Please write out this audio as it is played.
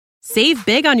Save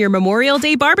big on your Memorial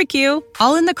Day barbecue,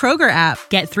 all in the Kroger app.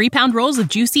 Get 3-pound rolls of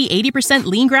juicy 80%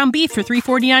 lean ground beef for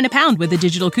 $3.49 a pound with a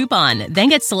digital coupon. Then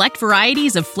get select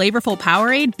varieties of flavorful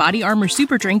Powerade, Body Armor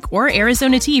Super Drink, or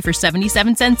Arizona tea for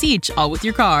 77 cents each, all with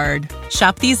your card.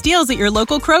 Shop these deals at your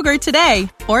local Kroger today,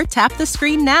 or tap the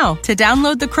screen now to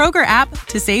download the Kroger app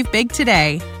to save big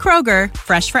today. Kroger,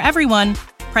 fresh for everyone.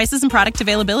 Prices and product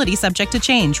availability subject to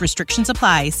change. Restrictions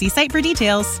apply. See site for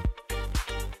details.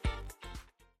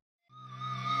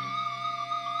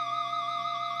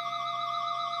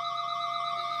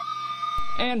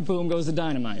 And boom goes the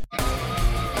dynamite.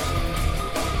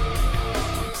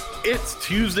 It's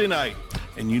Tuesday night,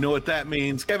 and you know what that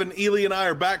means. Kevin Ely and I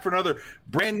are back for another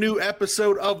brand new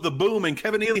episode of The Boom. And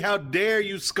Kevin Ely, how dare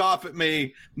you scoff at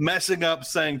me messing up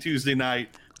saying Tuesday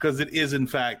night, because it is, in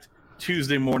fact,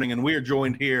 Tuesday morning, and we are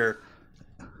joined here.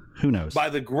 Who knows? By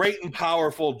the great and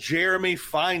powerful Jeremy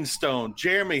Finestone.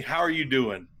 Jeremy, how are you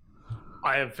doing?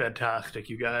 I am fantastic,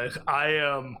 you guys. I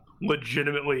am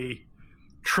legitimately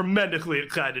tremendously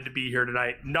excited to be here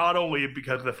tonight, not only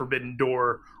because of the Forbidden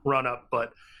Door run-up,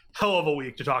 but hell of a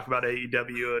week to talk about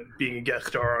AEW and being a guest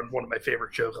star on one of my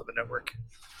favorite shows on the network.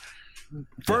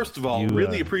 First of all,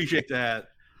 really appreciate that,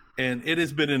 and it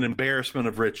has been an embarrassment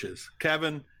of riches.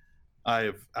 Kevin,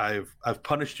 I've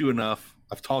punished you enough.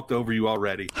 I've talked over you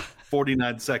already.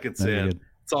 49 seconds in. Good.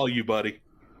 It's all you, buddy.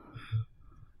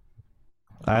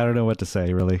 I don't know what to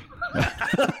say, really.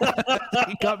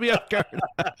 You got me off guard.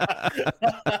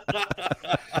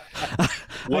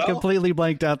 I completely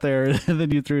blanked out there, and then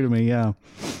you threw to me. Yeah.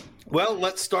 Well,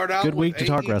 let's start out. Good week to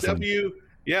talk wrestling.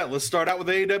 Yeah, let's start out with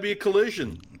AEW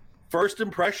Collision. First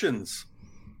impressions.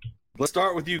 Let's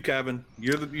start with you, Kevin.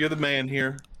 You're the man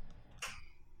here.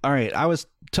 All right. I was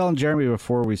telling Jeremy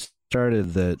before we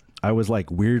started that I was like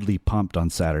weirdly pumped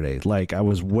on Saturday. Like I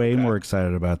was way more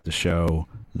excited about the show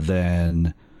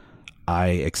than I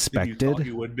expected. You thought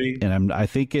you would be. And I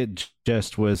think it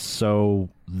just was so.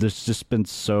 There's just been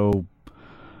so.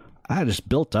 I just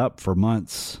built up for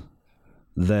months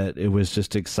that it was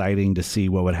just exciting to see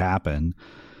what would happen,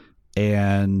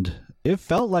 and it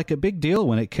felt like a big deal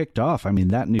when it kicked off. I mean,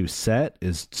 that new set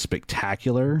is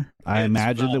spectacular. I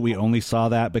imagine that we only saw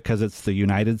that because it's the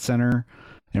United Center,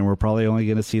 and we're probably only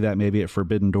going to see that maybe at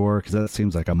Forbidden Door because that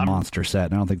seems like a monster set.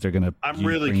 And I don't think they're going to. I'm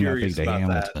really curious about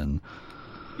Hamilton.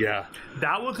 That. Yeah,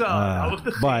 that was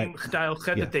the same style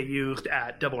set that they used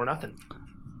at Double or Nothing.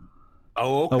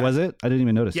 Oh, okay. Oh, was it? I didn't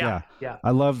even notice. Yeah.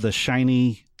 I love the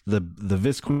shiny, the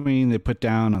Visqueen they put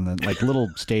down on the like little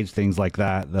stage things like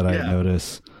that I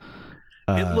notice.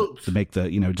 It looks to make the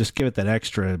just give it that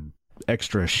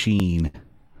extra sheen.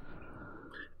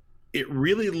 It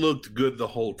really looked good the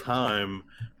whole time,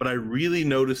 but I really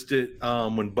noticed it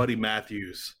when Buddy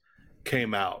Matthews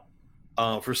came out.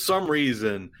 For some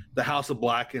reason, the House of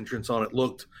Black entrance on it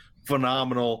looked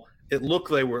phenomenal. It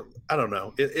looked I don't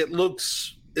know. It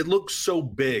looked so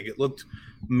big. It looked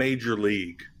major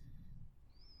league.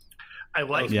 I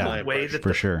like the way that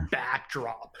the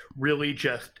backdrop really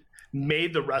just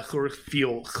made the wrestlers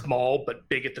feel small but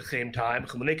big at the same time.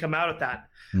 So when they come out at that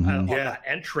that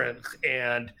entrance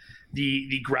and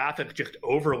the graphics just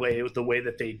overlay with the way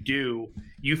that they do,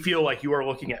 you feel like you are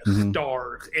looking at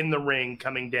stars in the ring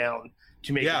coming down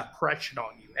to make an impression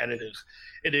on you. And it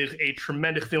is a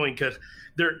tremendous feeling because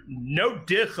there's no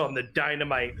diss on the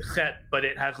Dynamite set, but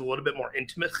it has a little bit more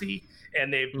intimacy,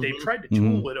 and they've tried to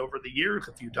tool it over the years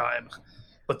a few times,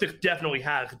 but this definitely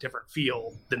has a different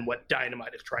feel than what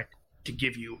Dynamite is trying to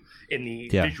give you in the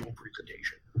visual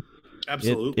presentation.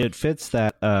 Absolutely. It fits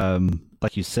that,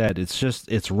 like you said,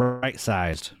 it's right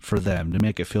sized for them to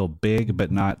make it feel big but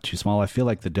not too small. I feel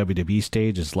like the WWE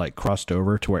stage is like crossed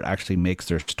over to where it actually makes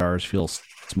their stars feel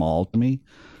small to me,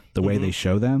 the way they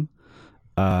show them.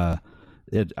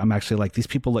 I'm actually like, these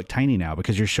people look tiny now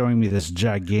because you're showing me this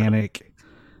gigantic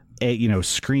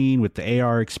screen with the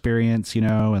AR experience,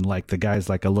 and like the guy's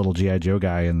like a little G.I. Joe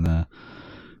guy in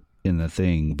the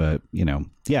thing, but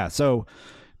so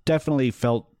definitely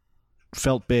felt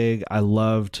big. I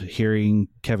loved hearing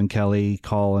Kevin Kelly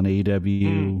call an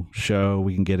AEW show.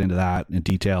 We can get into that in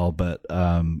detail, but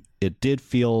it did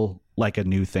feel like a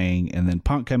new thing. And then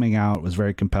Punk coming out was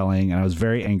very compelling, and I was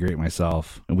very angry at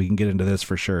myself. And we can get into this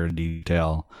for sure in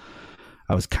detail.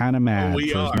 I was kind of mad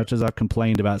as much as I've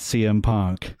complained about CM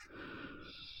Punk,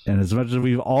 and as much as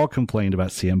we've all complained about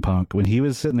CM Punk. When he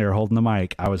was sitting there holding the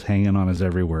mic, I was hanging on his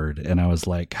every word, and I was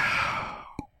like,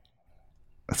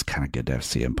 that's kind of good to have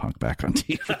CM Punk back on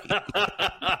TV.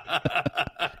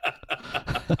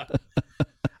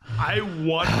 I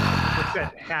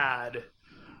 100% had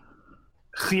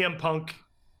CM Punk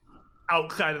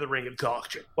outside of the ring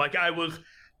exhaustion. Like, I was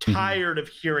tired of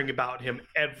hearing about him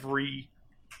every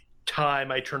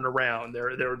time I turned around.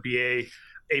 There would be a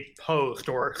post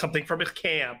or something from his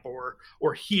camp or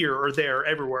here or there,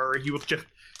 everywhere. He was just,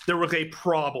 there was a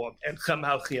problem, and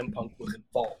somehow CM Punk was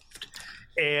involved.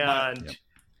 And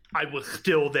I was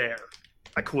still there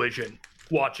at Collision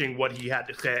watching what he had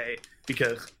to say,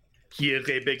 because he is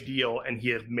a big deal and he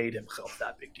has made himself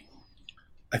that big deal.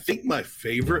 I think my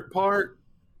favorite part,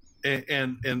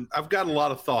 and I've got a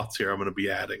lot of thoughts here I'm going to be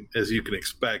adding, as you can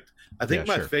expect. I think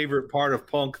my favorite part of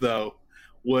Punk, though,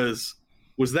 was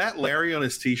that Larry on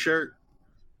his T-shirt?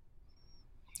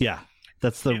 Yeah,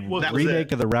 that's the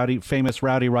remake of the famous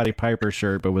Rowdy Roddy Piper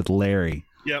shirt, but with Larry.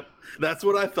 Yep, that's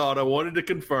what I thought. I wanted to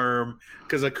confirm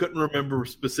because I couldn't remember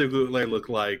specifically what Larry looked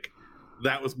like.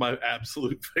 That was my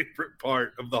absolute favorite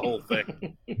part of the whole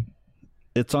thing.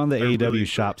 It's on the AEW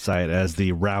shop site as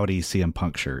the Rowdy CM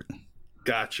Punk shirt.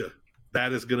 Gotcha.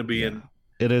 That is going to be in.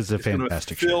 It is a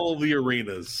fantastic shirt. Fill the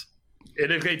arenas.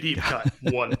 It is a deep cut,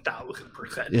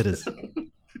 1,000%. It is.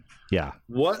 Yeah.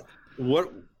 What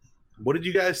did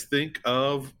you guys think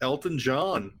of Elton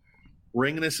John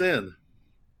ringing us in?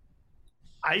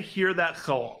 I hear that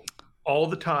song all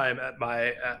the time at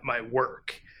my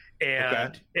work,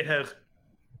 and it has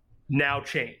now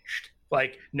changed.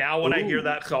 Like, now when I hear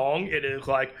that song, it is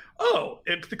like, oh,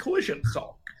 it's the Collision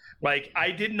song. Like,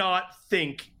 I did not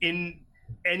think in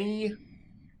any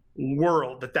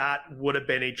world that would have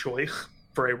been a choice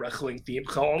for a wrestling theme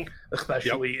song,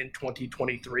 especially in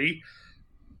 2023.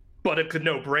 But it's a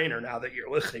no-brainer now that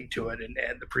you're listening to it and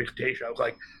the presentation. I was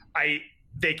like,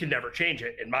 they can never change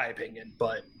it, in my opinion.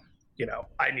 But,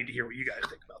 I need to hear what you guys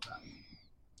think about that.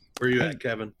 Where are you at,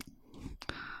 Kevin?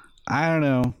 I don't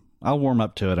know. I'll warm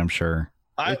up to it, I'm sure.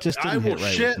 I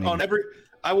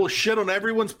will shit on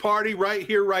everyone's party right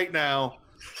here, right now.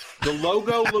 The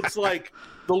logo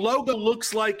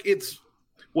looks like it's,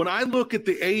 when I look at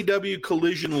the AEW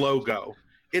Collision logo,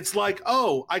 it's like,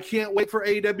 oh, I can't wait for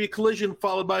AEW Collision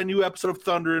followed by a new episode of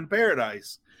Thunder in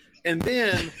Paradise. And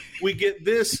then we get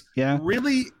this.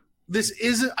 Really, this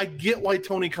isn't, I get why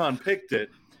Tony Khan picked it,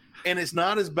 and it's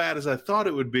not as bad as I thought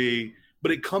it would be,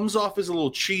 but it comes off as a little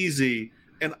cheesy.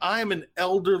 And I'm an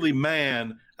elderly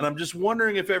man, and I'm just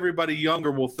wondering if everybody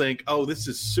younger will think, oh, this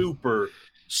is super,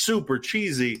 super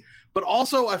cheesy. But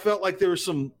also, I felt like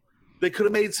they could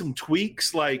have made some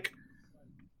tweaks, like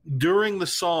during the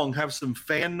song, have some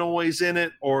fan noise in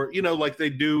it, or, like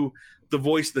they do the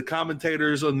voice of the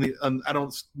commentators on I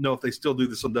don't know if they still do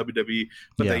this on WWE,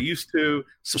 but they used to.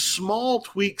 So small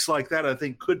tweaks like that, I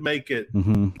think, could make it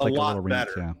a lot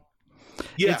better.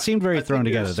 Yeah, it seemed very thrown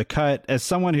together. The cut, as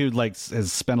someone who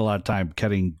has spent a lot of time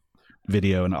cutting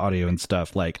video and audio and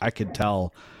stuff, I could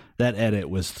tell that edit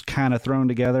was kind of thrown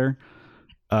together.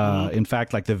 In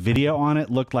fact, the video on it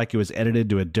looked like it was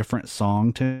edited to a different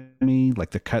song to me.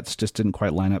 Like the cuts just didn't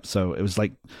quite line up. So it was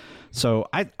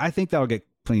I think that'll get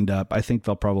cleaned up. I think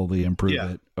they'll probably improve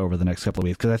it over the next couple of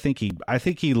weeks, because I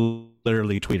think he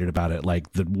literally tweeted about it,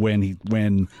 when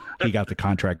he got the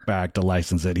contract back to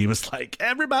license it, he was like,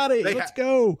 everybody, let's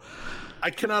go. I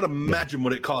cannot imagine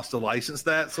what it costs to license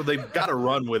that, so they've got to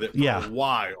run with it for a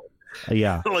while.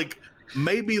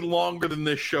 Maybe longer than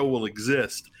this show will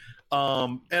exist.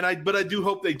 But I do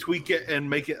hope they tweak it and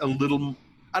make it a little,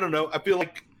 I don't know, I feel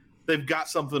like they've got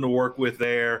something to work with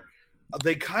there.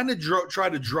 They kind of try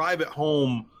to drive it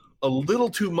home a little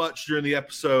too much during the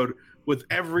episode, with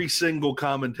every single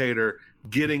commentator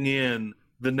getting in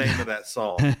the name of that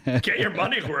song. Get your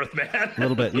money's worth, man. A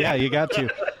little bit. Yeah, you got to.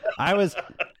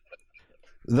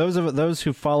 Those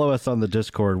who follow us on the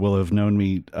Discord will have known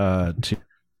me I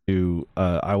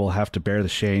will have to bear the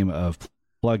shame of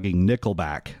plugging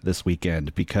Nickelback this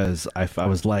weekend, because I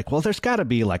was like, well, there's got to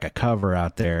be a cover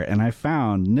out there, and I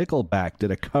found Nickelback did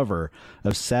a cover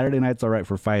of Saturday Night's All Right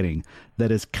for Fighting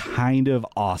that is kind of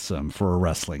awesome for a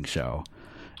wrestling show.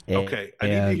 Okay, I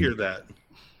need to hear that.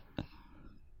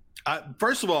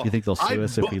 First of all, you think they'll sue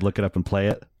us if we look it up and play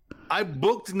it? I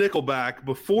booked Nickelback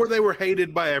before they were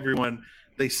hated by everyone.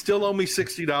 They still owe me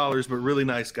 $60, but really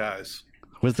nice guys.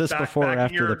 Was this before or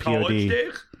after the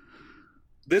POD?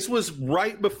 This was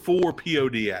right before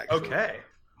POD, actually. Okay.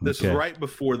 This was right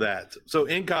before that. So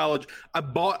in college,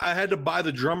 I had to buy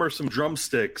the drummer some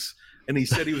drumsticks, and he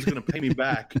said he was going to pay me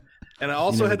back. And I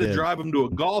also had to drive him to a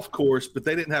golf course, but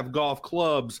they didn't have golf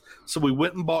clubs. So we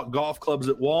went and bought golf clubs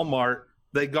at Walmart.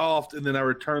 They golfed, and then I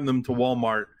returned them to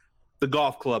Walmart. The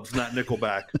golf clubs, not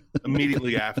Nickelback,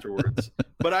 immediately afterwards.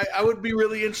 But I would be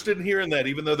really interested in hearing that,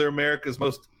 even though they're America's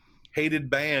most hated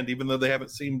band, even though they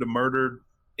haven't seemed to murder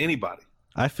anybody.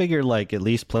 I figure at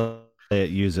least play it,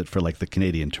 use it for the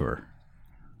Canadian tour.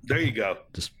 There you go.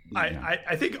 Just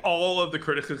I think all of the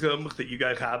criticisms that you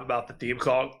guys have about the theme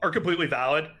song are completely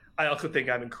valid. I also think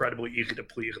I'm incredibly easy to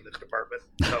please in this department.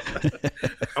 So.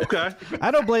 Okay.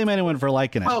 I don't blame anyone for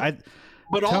liking it. Well,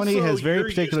 but Tony also, has very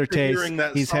particular taste.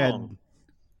 He's song.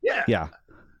 Yeah.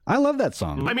 I love that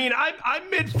song. I mean, I'm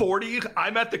mid 40s.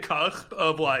 I'm at the cusp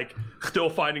of like still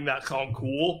finding that song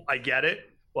cool. I get it.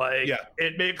 Like,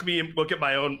 it makes me look at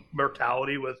my own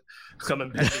mortality with some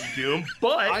impending doom.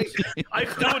 But I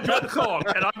still enjoy the song,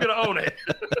 and I'm going to own it.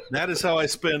 That is how I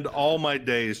spend all my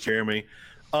days, Jeremy.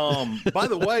 By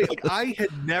the way, I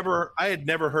had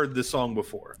never heard this song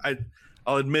before.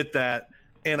 I'll admit that,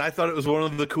 and I thought it was one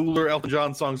of the cooler Elton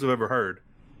John songs I've ever heard.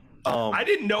 I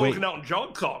didn't know it was an Elton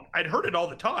John song. I'd heard it all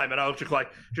the time, and I was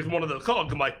just one of those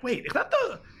songs. I'm like, wait, is that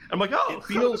the? I'm like, oh, it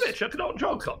feels that's an Elton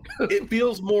John song. It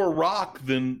feels more rock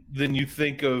than you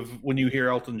think of when you hear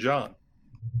Elton John.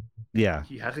 Yeah,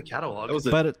 he has a catalog,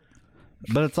 but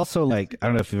it's also like, I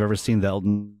don't know if you've ever seen the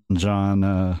Elton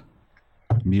John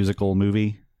musical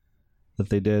movie that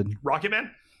they did. Rocket Man.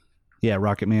 Yeah,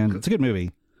 Rocket Man. It's a good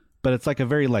movie, but it's like a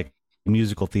very like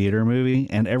musical theater movie,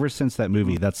 and ever since that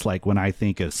movie, that's like when I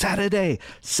think of Saturday,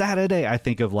 I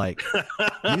think of like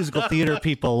musical theater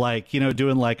people, like, you know,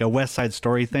 doing like a West Side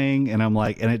Story thing, and I'm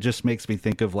like, and it just makes me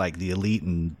think of like the Elite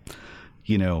and,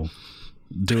 you know,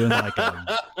 doing like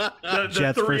a the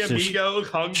Jets Three versus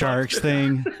Amigos, Sharks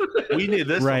thing. We need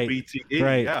this right, on BTE.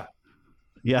 Right.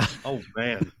 Yeah. Oh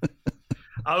man.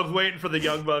 I was waiting for the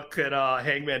Young Bucks and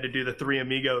Hangman to do the Three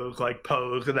Amigos like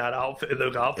pose in that outfit, in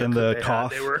those outfits, and the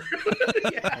cough. They were,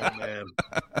 oh man,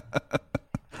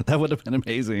 that would have been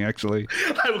amazing. Actually,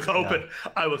 I was hoping.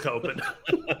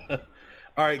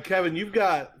 All right, Kevin, you've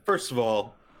got. First of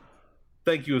all,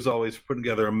 thank you as always for putting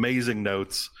together amazing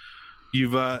notes.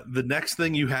 You've the next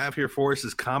thing you have here for us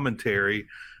is commentary,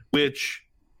 which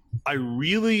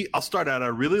I'll start out. I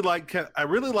really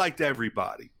liked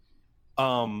everybody.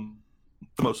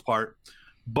 For the most part,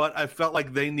 but I felt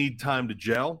like they need time to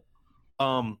gel.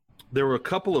 There were a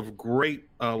couple of great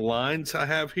lines I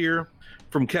have here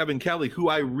from Kevin Kelly, who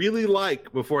I really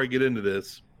like. Before I get into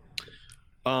this,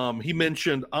 he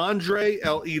mentioned Andre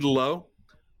El Idolo,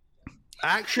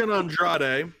 Action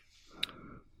Andrade,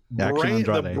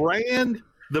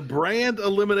 the brand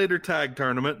Eliminator Tag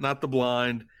Tournament, not the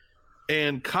blind,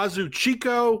 and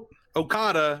Kazuchika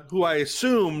Okada, who I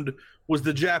assumed was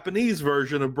the Japanese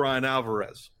version of Brian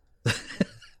Alvarez.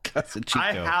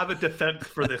 I have a defense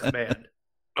for this man.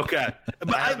 Okay,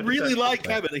 but I really like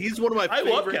Kevin. He's one of my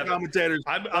favorite commentators.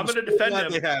 I'm going to defend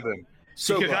him. They have him.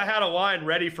 Because I had a line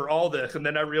ready for all this, and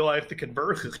then I realized the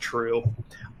converse is true.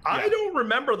 Yeah. I don't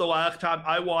remember the last time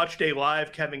I watched a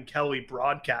live Kevin Kelly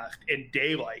broadcast in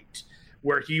daylight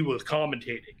where he was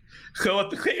commentating. So at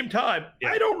the same time,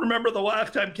 I don't remember the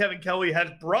last time Kevin Kelly has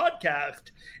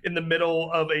broadcast in the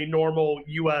middle of a normal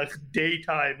U.S.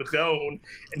 daytime zone,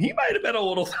 and he might have been a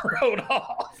little thrown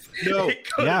off. No, it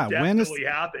could have definitely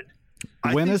happened.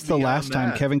 When is the last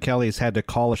time Kevin Kelly's had to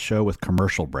call a show with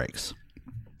commercial breaks?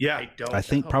 Yeah, I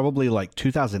think probably like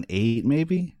 2008,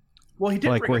 maybe. Well, he did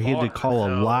like where he had to call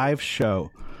a live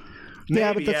show. Maybe,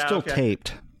 yeah, but that's still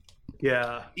taped.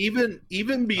 Yeah, even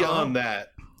beyond that.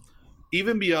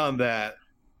 Even beyond that,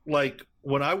 like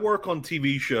when I work on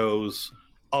TV shows,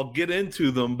 I'll get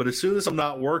into them, but as soon as I'm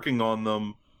not working on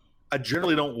them, I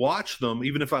generally don't watch them,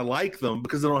 even if I like them,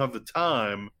 because I don't have the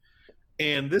time.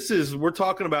 And we're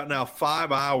talking about now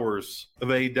 5 hours of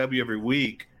AEW every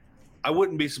week. I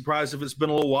wouldn't be surprised if it's been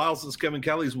a little while since Kevin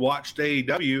Kelly's watched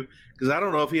AEW, because I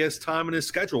don't know if he has time in his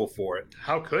schedule for it.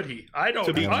 How could he? I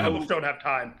almost don't have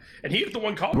time. And he's the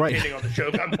one commentating on the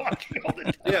show I'm watching all the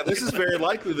time. Yeah, this is very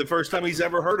likely the first time he's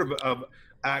ever heard of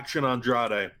Action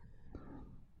Andrade.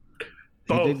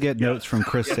 He did get notes from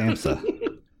Chris Samsa.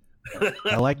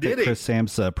 I like that Chris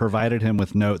Samsa provided him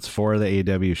with notes for the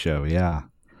AEW show. Yeah.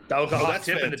 That was a hot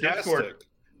tip in the Discord.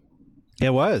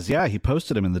 It was, yeah. He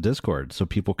posted them in the Discord so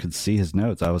people could see his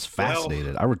notes. I was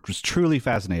fascinated. I was truly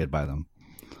fascinated by them.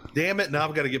 Damn it! Now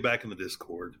I've got to get back in the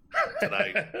Discord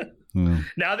tonight.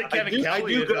 Now that Kevin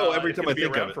Kelly is go every time I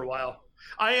think of it for a while.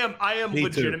 I am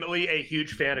legitimately a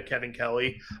huge fan of Kevin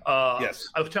Kelly. Yes,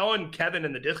 I was telling Kevin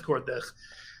in the Discord this.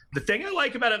 The thing I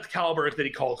like about Excalibur is that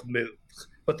he calls moves,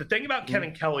 but the thing about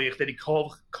Kevin Kelly is that he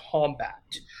calls combat.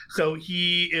 So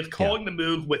he is calling the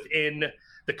move within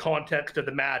the context of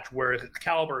the match, whereas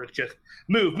Excalibur is just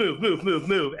move,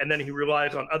 and then he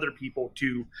relies on other people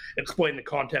to explain the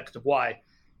context of why.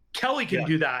 Kelly can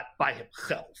do that by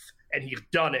himself, and he's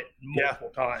done it multiple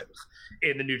times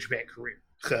in the New Japan career.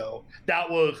 So that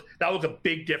was a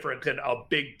big difference and a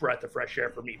big breath of fresh air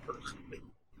for me personally.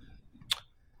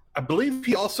 I believe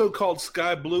he also called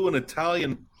Sky Blue an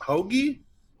Italian hoagie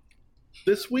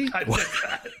this week.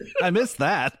 I missed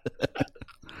that.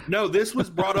 No, this was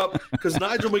brought up because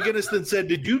Nigel McGuinness then said,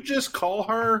 "Did you just call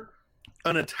her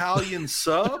an Italian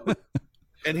sub?"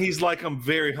 And he's like, "I'm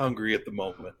very hungry at the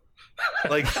moment."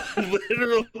 Like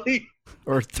literally,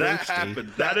 or that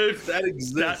happened. That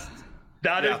exists.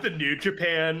 That is the New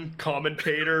Japan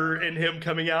commentator in him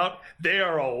coming out. They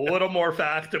are a little more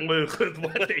fast and loose with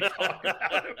what they talk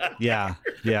about. Yeah.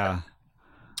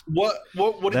 What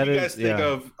did you guys think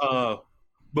of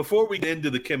before we get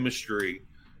into the chemistry?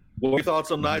 What are your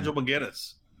thoughts on Nigel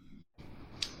McGuinness?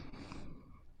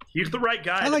 He's the right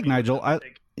guy. I like Nigel. I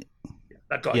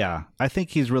think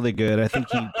he's really good. I think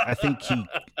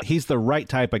he's the right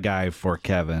type of guy for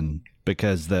Kevin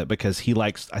because he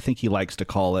likes to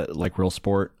call it like real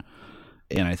sport,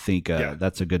 and I think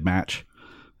that's a good match.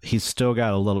 He's still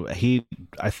got a little.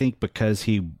 I think because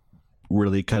he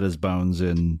really cut his bones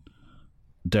in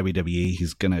WWE,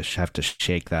 he's gonna have to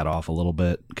shake that off a little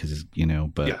bit because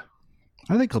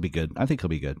I think he'll be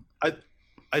good.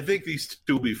 I think these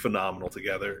two will be phenomenal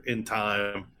together in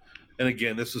time. And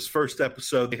again, this was first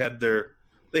episode. They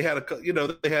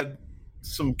had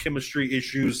some chemistry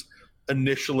issues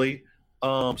initially.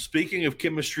 Speaking of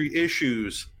chemistry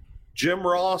issues, Jim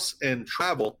Ross and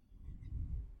Travel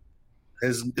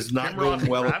is not going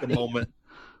well at the moment.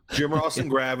 Jim Ross and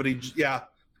Gravity, yeah.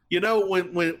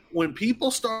 When people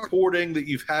start reporting that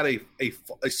you've had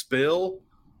a spill,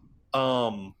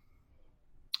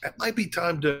 it might be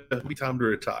time to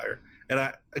retire. And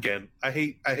I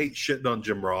hate shitting on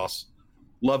Jim Ross.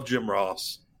 Love Jim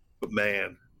Ross, but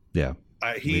man, yeah,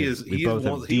 he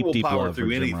will power through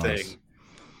anything.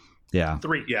 Yeah,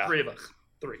 three of us.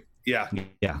 Yeah.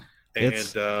 And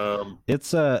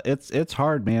it's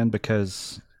hard, man,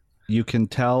 because you can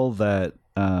tell that.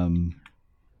 I mean,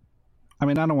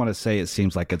 I don't want to say it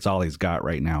seems like it's all he's got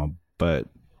right now, but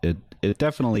it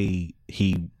definitely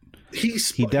he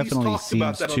definitely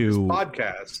seems to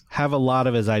have a lot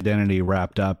of his identity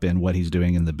wrapped up in what he's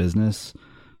doing in the business.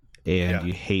 And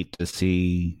you hate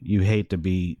to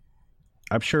be,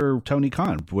 I'm sure Tony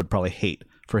Khan would probably hate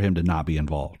for him to not be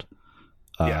involved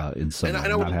in some way,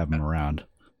 not have him around.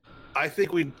 I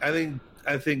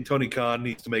think Tony Khan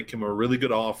needs to make him a really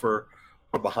good offer,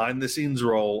 a behind the scenes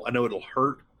role. I know it'll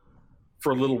hurt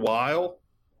for a little while.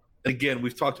 And again,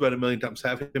 we've talked about it a million times.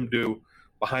 Have him do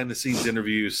behind the scenes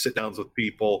interviews, sit downs with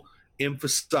people,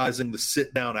 emphasizing the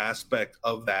sit down aspect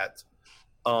of that.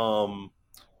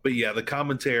 But yeah, the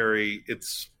commentary, it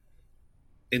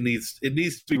needs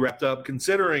to be wrapped up,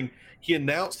 considering he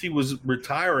announced he was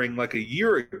retiring like a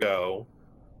year ago,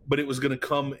 but it was going to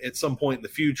come at some point in the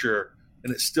future,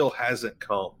 and it still hasn't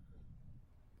come.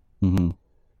 Mm-hmm.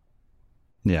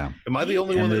 Yeah. Am I the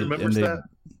only one that remembers that?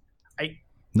 I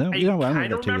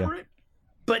kind of remember it,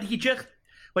 but he just,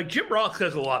 like, Jim Ross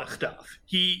says a lot of stuff.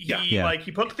 He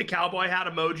puts the cowboy hat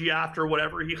emoji after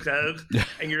whatever he says,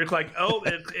 and you're just like, oh,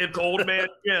 it's old man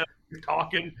Jim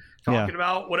talking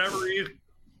about whatever he's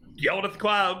yelling at the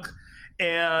clouds,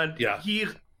 and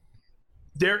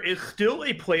there is still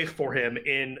a place for him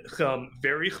in some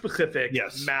very specific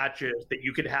matches that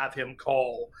you could have him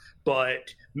call,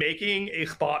 but making a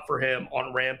spot for him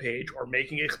on Rampage or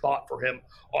making a spot for him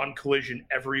on Collision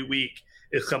every week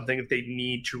is something that they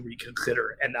need to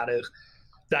reconsider. And that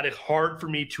is hard for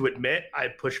me to admit. I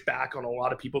push back on a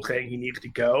lot of people saying he needs to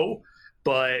go,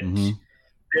 but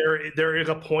there is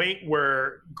a point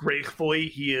where gracefully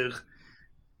he is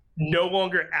no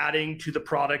longer adding to the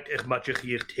product as much as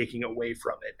he is taking away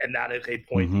from it. And that is a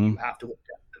point that you have to look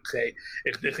at and say,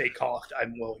 is this a cost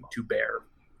I'm willing to bear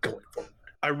going forward?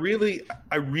 I really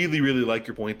like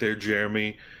your point there,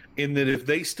 Jeremy, in that if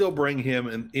they still bring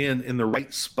him in the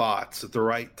right spots at the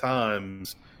right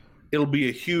times, it'll be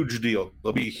a huge deal.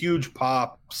 There'll be huge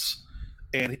pops,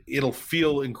 and it'll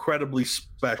feel incredibly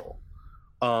special.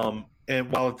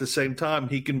 And while at the same time,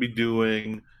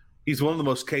 he's one of the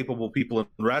most capable people in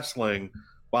wrestling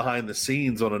behind the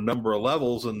scenes on a number of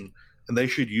levels, and they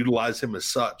should utilize him as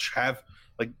such. Have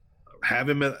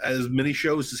him at as many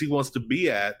shows as he wants to be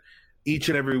at each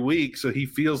and every week, so he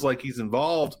feels like he's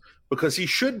involved, because he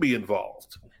should be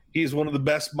involved. He's one of the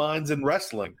best minds in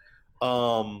wrestling.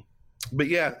 But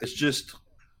yeah, it's just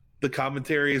the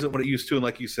commentary isn't what it used to, and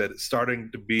like you said, it's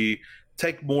starting to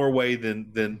take more away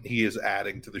than he is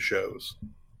adding to the shows.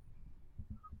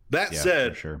 That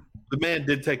said, sure, the man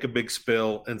did take a big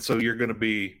spill, and so he's not going to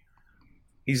be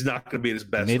at his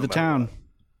best. He made the town.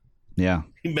 Yeah.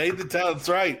 He made the town. That's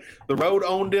right. The road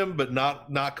owned him, but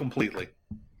not completely.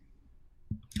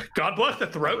 God bless the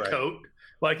throat coat.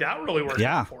 Like, that really worked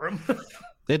out for him.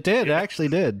 It did. It actually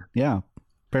did. Yeah.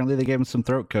 Apparently they gave him some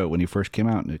throat coat when he first came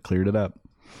out, and it cleared it up.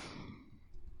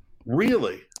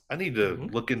 Really? I need to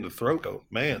look into throat coat.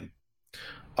 Man.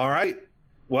 All right.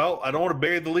 Well, I don't want to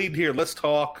bury the lead here. Let's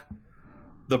talk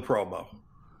the promo.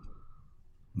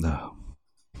 No.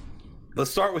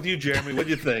 Let's start with you, Jeremy. What do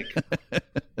you think?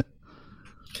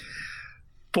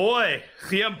 Boy,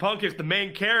 CM Punk is the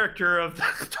main character of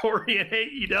the story in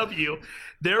AEW.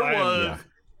 There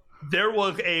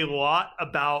was a lot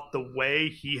about the way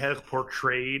he has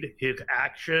portrayed his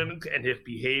actions and his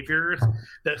behaviors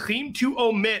that seemed to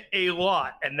omit a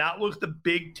lot. And that was the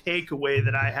big takeaway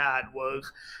that I had,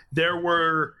 was there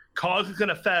were causes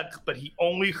and effects, but he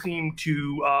only seemed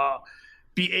to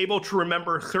be able to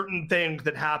remember certain things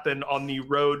that happened on the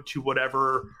road to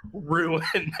whatever ruin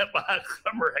that last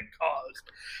summer had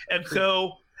caused. And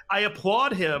so I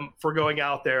applaud him for going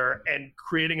out there and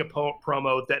creating a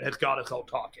promo that has got us all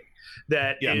talking.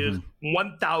 That is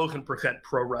 1,000%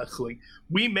 pro wrestling.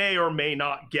 We may or may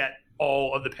not get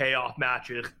all of the payoff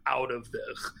matches out of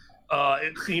this.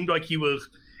 It seemed like he was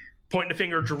pointing a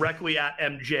finger directly at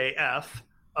MJF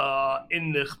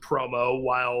in this promo,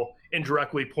 while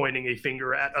indirectly pointing a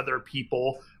finger at other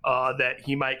people that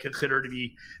he might consider to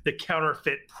be the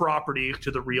counterfeit properties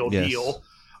to the real deal.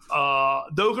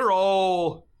 Those are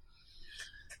all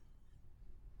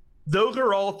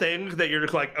things that you're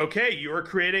just like, okay, you're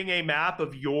creating a map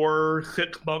of your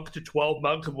 6 months to 12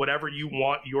 months of whatever you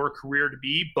want your career to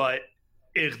be, but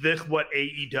is this what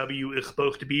AEW is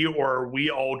supposed to be, or are we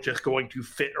all just going to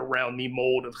fit around the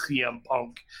mold of CM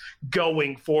Punk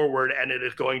going forward, and it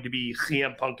is going to be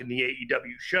CM Punk in the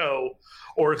AEW show,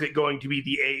 or is it going to be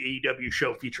the AEW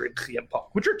show featuring CM Punk,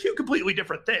 which are two completely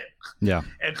different things. Yeah.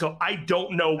 And so I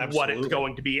don't know what it's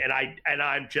going to be, and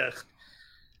I'm just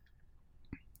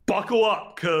buckle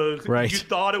up, because you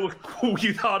thought it was cool.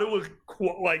 You thought it was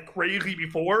like crazy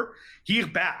before. He's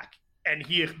back, and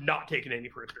he is not taking any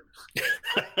prisoners.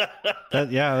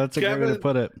 That's a great way to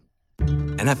put it.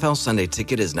 NFL Sunday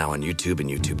Ticket is now on YouTube and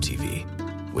YouTube TV,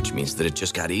 which means that it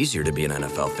just got easier to be an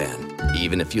NFL fan,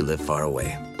 even if you live far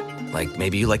away. Like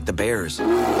maybe you like the Bears,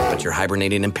 but you're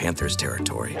hibernating in Panthers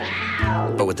territory.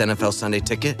 But with NFL Sunday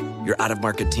Ticket, your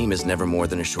out-of-market team is never more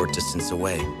than a short distance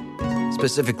away.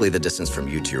 Specifically, the distance from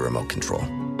you to your remote control.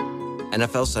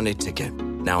 NFL Sunday Ticket,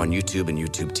 now on YouTube and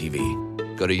YouTube TV.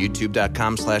 Go to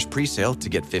youtube.com/presale to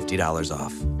get $50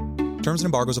 off. Terms and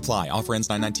embargoes apply. Offer ends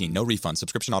 9/19. No refund.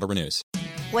 Subscription auto renews.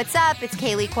 What's up? It's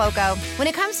Kaylee Cuoco. When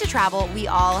it comes to travel, we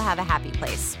all have a happy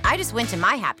place. I just went to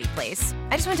my happy place.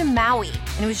 I just went to Maui,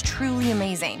 and it was truly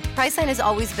amazing. Priceline has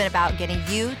always been about getting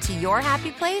you to your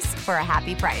happy place for a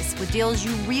happy price, with deals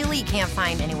you really can't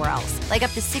find anywhere else. Like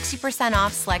up to 60%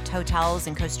 off select hotels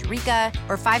in Costa Rica,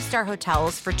 or 5-star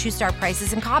hotels for 2-star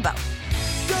prices in Cabo.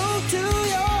 Go to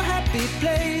your happy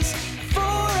place for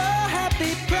a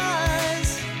happy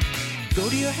price. Go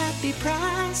to your happy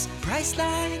price,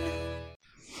 Priceline.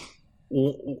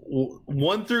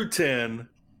 1 through 10,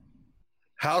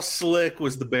 how slick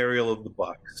was the burial of the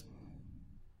Bucks?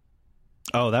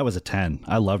 Oh, that was a 10.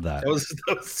 I love that. That was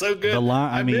so good. The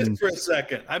line, I missed for a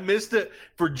second. I missed it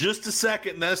for just a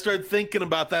second, and then I started thinking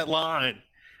about that line,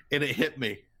 and it hit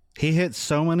me. He hit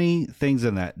so many things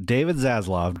in that. David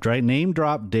Zaslav, name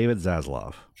drop David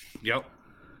Zaslav. Yep.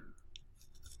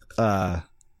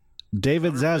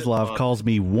 David Zaslav calls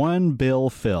me one Bill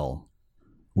Phil.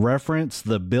 Reference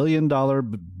the $1 billion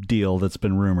deal that's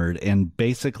been rumored, and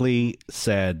basically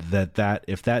said that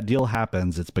if that deal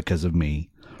happens, it's because of me,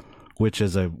 which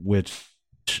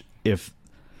if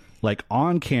like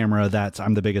on camera, that's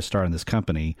I'm the biggest star in this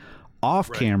company.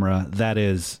 Off camera, that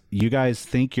is, you guys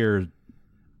think you're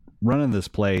running this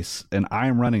place and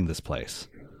I'm running this place.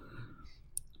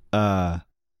 And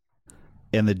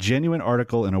the genuine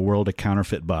article in a world of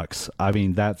counterfeit bucks. I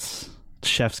mean, that's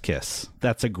chef's kiss.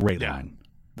 That's a great line.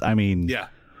 I mean,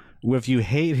 if you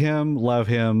hate him, love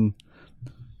him,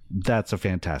 that's a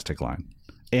fantastic line.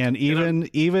 And even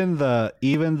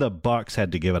the Bucks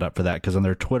had to give it up for that, because on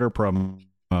their Twitter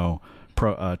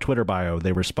Twitter bio,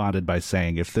 they responded by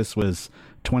saying, if this was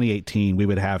 2018, we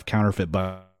would have counterfeit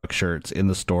buck shirts in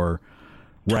the store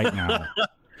right now.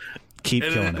 Keep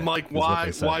killing it. I'm like,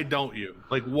 why don't you?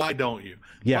 Like, why don't you?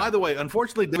 Yeah. By the way,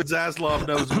 unfortunately, David Zaslav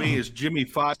knows me as Jimmy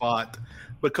Fibot,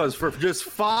 because for just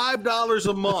 $5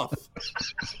 a month,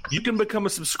 you can become a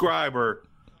subscriber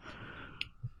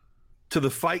to the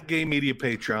Fight Game Media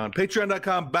Patreon.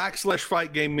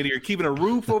 Patreon.com/Fight Game Media. You're keeping a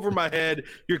roof over my head.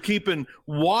 You're keeping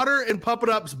water in Puppet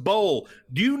Up's bowl.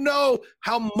 Do you know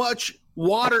how much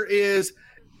water is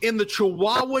in the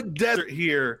Chihuahua Desert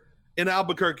here in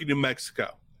Albuquerque, New Mexico?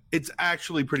 It's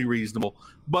actually pretty reasonable.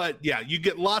 But yeah, you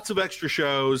get lots of extra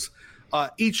shows.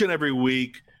 each and every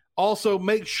week. Also,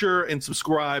 make sure and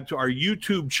subscribe to our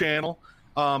YouTube channel.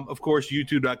 Of course,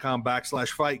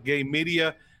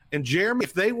 youtube.com/FightGameMedia. And Jeremy,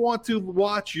 if they want to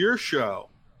watch your show,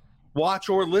 watch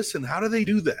or listen, how do they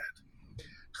do that?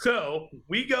 So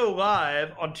we go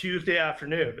live on Tuesday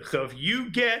afternoon. So if you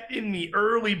get in the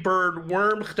early bird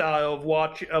worm style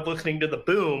of listening to the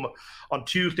Boom on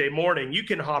Tuesday morning, you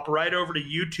can hop right over to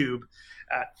YouTube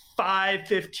at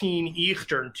 5:15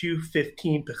 Eastern,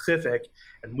 2:15 Pacific,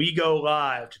 and we go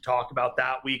live to talk about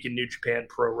that week in New Japan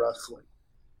Pro Wrestling.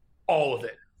 All of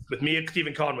it. With me and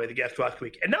Stephen Conway, the guest last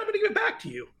week. And now I'm going to give it back to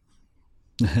you.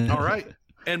 All right.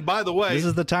 And by the way, this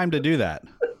is the time to do that.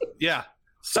 Yeah.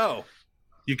 So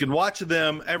you can watch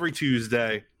them every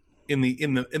Tuesday in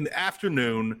the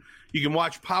afternoon. You can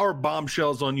watch Power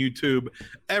Bombshells on YouTube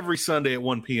every Sunday at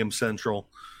 1 p.m. Central.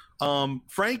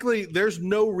 Frankly, there's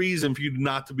no reason for you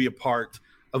not to be a part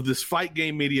of this Fight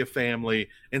Game Media family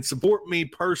and support me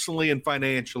personally and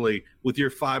financially with your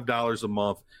 $5 a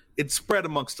month. It's spread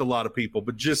amongst a lot of people,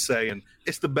 but just saying,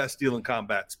 it's the best deal in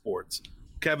combat sports.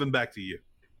 Kevin, back to you.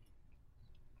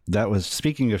 That was,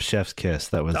 speaking of Chef's Kiss,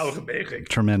 that was amazing.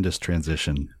 Tremendous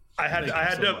transition. I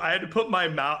had to put my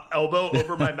elbow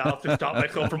over my mouth to stop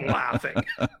myself from laughing.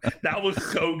 That was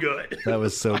so good. That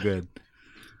was so good.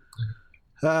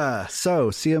 So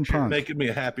CM Punk, making me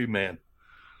a happy man.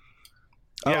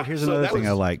 Oh, yeah, here's another thing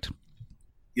I liked.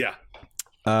 Yeah.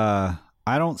 I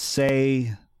don't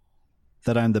say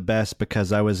that I'm the best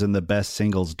because I was in the best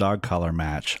singles dog collar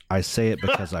match. I say it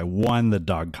because I won the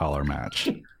dog collar match.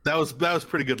 That was a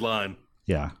pretty good line.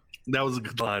 Yeah. That was a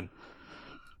good line.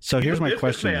 So here's my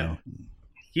question, though.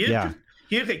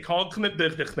 He is a consummate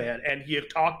businessman, and he has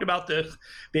talked about this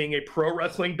being a pro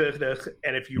wrestling business.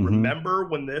 And if you remember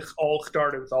when this all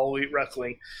started with All Elite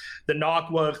Wrestling, the knock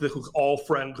was this was all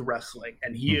friends wrestling.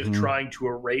 And he is trying to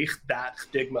erase that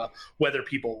stigma, whether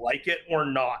people like it or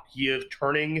not. He is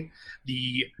turning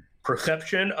the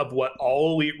perception of what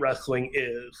All Elite Wrestling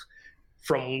is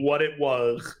from what it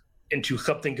was into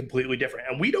something completely different.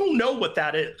 And we don't know what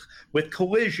that is. With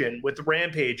Collision, with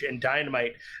Rampage and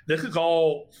Dynamite, this is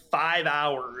all 5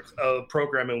 hours of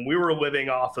programming. We were living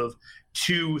off of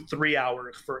 2-3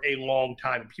 hours for a long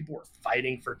time. People were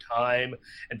fighting for time,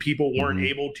 and people weren't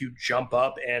able to jump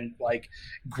up and like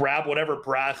grab whatever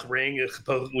brass ring is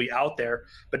supposedly out there.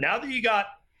 But now that you got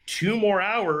 2 more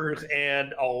hours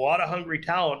and a lot of hungry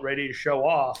talent ready to show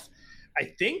off, I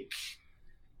think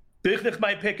business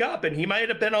might pick up, and he might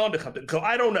have been onto something. So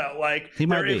I don't know. Like,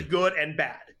 there is good and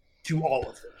bad to all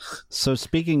of this. So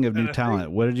speaking of new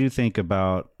talent, what did you think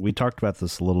about? We talked about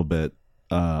this a little bit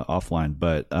offline,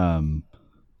 but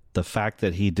the fact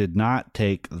that he did not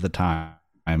take the time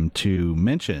to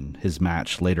mention his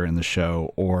match later in the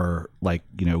show, or like,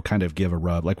 you know, kind of give a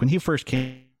rub. Like when he first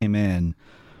came in,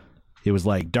 it was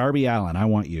like, Darby Allin, I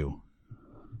want you.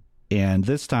 And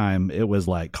this time it was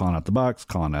like calling out the Bucks,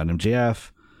 calling out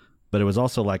MJF. But it was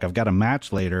also like, I've got a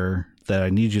match later that I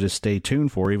need you to stay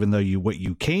tuned for, even though what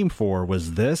you came for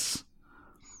was this.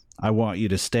 I want you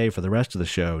to stay for the rest of the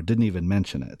show. Didn't even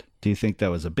mention it. Do you think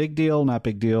that was a big deal? Not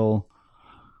big deal?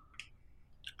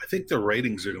 I think the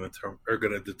ratings are going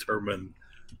to determine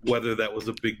whether that was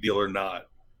a big deal or not,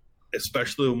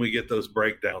 especially when we get those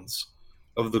breakdowns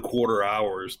of the quarter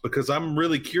hours, because I'm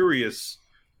really curious.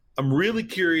 By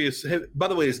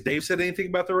the way, has Dave said anything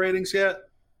about the ratings yet?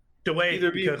 Delayed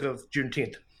because of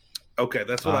Juneteenth. Okay,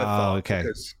 that's what I thought. Okay.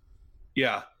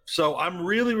 Yeah. So I'm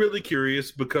really, really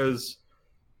curious because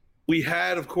we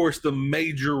had, of course, the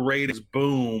major ratings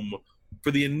boom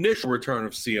for the initial return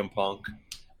of CM Punk.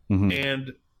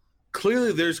 And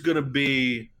clearly the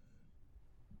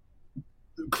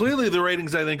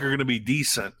ratings, I think, are going to be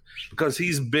decent because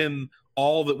he's been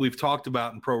all that we've talked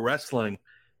about in pro wrestling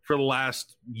for the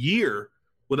last year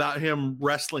without him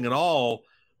wrestling at all.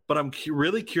 But I'm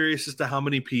really curious as to how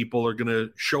many people are going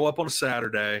to show up on a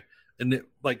Saturday and,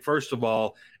 like, first of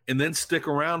all, and then stick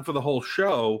around for the whole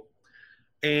show.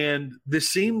 And this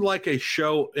seemed like a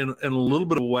show in a little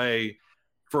bit of a way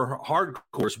for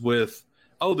hardcores with,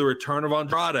 the return of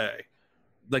Andrade.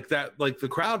 Like that, like the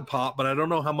crowd pop, but I don't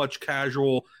know how much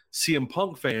casual CM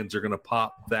Punk fans are going to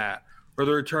pop that. Or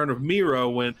the return of Miro,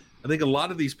 when I think a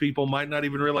lot of these people might not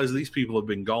even realize these people have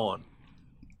been gone.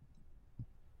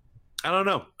 I don't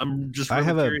know. I'm just really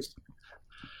curious.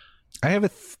 I have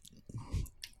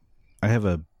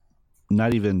a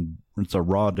not even, it's a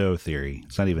raw dough theory.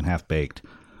 It's not even half baked.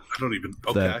 I don't even,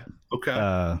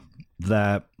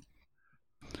 that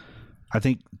I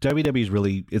think WWE is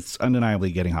really, it's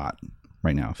undeniably getting hot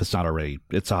right now. If it's not already,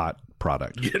 it's a hot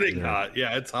product. Getting hot.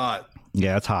 Yeah, it's hot.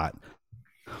 Yeah, it's hot.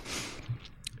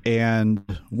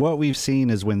 And what we've seen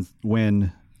is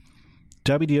when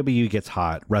WWE gets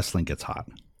hot, wrestling gets hot.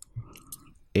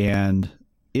 And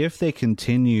if they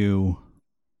continue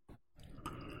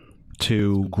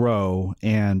to grow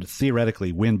and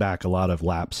theoretically win back a lot of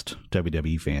lapsed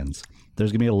WWE fans,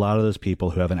 there's going to be a lot of those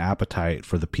people who have an appetite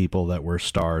for the people that were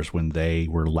stars when they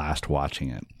were last watching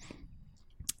it.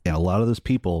 And a lot of those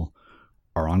people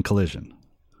are on Collision.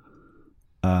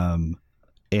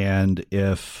 And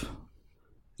if,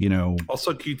 you know...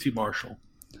 Also QT Marshall.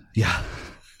 Yeah.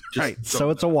 Right. So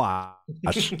it's a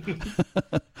watch.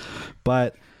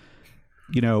 But,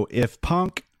 you know, if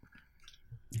Punk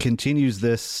continues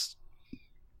this,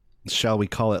 shall we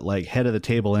call it, like, head of the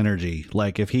table energy,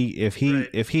 like if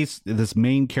he's this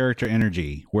main character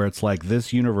energy where it's like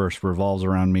this universe revolves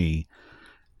around me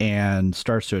and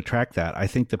starts to attract that, I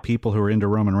think the people who are into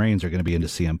Roman Reigns are going to be into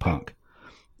CM Punk.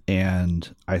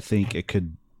 And I think it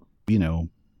could, you know,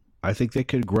 I think they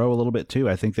could grow a little bit too.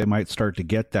 I think they might start to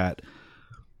get that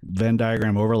Venn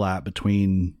diagram overlap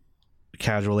between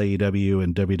casual AEW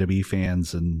and WWE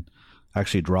fans and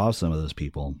actually draw some of those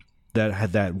people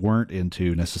that weren't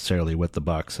into necessarily what the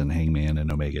Bucks and Hangman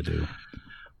and Omega do.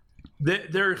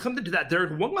 There's something to that.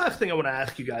 There's one last thing I want to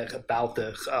ask you guys about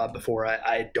this before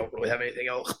I don't really have anything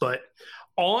else. But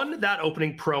on that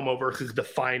opening promo versus the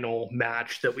final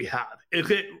match that we have,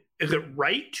 is it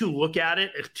right to look at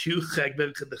it as two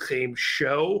segments of the same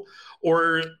show?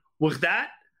 Or was that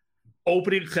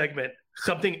opening segment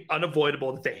something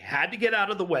unavoidable that they had to get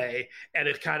out of the way, and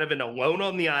it's kind of an alone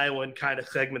on the island kind of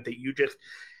segment that you just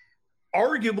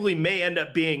arguably may end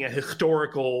up being a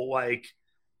historical like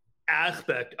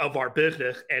aspect of our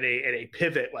business and a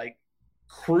pivot, like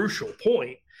crucial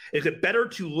point? Is it better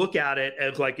to look at it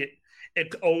as like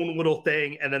its own little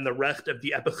thing and then the rest of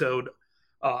the episode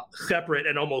separate,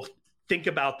 and almost think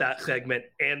about that segment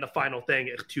and the final thing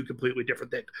as two completely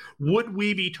different things? Would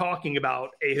we be talking about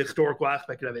a historical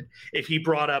aspect of it if he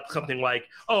brought up something like,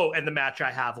 oh, and the match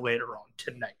I have later on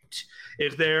tonight?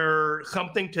 Is there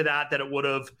something to that it would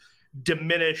have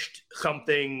diminished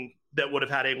something that would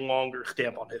have had a longer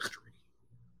stamp on history?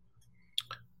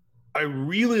 I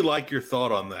really like your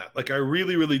thought on that. Like, I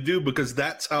really, really do, because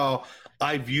that's how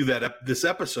I view this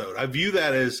episode. I view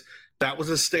that as that was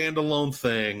a standalone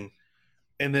thing,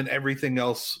 and then everything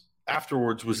else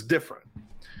afterwards was different.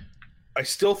 I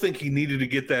still think he needed to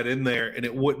get that in there, and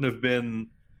it wouldn't have been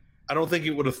 – I don't think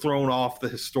it would have thrown off the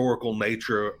historical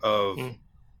nature of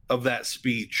that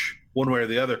speech one way or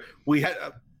the other. We had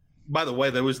 – by the way,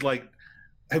 there was like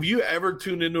 – have you ever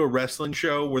tuned into a wrestling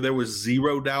show where there was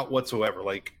zero doubt whatsoever?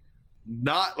 Like,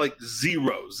 not like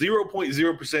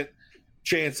 0.0%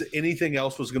 chance that anything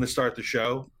else was going to start the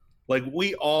show? Like,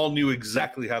 we all knew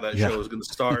exactly how that show was going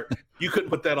to start. You couldn't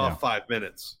put that off 5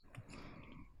 minutes.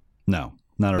 No,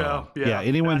 not at all. Yeah,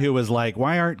 anyone who was like,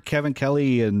 why aren't Kevin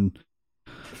Kelly and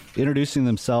introducing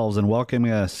themselves and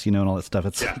welcoming us, you know, and all that stuff?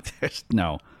 It's like, there's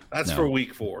no. That's for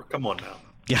week 4. Come on now.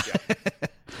 Yeah.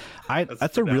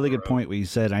 That's a really good point what you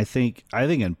said. I think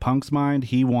in Punk's mind,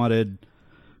 he wanted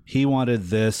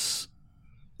this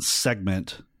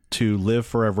segment to live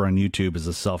forever on YouTube as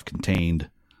a self-contained,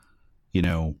 you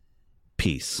know,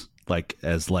 piece. Like,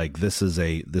 as like this is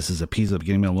a piece of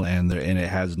beginning, middle, and it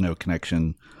has no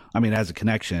connection. I mean, it has a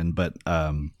connection, but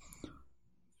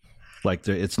like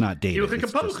it's not dated. He was a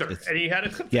composer, and he had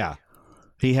a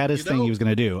he had his thing he was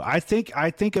going to do. I think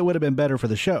it would have been better for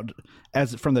the show.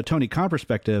 As from the Tony Khan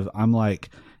perspective, I'm like,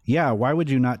 yeah, why would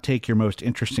you not take your most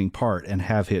interesting part and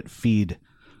have it feed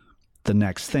the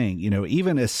next thing? You know,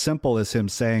 even as simple as him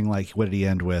saying, like, what did he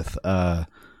end with?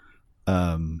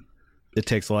 It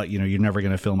takes a lot, you know, you're never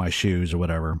going to fill my shoes or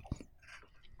whatever.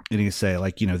 And he say,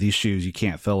 like, you know, these shoes, you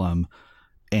can't fill them.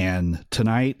 And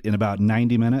tonight, in about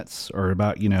 90 minutes, or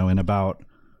about, you know, in about,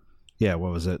 what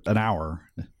was it? An hour.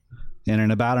 And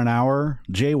in about an hour,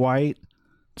 Jay White,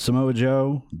 Samoa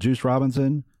Joe, Juice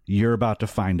Robinson, you're about to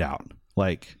find out.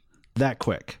 Like, that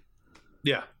quick.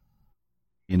 Yeah.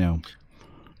 You know.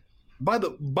 By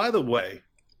the way,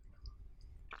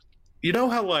 you know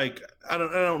how, like, I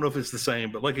don't know if it's the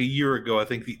same, but like a year ago, I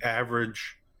think the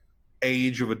average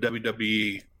age of a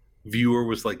WWE viewer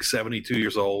was like 72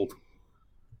 years old.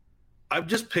 I'm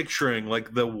just picturing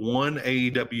like the one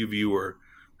AEW viewer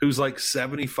who's like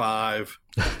 75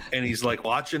 and he's like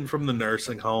watching from the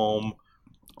nursing home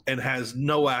and has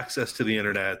no access to the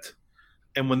internet.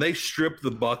 And when they stripped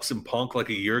the Bucks and Punk like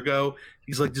a year ago,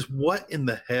 he's like, just what in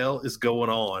the hell is going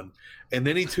on? And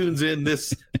then he tunes in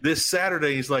this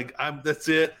Saturday. He's like, that's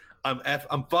it.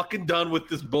 I'm fucking done with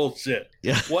this bullshit.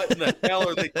 Yeah. What in the hell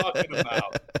are they talking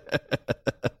about?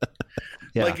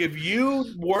 Yeah. Like if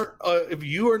you weren't, if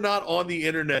you are not on the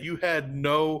internet, you had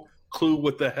no clue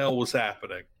what the hell was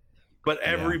happening. But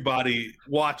everybody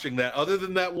watching that, other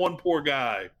than that one poor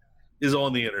guy, is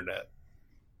on the internet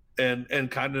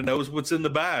and kind of knows what's in the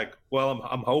bag. Well,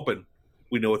 I'm hoping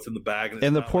we know what's in the bag.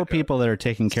 And the poor people that are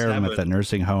taking care of him at that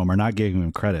nursing home are not giving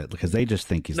him credit because they just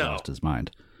think he's lost his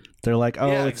mind. They're like,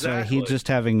 oh, it's he's just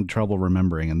having trouble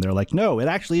remembering. And they're like, no, it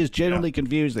actually is genuinely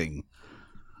confusing.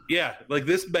 Yeah, like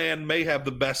this man may have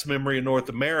the best memory in North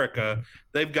America.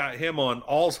 They've got him on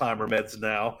Alzheimer meds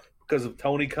now because of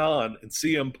Tony Khan and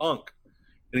CM Punk.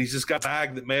 And he's just got a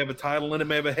bag that may have a title in it,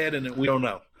 may have a head in it. We don't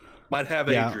know. Might have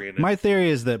Adrian in it. My theory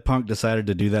is that Punk decided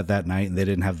to do that night and they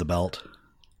didn't have the belt.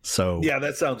 So yeah,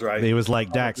 that sounds right. He was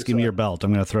like, Dax, 100%. Give me your belt.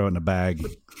 I'm going to throw it in a bag.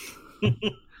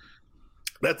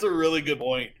 That's a really good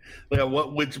point. Like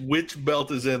which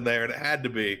belt is in there? And it had to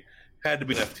be an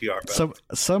FTR belt.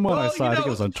 Someone I saw, I think it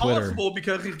was on Twitter. Possible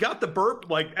because he's got the burp.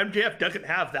 Like MJF doesn't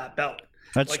have that belt.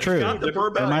 That's true. He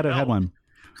might have had one.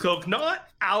 So it's not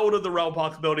out of the realm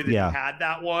possibility that he had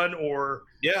that one or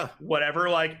whatever.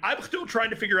 Like I'm still trying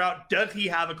to figure out, does he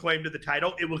have a claim to the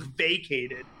title? It was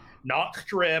vacated, not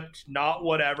stripped, not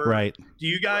whatever. Right. Do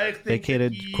you guys think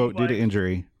vacated, quote, due to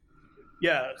injury?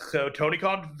 Yeah. So Tony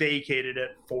Khan vacated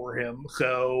it for him.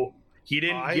 So he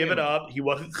didn't give it up. He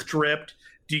wasn't stripped.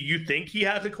 Do you think he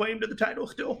has a claim to the title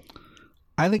still?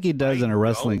 I think he does in a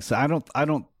wrestling. So I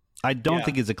don't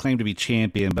think it's a claim to be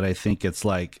champion, but I think it's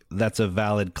like that's a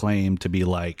valid claim to be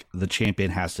like the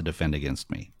champion has to defend against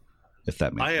me. If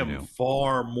that makes sense. I am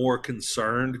far more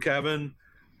concerned, Kevin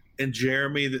and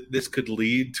Jeremy, that this could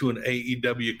lead to an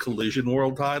AEW Collision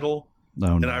World title.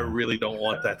 And I really don't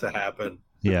want that to happen.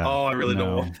 Yeah. Oh, I really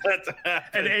don't want that to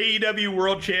happen. An AEW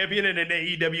World Champion and an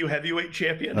AEW Heavyweight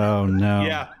Champion. Oh no.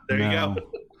 Yeah, there you go.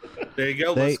 There you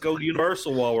go. Let's go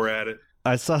Universal while we're at it.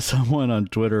 I saw someone on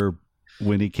Twitter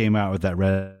when he came out with that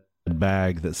red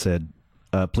bag that said,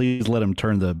 please let him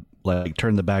turn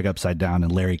the bag upside down,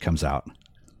 and Larry comes out.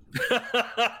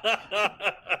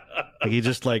 Like he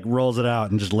just like rolls it out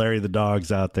and just Larry the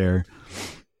dog's out there.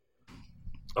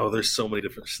 Oh, there's so many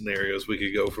different scenarios we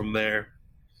could go from there.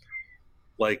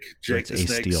 Like Jake the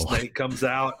Snake comes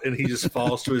out and he just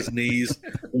falls to his knees,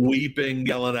 weeping,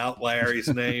 yelling out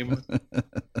Larry's name.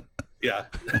 Yeah,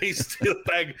 Ace Steel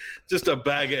bag, just a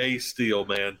bag of Ace Steel,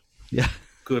 man. Yeah,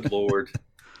 good Lord.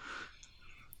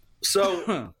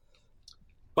 So,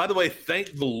 by the way,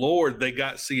 thank the Lord they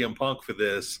got CM Punk for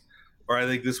this, or I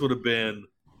think this would have been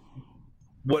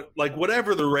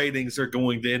whatever the ratings are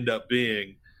going to end up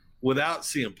being. Without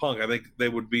CM Punk, I think they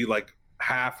would be like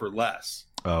half or less.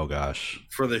 Oh gosh,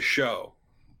 for this show,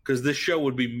 because this show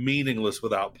would be meaningless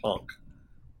without Punk.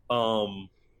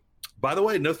 By the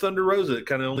way, no Thunder Rosa. It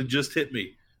kind of only just hit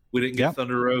me. We didn't get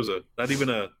Thunder Rosa. Not even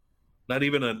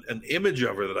an image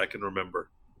of her that I can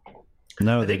remember.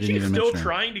 No, I think she's still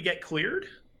trying to get cleared.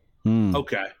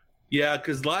 Okay, yeah,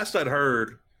 because last I'd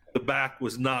heard, the back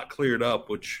was not cleared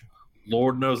up, which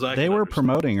Lord knows they were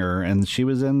promoting her, and she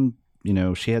was in. You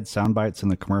know, she had sound bites in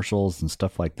the commercials and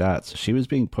stuff like that. So she was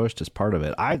being pushed as part of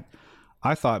it. I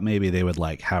thought maybe they would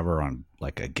like have her on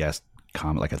like a guest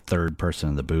like a third person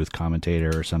in the booth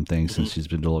commentator or something, since she's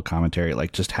been doing a little commentary.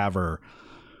 Like just have her.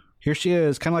 Here she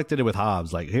is, kind of like they did with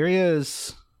Hobbs. Like here he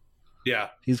is. Yeah,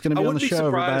 he's going to be on the show.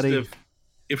 Everybody,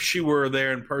 if she were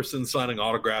there in person signing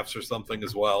autographs or something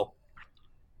as well.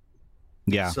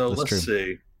 Yeah. So let's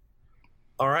see.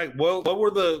 All right. Well, what were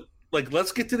the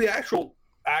let's get to the actual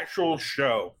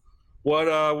show.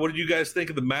 What did you guys think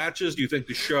of the matches? Do you think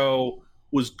the show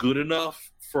was good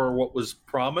enough for what was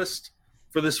promised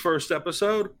for this first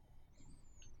episode?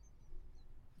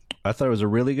 I thought it was a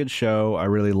really good show. I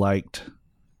really liked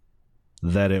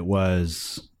that it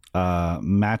was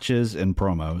matches and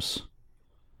promos.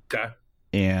 Okay.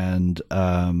 And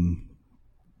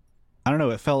I don't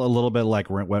know, it felt a little bit like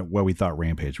what we thought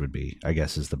Rampage would be, I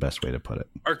guess is the best way to put it.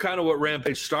 Or kind of what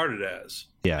Rampage started as.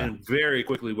 Yeah. And very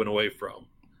quickly went away from.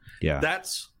 Yeah.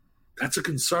 That's a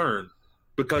concern,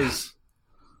 because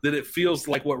that it feels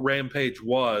like what Rampage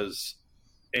was,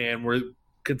 and we're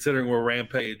considering where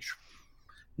Rampage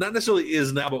not necessarily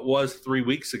is now, but was 3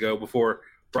 weeks ago before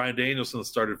Bryan Danielson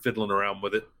started fiddling around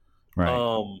with it.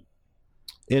 Right.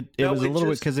 It was a little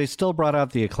bit, because they still brought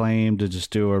out the Acclaim to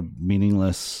just do a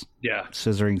meaningless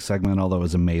scissoring segment, although it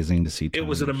was amazing to see Tony. It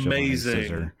was an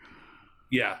amazing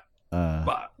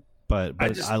but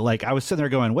I was sitting there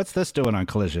going, what's this doing on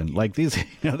Collision? Like these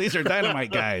are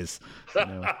Dynamite guys.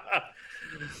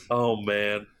 Oh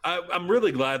man, I'm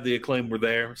really glad the Acclaim were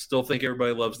there. Still think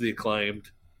everybody loves the Acclaimed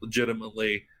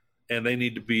legitimately, and they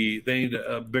need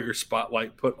a bigger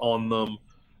spotlight put on them.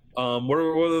 What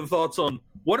are the thoughts on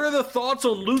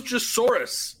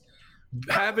Luchasaurus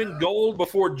having gold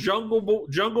before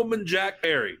Jungleman Jack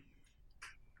Perry?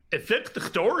 It fits the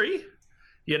story.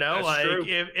 You know, That's true.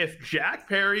 if Jack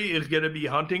Perry is going to be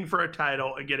hunting for a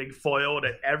title and getting foiled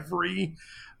at every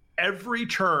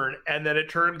turn, and then it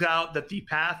turns out that the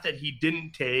path that he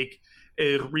didn't take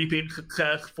is reaping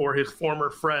success for his former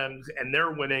friends, and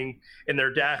they're winning in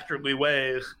their dastardly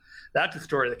ways, that's a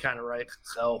story that kind of writes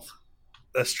itself.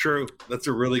 That's true. That's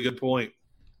a really good point.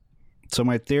 So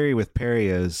my theory with Perry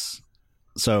is,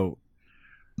 so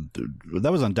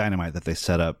that was on Dynamite that they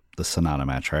set up the Sonata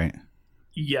match, right?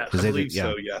 Yes, I believe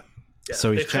so. Yeah.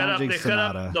 So he's challenging they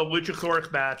Sonata. set up the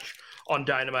Luchasaurus match on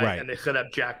Dynamite, Right. and they set up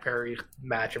Jack Perry's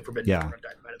match in Forbidden Door on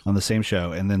Dynamite. On the same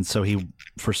show. And then so he,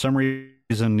 for some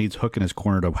reason, needs Hook in his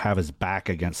corner to have his back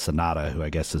against Sonata, who I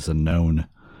guess is a known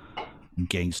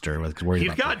gangster.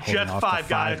 He's got just five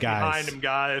guys behind him,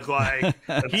 guys. Like,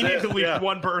 he needs at least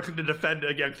one person to defend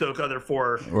against those other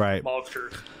four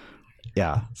monsters.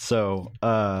 Yeah. So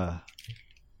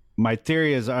my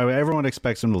theory is everyone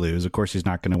expects him to lose. Of course, he's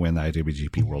not going to win the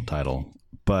IWGP World Title.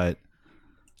 But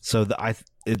so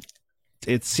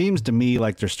it seems to me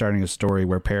like they're starting a story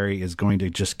where Perry is going to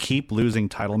just keep losing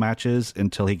title matches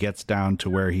until he gets down to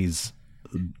where he's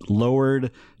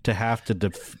lowered to have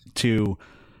to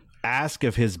ask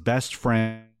of his best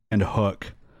friend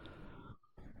Hook,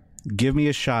 give me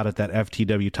a shot at that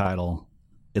FTW title.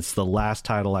 It's the last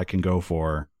title I can go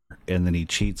for. And then he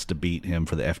cheats to beat him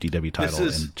for the FTW title.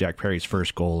 And Jack Perry's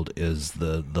first gold is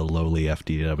the lowly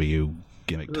FTW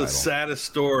gimmick title. The saddest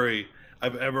story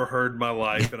I've ever heard in my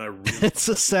life, and I really it's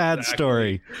a sad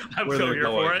story. I'm so here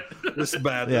for it. This is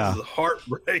bad. This is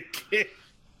heartbreaking.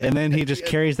 And then he just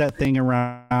carries that thing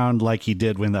around like he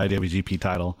did win the IWGP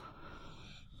title.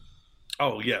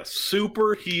 Oh yes,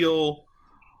 super heel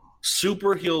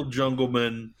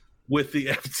Jungleman with the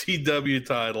FTW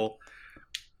title.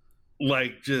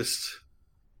 Like,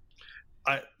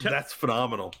 that's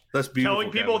phenomenal. That's beautiful.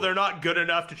 Telling people they're not good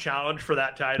enough to challenge for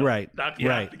that title. Right. That's the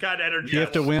kind of energy. You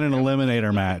have to win an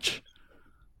eliminator match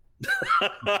to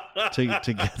get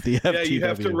the FTW. Yeah, you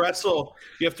have to wrestle.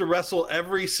 You have to wrestle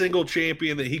every single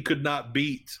champion that he could not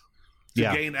beat to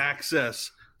gain access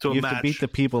to a match. You have to beat the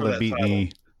people that beat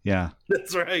me. Yeah.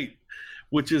 That's right.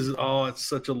 Which is, it's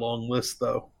such a long list,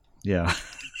 though. Yeah.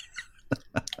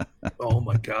 Oh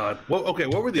my God. Well, okay.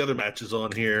 What were the other matches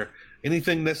on here?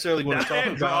 Anything necessarily want to talk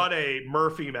about? Andrade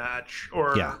Murphy match,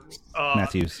 or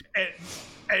Matthews.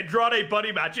 Andrade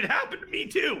Buddy match. It happened to me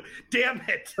too. Damn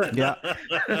it. Yeah.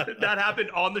 That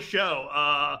happened on the show.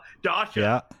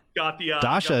 Dasha got the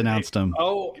Dasha announced him.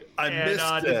 Oh, I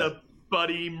missed it. The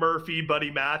Buddy Murphy,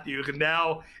 Buddy Matthews, and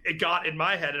now it got in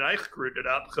my head and I screwed it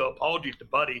up. So apologies to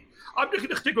Buddy. I'm just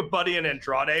gonna stick with Buddy and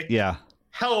Andrade. Yeah.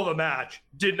 Hell of a match.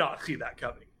 Did not see that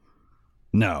coming.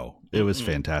 No, it was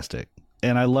fantastic.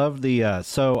 And I love the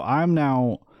so I'm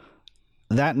now,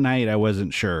 that night I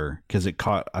wasn't sure because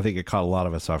I think it caught a lot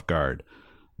of us off guard,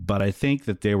 but I think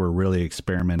that they were really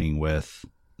experimenting with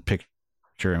picture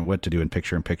and what to do in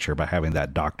picture by having the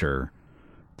doctor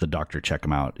check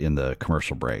him out in the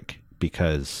commercial break,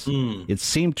 because it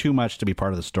seemed too much to be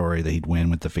part of the story that he'd win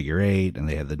with the figure 8 and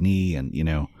they had the knee, and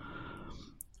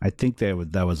I think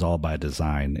that was all by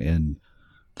design. And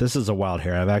this is a wild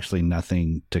hair. I have actually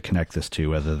nothing to connect this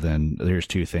to other than there's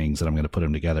two things that I'm going to put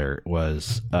them together.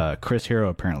 Was Chris Hero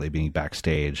apparently being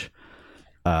backstage,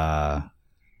 that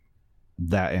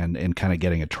and kind of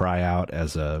getting a tryout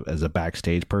as a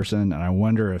backstage person, and I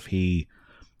wonder if he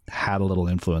had a little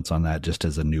influence on that just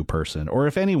as a new person, or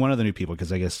if any one of the new people,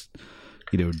 because I guess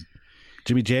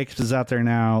Jimmy Jacobs is out there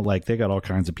now. Like, they got all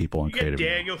kinds of people in creative.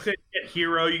 Danielson, you get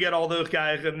Hero, you get all those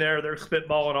guys in there. They're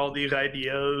spitballing all these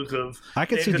ideas of. I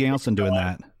could see Danielson doing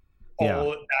that.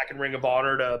 Back in Ring of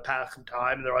Honor to pass some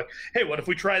time, and they're like, "Hey, what if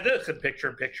we try this in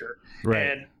picture?" Right.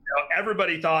 And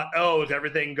everybody thought, "Oh, is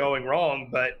everything going wrong?"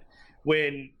 But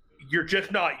when you're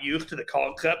just not used to the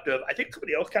concept of, I think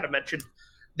somebody else kind of mentioned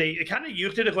they kind of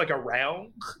used it as like a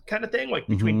round kind of thing, like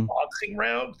between boxing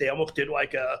rounds. They almost did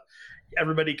like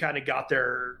everybody kind of got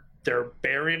their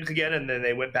bearings again, and then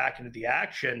they went back into the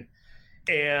action.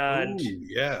 And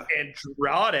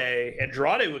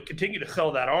Andrade would continue to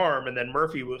sell that arm, and then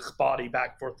Murphy would spotty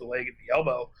back forth the leg at the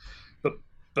elbow.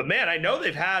 But man, I know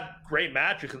they've had great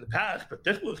matches in the past, but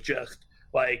this was just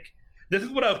like, this is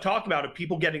what I was talking about, of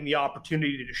people getting the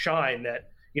opportunity to shine. That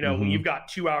when you've got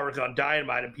 2 hours on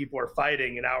Dynamite and people are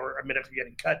fighting a minute for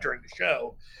getting cut during the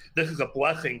show, this is a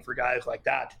blessing for guys like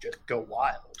that to just go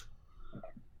wild.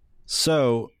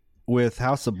 So with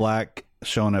House of Black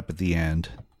showing up at the end,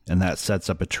 and that sets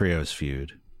up a trios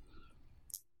feud,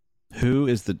 who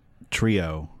is the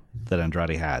trio that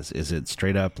Andrade has? Is it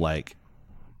straight up like,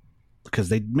 because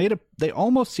they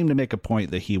almost seem to make a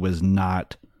point that he was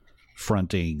not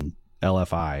fronting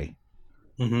LFI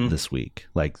this week.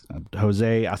 Like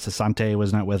Jose Asasante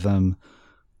was not with him.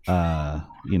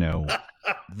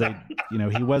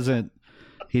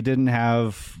 He didn't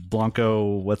have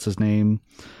Blanco, what's his name?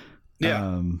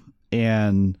 Yeah.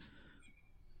 And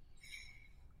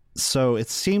so it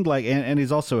seemed like, and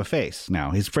he's also a face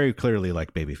now. He's very clearly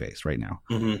like babyface right now.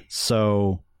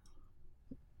 So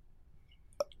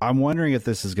I'm wondering if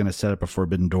this is going to set up a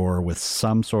Forbidden Door with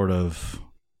some sort of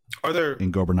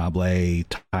Ingobernable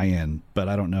tie-in, but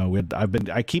I don't know.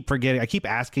 I keep forgetting. I keep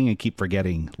asking and keep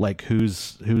forgetting, like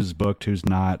who's booked, who's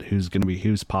not,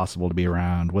 who's possible to be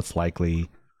around, what's likely.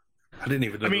 I didn't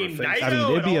even know.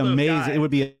 It'd be amazing. It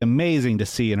would be amazing to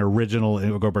see an original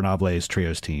Ingobernable's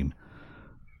trios team.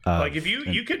 Like if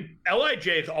you could, LIJ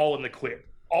is all in the clear.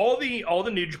 All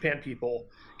the New Japan people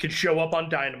could show up on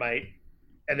Dynamite,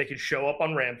 and they could show up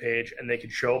on Rampage, and they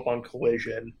could show up on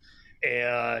Collision,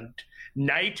 and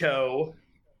Naito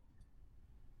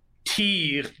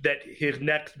teased that his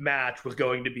next match was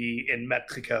going to be in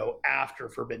Mexico after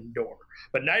Forbidden Door.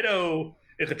 But Naito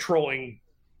is a trolling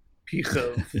piece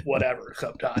of whatever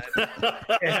sometimes.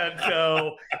 And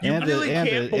so you really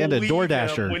can't believe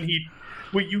him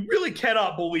when you really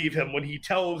cannot believe him when he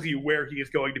tells you where he is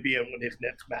going to be and when his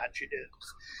next match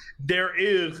is. There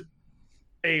is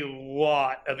a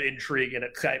lot of intrigue and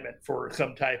excitement for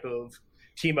some type of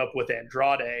team up with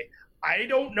Andrade. I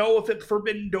don't know if it's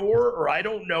Forbidden Door or I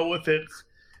don't know if it's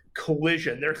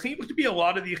Collision. There seems to be a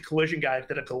lot of these Collision guys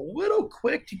that it's a little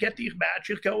quick to get these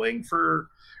matches going for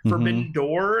Forbidden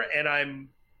Door, and I'm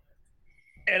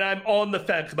on the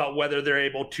fence about whether they're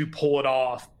able to pull it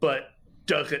off, but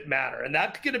does it matter? And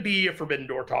that's going to be a Forbidden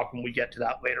Door talk when we get to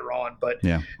that later on, but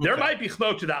there might be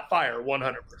smoke to that fire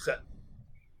 100%.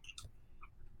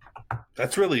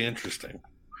 That's really interesting.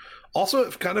 Also,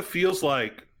 it kind of feels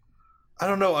like, I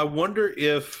don't know, I wonder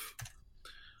if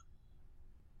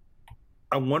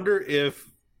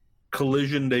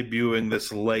Collision debuting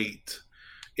this late,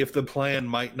 if the plan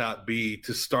might not be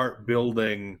to start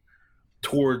building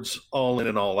towards All In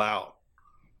and All Out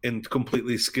and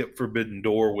completely skip Forbidden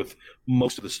Door with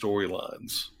most of the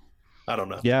storylines. I don't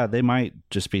know. Yeah, they might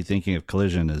just be thinking of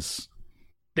Collision as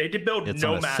they did build it's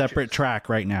no on a matches. Separate track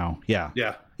right now. Yeah.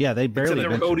 They barely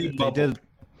mentioned it. They did.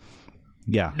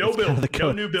 Yeah, no build,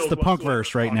 no new build. It's the punk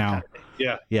verse right now.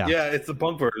 Yeah, it's the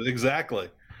punk verse exactly.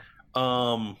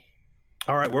 All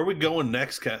right, where are we going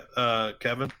next,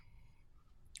 Kevin?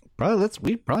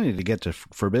 We probably need to get to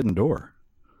Forbidden Door.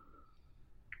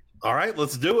 All right,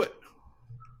 let's do it.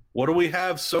 What do we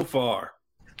have so far?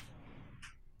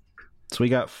 So we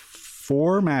got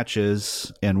 4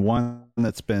 matches and one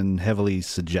that's been heavily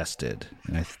suggested,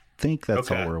 and I think that's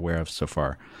all we're aware of so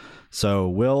far. So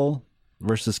Will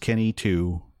versus Kenny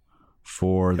 2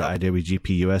 for the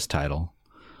IWGP US title.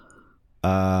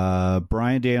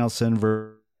 Bryan Danielson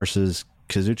versus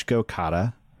Kazuchika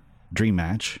Okada, dream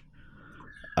match.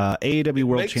 AEW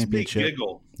World Championship. Me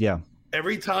giggle. Yeah.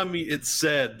 Every time it's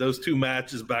said those 2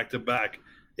 matches back to back,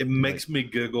 it makes me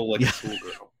giggle like a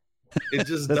schoolgirl. It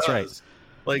just That's does. Right.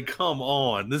 Like, come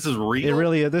on, this is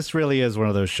real. This really is one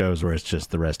of those shows where it's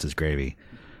just the rest is gravy.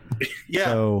 Yeah.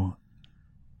 So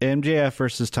MJF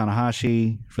versus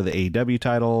Tanahashi for the AEW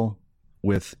title,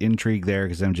 with intrigue there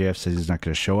because MJF says he's not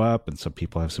going to show up, and some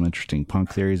people have some interesting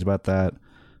Punk theories about that.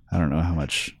 I don't know how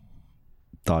much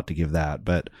thought to give that,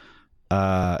 but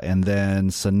and then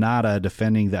Sonata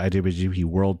defending the IWGP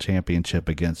World Championship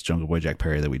against Jungle Boy Jack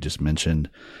Perry that we just mentioned,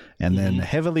 and then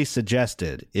heavily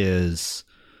suggested is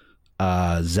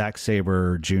Zack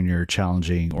Sabre Jr.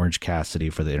 challenging Orange Cassidy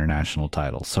for the international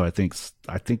title. So I think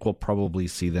we'll probably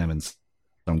see them in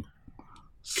some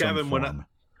Kevin, form.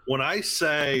 when I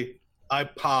say I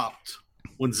popped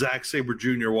when Zack Sabre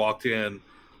Jr. walked in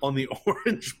on the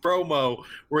Orange promo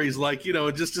where he's like,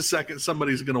 in just a second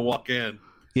somebody's going to walk in.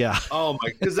 Yeah. Oh my!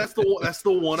 Because that's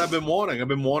the one I've been wanting. I've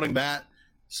been wanting that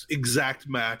exact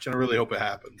match, and I really hope it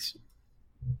happens.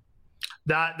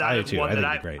 That is one that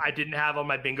I didn't have on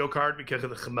my bingo card because of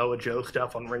the Samoa Joe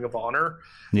stuff on Ring of Honor.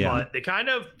 Yeah. But they kind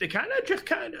of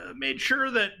made sure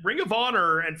that Ring of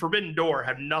Honor and Forbidden Door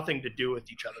have nothing to do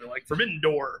with each other. Like Forbidden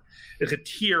Door is a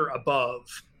tier above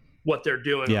what they're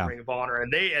doing in Ring of Honor,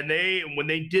 and they when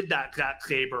they did that Zack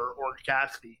Sabre Orange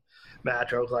Cassidy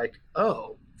match, I was like,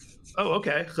 oh,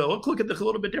 okay. So let's look at this a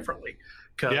little bit differently.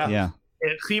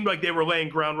 It seemed like they were laying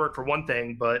groundwork for one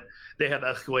thing, but they have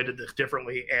escalated this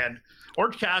differently. And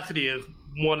Orange Cassidy is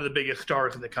one of the biggest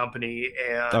stars in the company,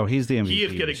 and he's the MVP. He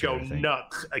is going to go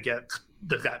nuts against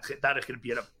the Zack. That is going to be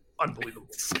an unbelievable.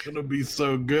 It's gonna be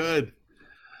so good.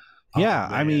 Yeah,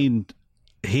 I mean,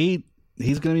 he's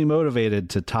going to be motivated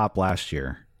to top last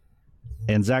year,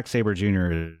 and Zack Sabre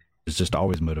Jr. is just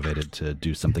always motivated to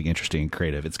do something interesting and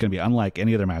creative. It's going to be unlike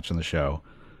any other match on the show.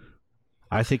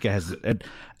 I think it has.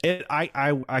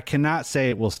 I cannot say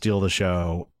it will steal the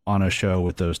show on a show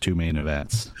with those two main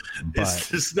events. But it's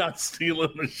just not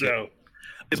stealing the show.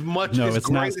 As much no, as it's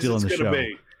great not as stealing it's the show.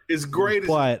 Be. As great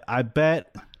but I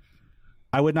bet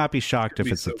I would not be shocked if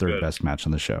it's so the third good. best match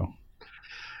on the show.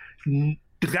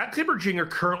 Zack Sabre Jr.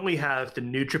 currently has the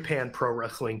New Japan Pro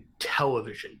Wrestling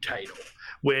television title,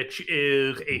 which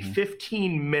is a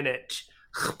 15-minute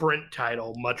sprint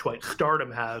title, much like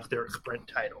Stardom has their sprint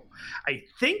title. I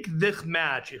think this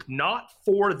match is not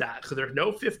for that, so there's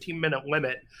no 15-minute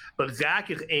limit, but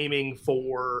Zack is aiming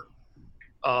for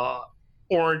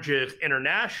Orange's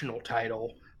international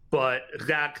title, but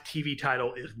Zack's TV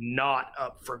title is not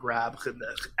up for grabs in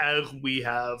this, as we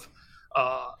have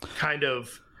kind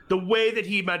of the way that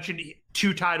he mentioned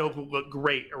two titles will look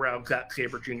great around Zack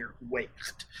Sabre Jr.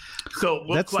 waist. So it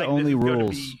looks that's like the only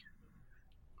rules.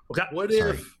 What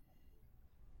Sorry. if?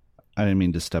 I didn't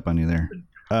mean to step on you there.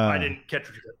 I didn't catch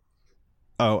what you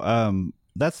said.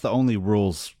 That's the only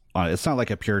rules on it. It's not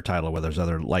like a pure title where there's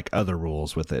other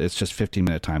rules with it. It's just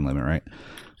 15-minute time limit, right?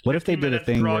 What if they did a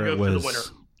thing where it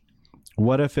was?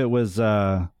 What if it was?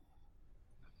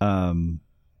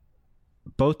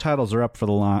 Both titles are up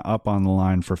on the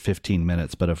line for 15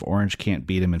 minutes, but if Orange can't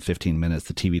beat him in 15 minutes,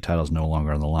 the TV title is no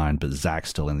longer on the line, but Zack's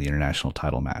still in the international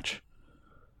title match.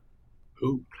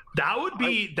 Ooh. That would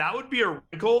be a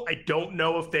wrinkle. I don't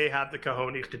know if they have the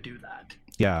cojones to do that.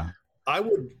 Yeah. I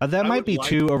would. That might be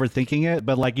too overthinking it,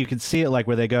 but like you could see it like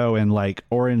where they go and like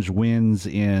Orange wins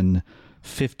in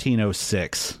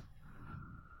 1506.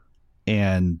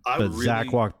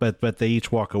 Zack walked, but they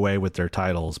each walk away with their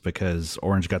titles because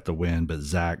Orange got the win, but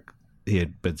Zack he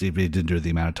didn't do the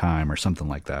amount of time or something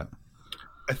like that.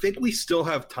 I think we still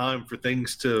have time for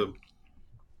things to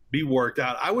be worked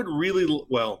out. I would really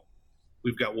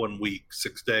we've got 1 week,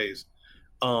 6 days.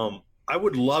 I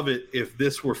would love it if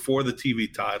this were for the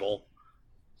TV title,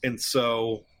 and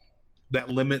so that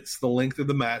limits the length of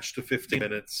the match to 15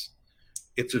 minutes.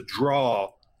 It's a draw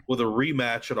with a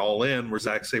rematch at All In where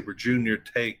Zack Sabre Jr.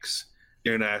 takes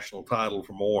the international title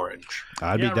from Orange.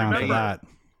 I'd be down for that.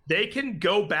 They can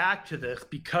go back to this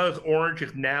because Orange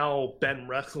has now been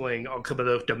wrestling on some of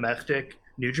those domestic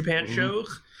New Japan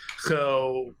shows.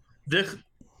 So this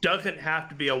doesn't have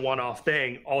to be a one-off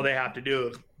thing. All they have to do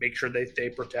is make sure they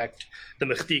protect the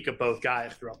mystique of both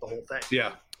guys throughout the whole thing.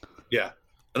 Yeah.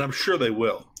 And I'm sure they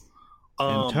will.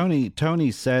 And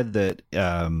Tony said that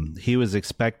he was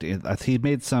expecting. He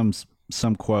made some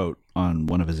quote on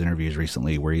one of his interviews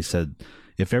recently where he said,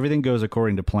 "If everything goes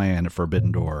according to plan at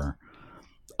Forbidden Door,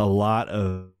 a lot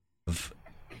of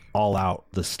All Out,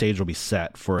 the stage will be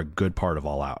set for a good part of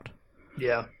All Out."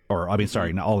 Yeah. Or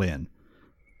not All In.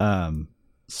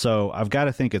 So I've got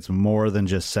to think it's more than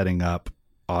just setting up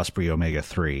Ospreay Omega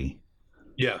 3.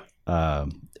 Yeah.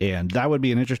 And that would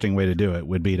be an interesting way to do it.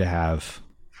 Would be to have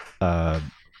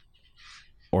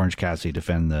Orange Cassidy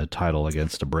defend the title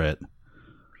against a Brit.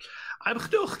 I'm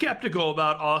still skeptical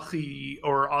about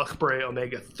Ospreay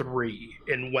Omega 3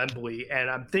 in Wembley, and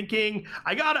I'm thinking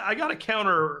I got a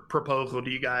counter proposal to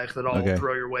you guys that I'll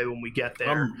throw your way when we get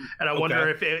there, and I wonder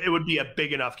if it would be a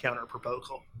big enough counter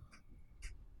proposal.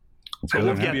 So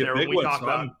we'll get there when we talk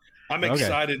about. I'm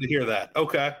excited to hear that.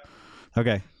 Okay.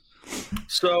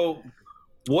 So,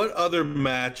 what other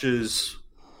matches?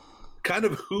 Kind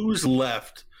of who's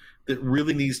left that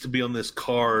really needs to be on this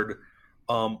card?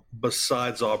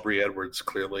 Besides Aubrey Edwards,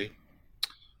 clearly.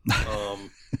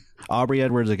 Aubrey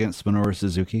Edwards against Minoru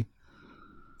Suzuki.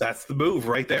 That's the move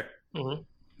right there. Mm-hmm.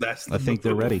 I think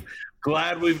they're ready.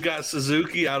 Glad we've got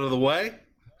Suzuki out of the way.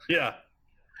 Yeah.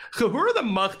 So who are the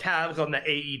must-haves on the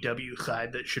AEW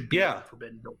side that should be on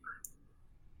Forbidden Door?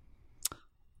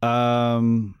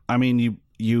 I mean,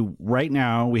 you right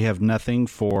now we have nothing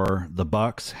for the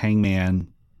Bucks,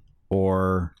 Hangman,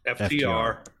 or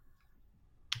FTR.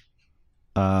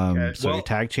 Your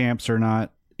tag champs are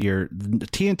not. Your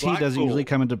TNT Blackpool doesn't usually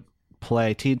come into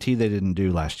play. TNT they didn't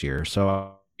do last year,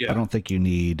 so I don't think you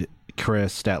need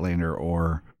Chris Statlander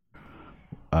or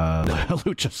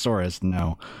Luchasaurus.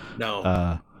 No.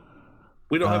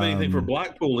 We don't have anything for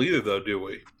Blackpool either, though, do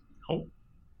we? No.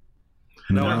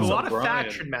 There's a lot of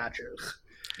faction matches.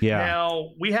 Yeah.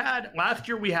 Now last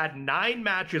year we had 9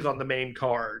 matches on the main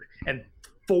card and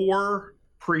 4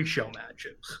 pre-show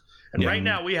matches. And right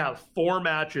now we have 4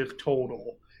 matches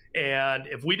total. And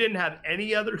if we didn't have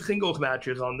any other singles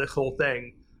matches on this whole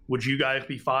thing, would you guys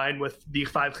be fine with these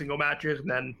 5 single matches and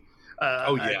then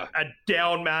a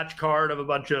down match card of a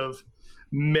bunch of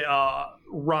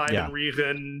rhyme and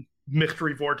reason,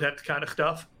 mystery vortex kind of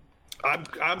stuff. I'm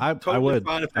totally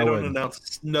fine if they don't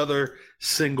announce another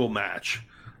single match.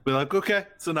 Be like, okay,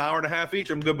 it's an hour and a half each.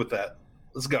 I'm good with that.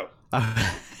 Let's go.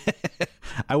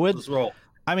 I would. Let's roll.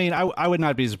 I mean, I would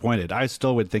not be disappointed. I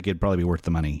still would think it'd probably be worth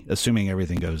the money, assuming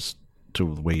everything goes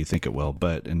to the way you think it will,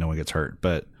 and no one gets hurt.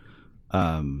 But,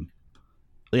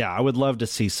 yeah, I would love to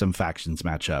see some factions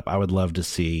match up. I would love to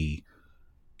see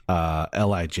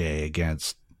LIJ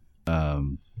against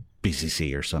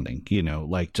BCC or something. You know,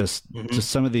 like just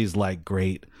some of these like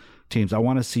great teams. I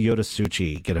want to see Yota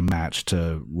Tsuchi get a match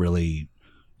to really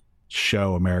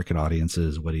show American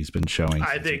audiences what he's been showing.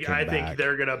 I think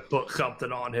they're gonna put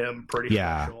something on him pretty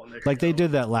special. Like they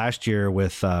did that last year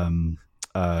with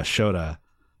Shota,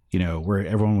 you know, where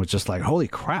everyone was just like, holy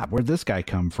crap, where'd this guy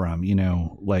come from? You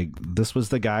know, like this was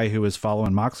the guy who was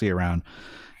following Moxley around,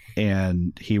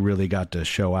 and he really got to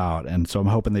show out. And so I'm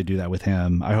hoping they do that with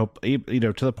him. I hope, you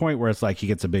know, to the point where it's like he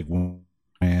gets a big win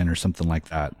or something like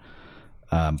that.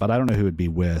 But I don't know who it'd be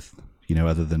with, you know,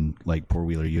 other than like poor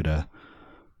Wheeler Yuta.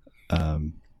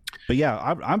 But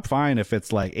yeah, I'm fine if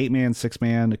it's like 8-man,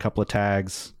 6-man, a couple of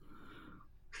tags.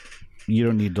 You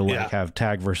don't need to like have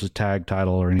tag versus tag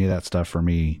title or any of that stuff for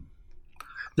me.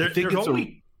 There's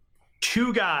only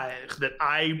two guys that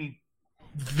I'm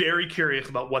very curious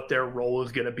about what their role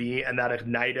is going to be, and that is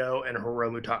Naito and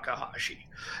Hiromu Takahashi.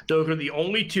 Those are the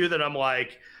only two that I'm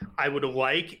like, I would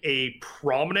like a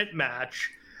prominent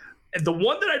match. And the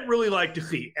one that I'd really like to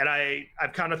see, and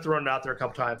I've kind of thrown it out there a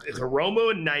couple times, is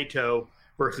Hiromu and Naito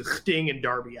versus Sting and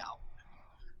Darby Allin.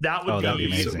 That would be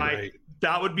amazing.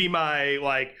 That would be my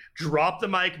like drop the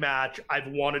mic match. I've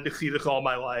wanted to see this all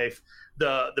my life.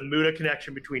 The Muta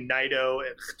connection between Naito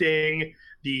and Sting,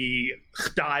 the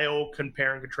style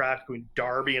compare and contrast between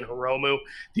Darby and Hiromu.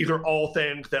 These are all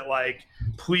things that like,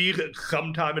 please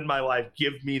sometime in my life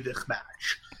give me this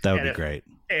match. That would be great.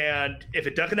 And if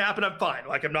it doesn't happen, I'm fine.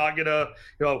 Like I'm not gonna,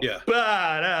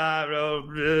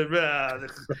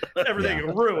 everything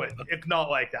is ruined. It's not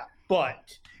like that.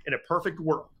 But in a perfect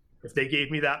world, if they gave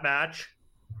me that match,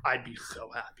 I'd be so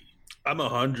happy. I'm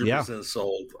 100%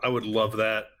 sold. I would love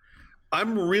that.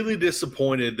 I'm really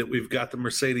disappointed that we've got the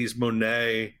Mercedes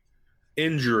Moné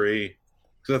injury,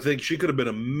 because I think she could have been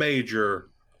a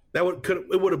major. It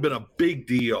would have been a big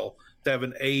deal to have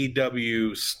an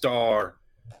AEW star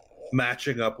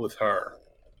matching up with her.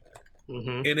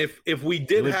 Mm-hmm. And if we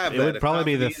did have that, it would probably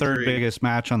be the third biggest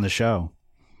match on the show.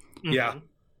 Yeah.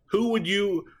 Who would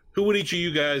each of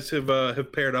you guys have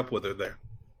paired up with her there?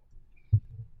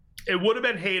 It would have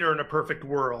been Hayter in a perfect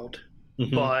world,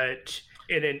 but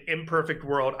in an imperfect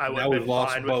world, I would have been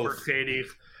fine with Mercedes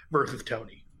versus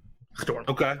Tony Storm.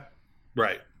 Okay,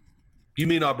 right. You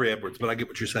mean Aubrey Edwards, but I get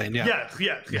what you're saying. Yeah. Yes.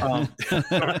 I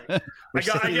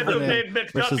get those names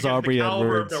mixed up because of the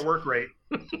caliber of their work rate.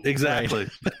 Exactly.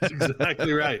 That's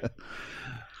exactly right.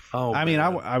 Oh, I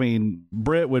mean,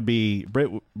 Britt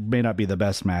may not be the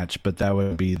best match, but that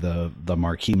would be the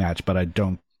marquee match. But I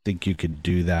don't think you could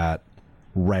do that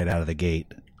right out of the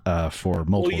gate for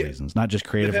multiple reasons, not just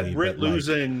creatively. Britt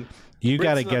losing, you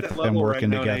got to get them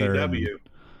working together.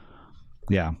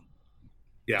 Yeah.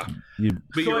 But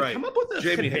you're right. Come up with a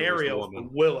scenario for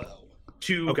Willow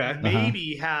to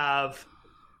maybe have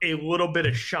a little bit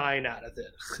of shine out of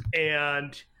this.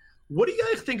 And what do you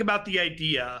guys think about the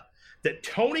idea that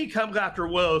Tony comes after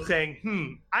Willow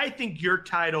saying, I think your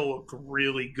title looks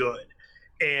really good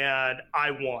and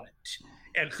I want it.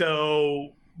 And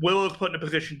so Willow's put in a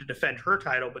position to defend her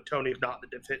title, but Tony's not in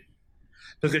the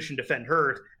position to defend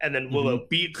hers. And then Willow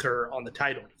beats her on the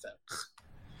title defense.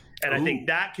 And I think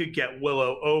that could get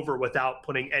Willow over without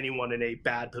putting anyone in a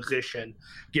bad position,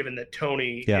 given that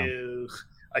Tony is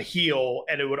a heel.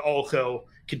 And it would also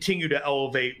continue to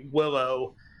elevate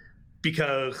Willow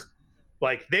because,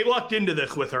 like, they lucked into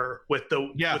this with her, with the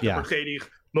Mercedes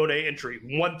Moné entry,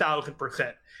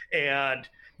 1,000%. And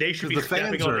they should be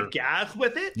stepping on the gas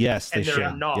with it. Yes, and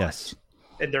they're not. Yes.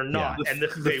 And they're not. Yeah. And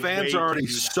this is the fans are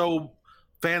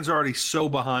already so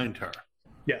behind her.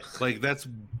 Yes. Like that's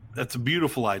a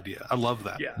beautiful idea. I love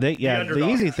that. Yeah. The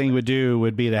easy thing would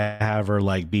be to have her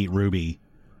like beat Ruby,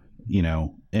 you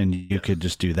know, and you could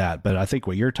just do that. But I think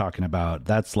what you're talking about,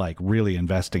 that's like really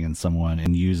investing in someone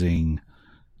and using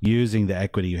the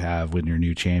equity you have with your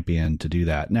new champion to do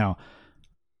that. Now,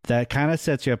 that kind of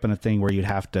sets you up in a thing where you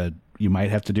might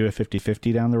have to do a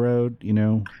 50-50 down the road, you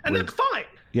know. And that's fine.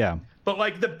 Yeah. But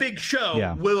like the big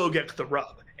show, Willow gets the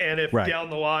rub. And if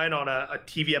down the line on a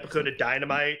TV episode of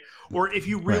Dynamite, or if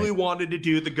you really wanted to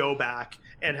do the go back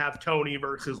and have Tony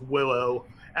versus Willow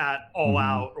at All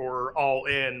Out or All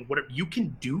In, whatever. You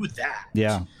can do that.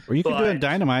 Yeah. Or you can do it in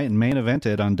Dynamite and main event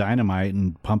it on Dynamite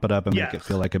and pump it up and make it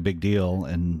feel like a big deal.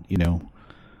 And, you know.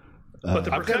 But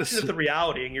the perception is the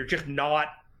reality, and you're just not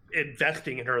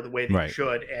investing in her the way that you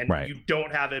should. And you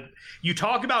don't have it. You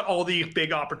talk about all these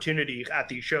big opportunities at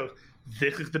these shows.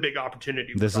 This is the big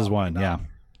opportunity. This is one. Yeah.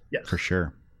 Yes. For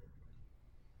sure.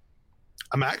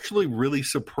 I'm actually really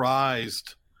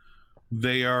surprised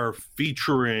they are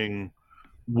featuring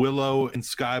Willow and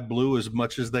Sky Blue as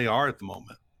much as they are at the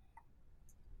moment.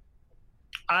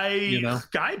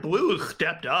 Sky Blue has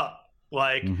stepped up.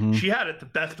 Like she had the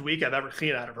best week I've ever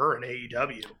seen out of her in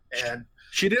AEW, and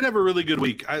she did have a really good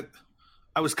week. I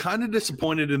was kind of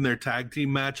disappointed in their tag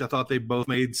team match. I thought they both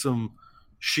made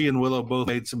she and Willow both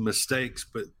made some mistakes,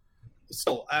 but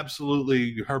still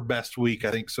absolutely her best week,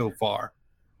 I think, so far.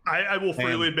 I will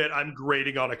freely admit I'm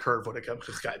grading on a curve when it comes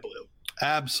to Sky Blue.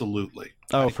 Absolutely.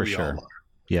 Oh, for sure.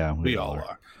 Yeah, we all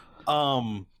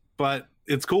are. But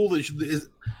it's cool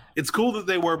that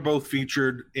they were both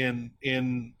featured in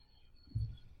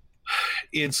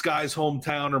Sky's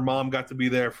hometown. Her mom got to be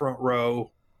there front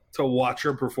row to watch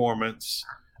her performance,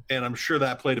 and I'm sure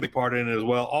that played a big part in it as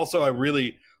well. Also, I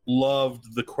really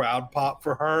loved the crowd pop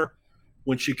for her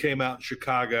when she came out in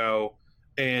Chicago,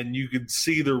 and you could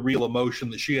see the real emotion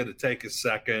that she had to take a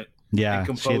second and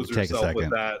compose herself with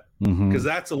that, because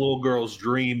that's a little girl's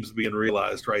dreams being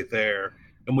realized right there,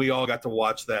 and we all got to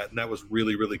watch that, and that was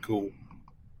really, really cool.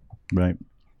 Right.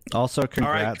 Also,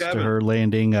 congrats to her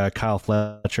landing Kyle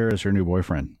Fletcher as her new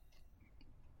boyfriend.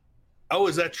 Oh,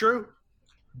 is that true?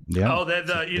 Yeah. Oh,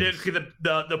 you didn't see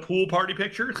the pool party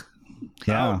pictures?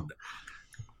 Yeah.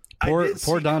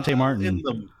 Poor Dante Martin.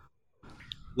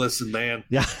 Listen, man.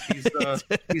 Yeah.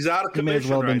 He's out of commission. He may as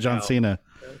well have been John Cena.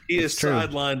 He is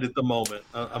sidelined at the moment,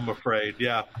 I'm afraid.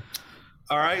 Yeah.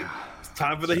 All right. It's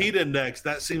time for the Heat Index.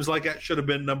 That seems like that should have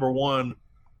been number one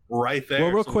right there.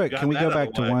 Well, real quick, can we go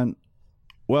back to one?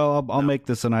 Well, I'll make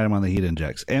this an item on the Heat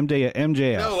Index.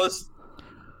 MJF. No,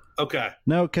 okay.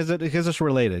 No, because it's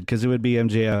related. Because it would be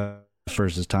MJF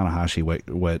versus Tanahashi.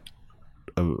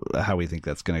 How we think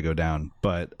that's going to go down.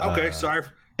 But okay, sorry.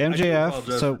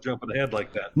 MJF. So for jumping ahead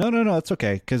like that. No, it's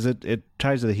okay because it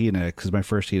ties to the Heat Index. Because my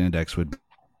first Heat Index would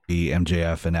be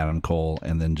MJF and Adam Cole,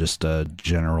 and then just a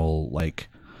general what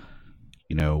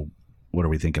are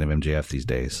we thinking of MJF these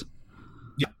days?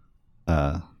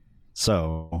 Yeah.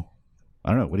 So I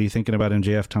don't know. What are you thinking about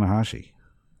MJF Tanahashi?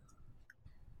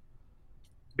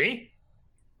 Me?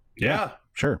 Yeah.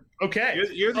 Sure. Okay.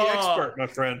 You're the expert, my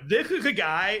friend. This is a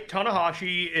guy,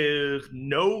 Tanahashi is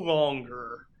no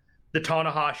longer the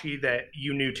Tanahashi that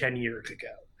you knew 10 years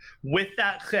ago. With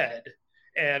that said,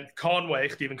 and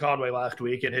Stephen Conway last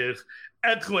week, and his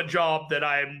excellent job that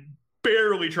I'm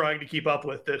barely trying to keep up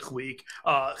with this week,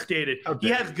 stated he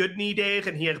has good knee days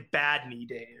and he has bad knee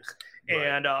days. Right.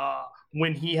 And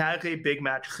when he has a big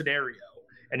match scenario,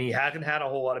 and he hasn't had a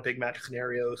whole lot of big match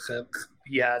scenarios since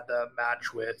he had the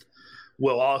match with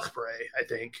Will Ospreay, I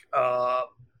think,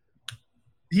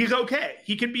 he's okay.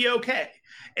 He can be okay.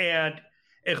 And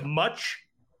as much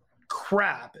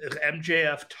crap as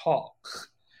MJF talks,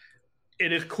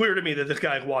 it is clear to me that this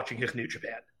guy is watching his New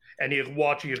Japan. And he is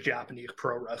watching his Japanese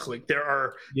pro wrestling. There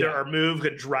are moves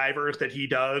and drivers that he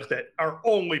does that are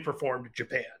only performed in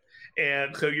Japan.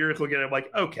 And so you're looking at him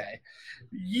like, okay,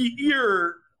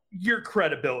 your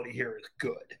credibility here is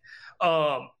good.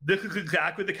 This is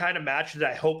exactly the kind of match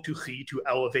that I hope to see to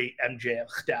elevate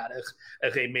MJF's status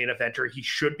as a main eventer. He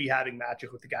should be having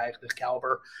matches with the guys of this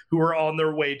caliber who are on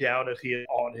their way down as he is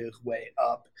on his way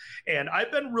up. And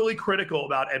I've been really critical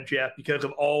about MJF because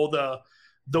of all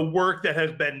the work that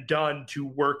has been done to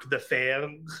work the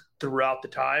fans throughout the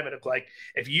time. And it's like,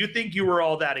 if you think you were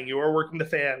all that and you are working the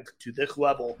fans to this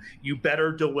level, you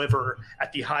better deliver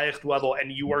at the highest level,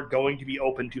 and you are going to be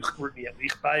open to scrutiny, at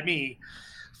least by me,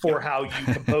 for how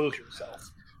you compose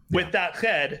yourself. With that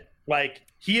said,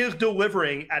 he is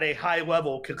delivering at a high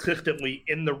level consistently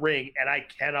in the ring, and I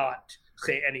cannot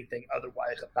say anything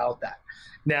otherwise about that.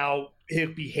 Now, his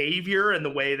behavior and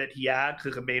the way that he acts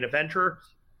as a main eventer,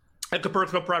 it's a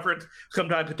personal preference.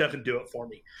 Sometimes it doesn't do it for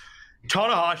me.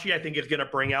 Tanahashi, I think, is going to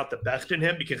bring out the best in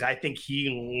him because I think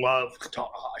he loves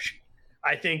Tanahashi.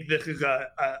 I think this is a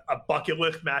bucket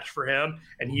list match for him,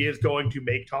 and he is going to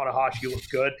make Tanahashi look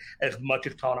good as much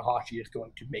as Tanahashi is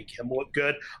going to make him look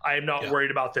good. I am not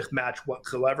worried about this match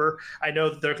whatsoever. I know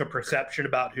that there's a perception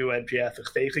about who MJF is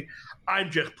facing. I'm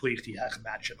just pleased he has a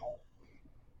match at all.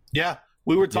 Yeah,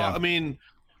 we were talking. I mean,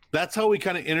 that's how we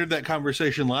kind of entered that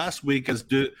conversation last week. Is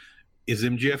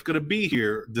MJF going to be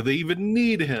here? Do they even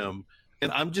need him?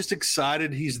 And I'm just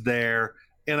excited he's there.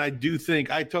 And I do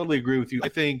think, I totally agree with you. I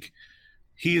think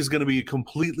he is going to be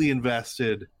completely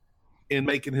invested in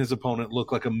making his opponent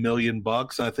look like $1 million.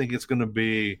 I think it's going to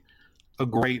be a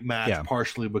great match,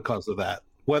 partially because of that.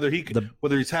 Whether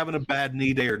he's having a bad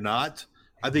knee day or not,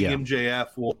 I think MJF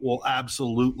will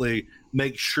absolutely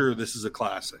make sure this is a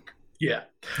classic. Yeah.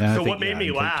 So what made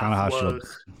me laugh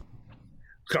was...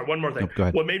 Sorry, one more thing.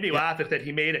 What made me laugh is that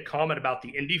he made a comment about the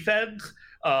indie feds,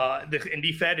 the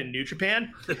indie fed in New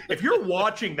Japan. If you're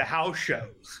watching the house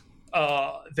shows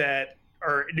that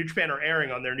are New Japan are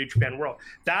airing on their New Japan World,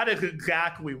 that is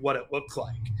exactly what it looks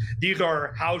like. These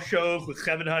are house shows with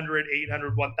 700,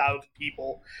 800, 1,000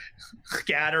 people,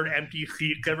 scattered empty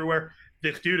seats everywhere.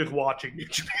 This dude is watching New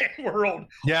Japan World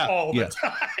all the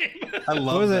time. I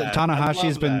love that.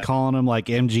 Tanahashi's been calling him like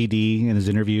MGD in his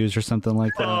interviews or something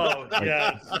like that. Oh,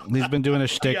 yeah. He's been doing a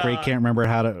shtick where he can't remember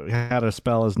how to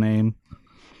spell his name.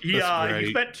 He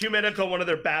spent 2 minutes on one of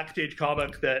their backstage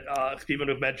comics that Steven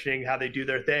was mentioning how they do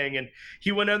their thing, and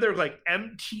he went over like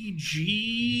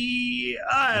MTG.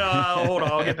 Hold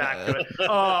on, I'll get back to it.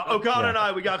 Okada and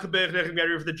I, we got some business and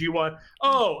ready for the G1.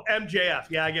 Oh, MJF.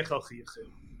 Yeah, I guess I'll see you soon.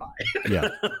 Yeah,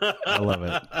 I love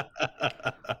it.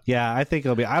 Yeah, I think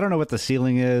it'll be. I don't know what the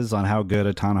ceiling is on how good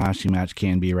a Tanahashi match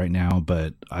can be right now,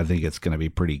 but I think it's going to be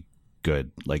pretty good,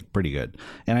 like pretty good.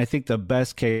 And I think the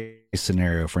best case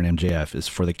scenario for an MJF is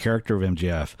for the character of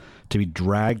MJF to be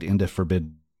dragged into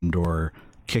Forbidden Door,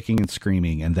 kicking and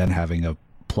screaming, and then having a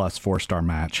plus 4-star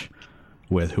match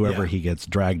with whoever he gets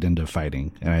dragged into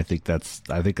fighting. And I think that's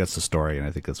the story, and I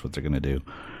think that's what they're going to do.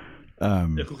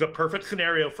 This was a perfect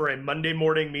scenario for a Monday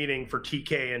morning meeting for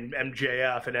TK and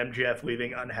MJF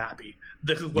leaving unhappy.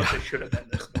 This is what they should have been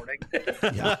this morning.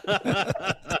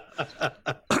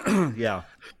 Yeah.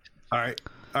 All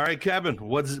right, Kevin.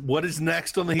 What is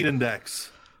next on the Heat Index?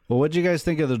 Well, what did you guys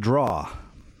think of the draw?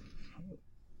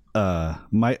 I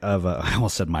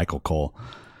almost said Michael Cole.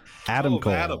 Adam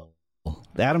Cole.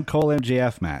 The Adam Cole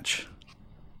MJF match.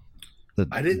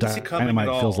 I didn't see coming at all.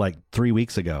 Dynamite feels like 3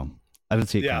 weeks ago. I didn't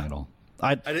see it coming at all.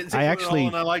 I didn't see it at all,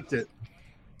 and I liked it.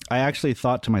 I actually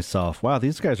thought to myself, wow,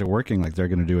 these guys are working like they're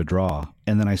going to do a draw.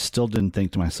 And then I still didn't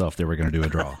think to myself they were going to do a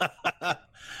draw. I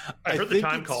heard the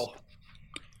time call.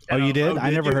 Oh, you did? I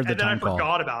never heard the time call. And then I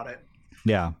forgot about it.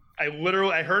 Yeah. I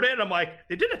heard it, and I'm like,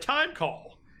 they did a time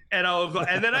call. And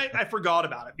then I forgot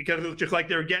about it because it was just like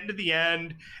they were getting to the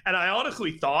end. And I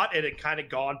honestly thought it had kind of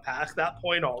gone past that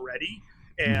point already.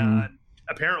 And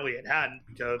apparently it hadn't,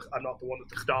 because I'm not the one with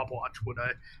the stopwatch when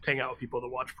I hang out with people that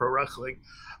watch pro wrestling.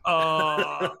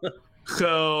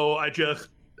 So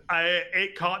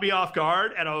it caught me off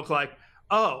guard, and I was like,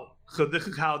 oh, so this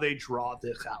is how they draw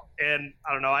this out. And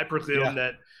I don't know, I presume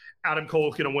that Adam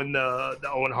Cole's going to win the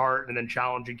Owen Hart and then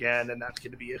challenge again, and that's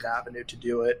going to be his avenue to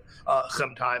do it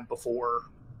sometime before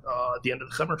the end of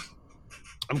the summer.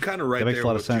 I'm kind of right there. That makes a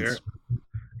lot of sense.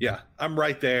 Yeah, I'm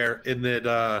right there in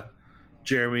that,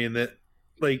 Jeremy, in that,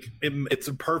 like, it's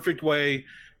a perfect way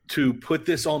to put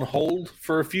this on hold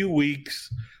for a few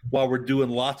weeks while we're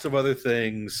doing lots of other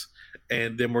things,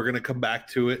 and then we're going to come back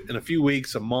to it in a few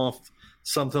weeks, a month,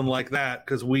 something like that,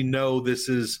 because we know this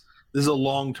is a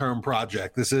long-term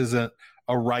project. This isn't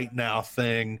a right now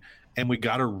thing, and we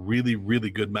got a really, really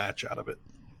good match out of it.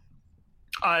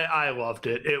 I loved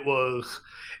it. It was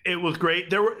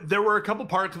great. There were a couple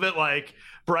parts of it, like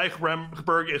Bryce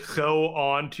Remsburg is so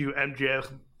on to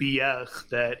MJF BS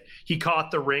that he caught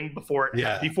the ring before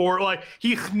like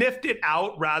he sniffed it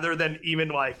out rather than even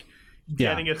like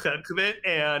getting a sense of it,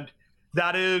 and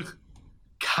that is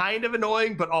kind of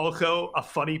annoying, but also a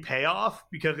funny payoff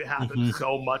because it happens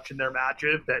so much in their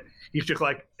matches that he's just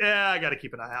like, I got to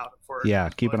keep an eye out for it. Yeah,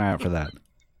 keep an eye out for that.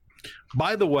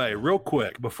 By the way, real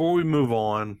quick, before we move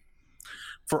on,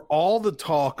 for all the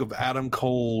talk of Adam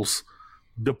Cole's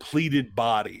depleted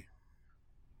body,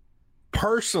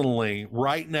 personally,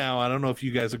 right now, I don't know if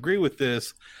you guys agree with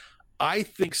this, I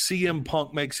think CM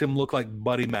Punk makes him look like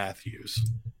Buddy Matthews.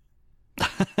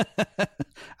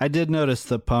 I did notice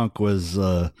that Punk was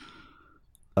I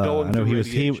know he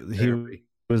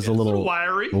was a little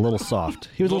wiry, a little soft.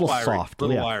 He was a little soft,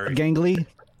 wiry.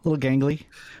 Gangly,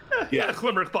 Yeah,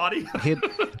 Glimmer's body.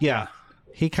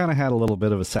 He kind of had a little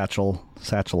bit of a satchel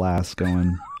ass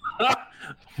going.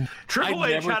 Triple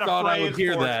H had thought a I would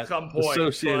hear that at some point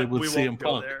associated with CM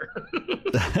Punk.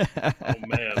 Oh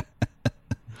man.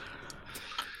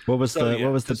 What was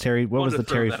the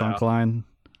Terry Funk line?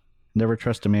 Never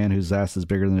trust a man whose ass is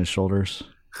bigger than his shoulders.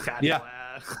 Yeah.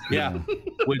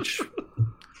 Which,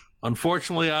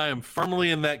 unfortunately, I am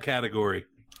firmly in that category.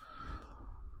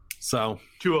 So,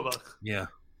 two of us. Yeah.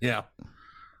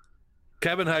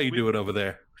 Kevin, how you doing over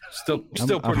there? Still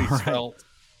pretty svelte.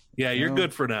 Yeah, you're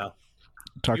good for now.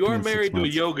 You are married to a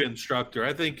yoga instructor.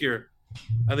 I think you're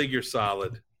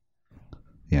solid.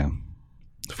 Yeah.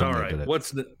 All right.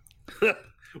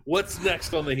 What's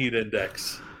next on the Heat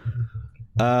Index?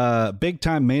 Big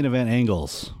time main event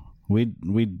angles. We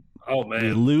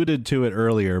alluded to it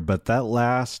earlier, but that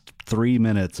last 3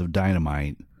 minutes of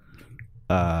Dynamite,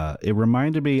 it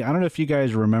reminded me. I don't know if you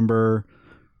guys remember,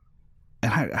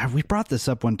 and we brought this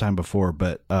up one time before,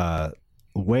 but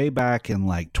way back in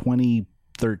like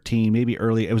 2013, maybe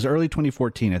early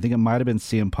 2014. I think it might have been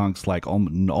CM Punk's like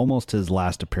almost his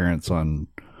last appearance on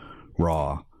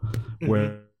Raw,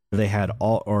 where they had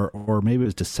or maybe it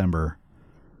was December.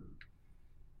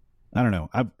 I don't know.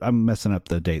 I'm messing up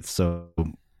the dates, so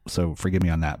forgive me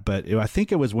on that. But I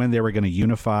think it was when they were going to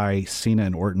unify Cena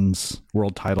and Orton's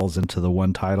world titles into the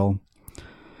one title,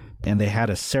 and they had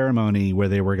a ceremony where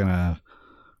they were going to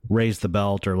raise the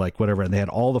belt or like whatever, and they had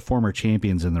all the former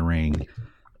champions in the ring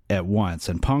at once,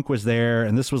 and Punk was there,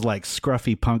 and this was like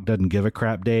scruffy Punk doesn't give a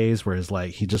crap days, whereas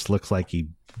like he just looks like he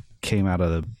came out of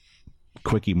the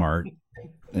Quickie Mart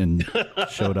and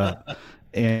showed up.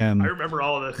 And I remember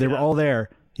all of this. They were all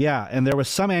there. Yeah, and there was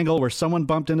some angle where someone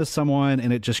bumped into someone,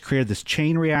 and it just created this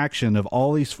chain reaction of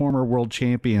all these former world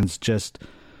champions. Just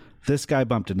this guy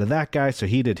bumped into that guy, so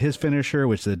he did his finisher,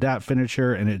 which did that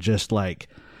finisher, and it just like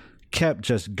kept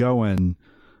just going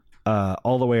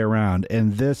all the way around.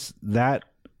 And that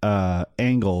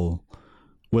angle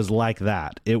was like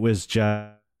that. It was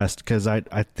just because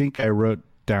I think I wrote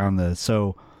down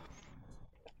so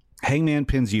Hangman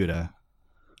pins Yuta,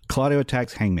 Claudio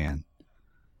attacks Hangman,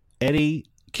 Eddie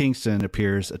Kingston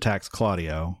appears, attacks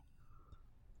Claudio.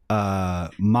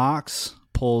 Mox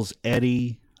pulls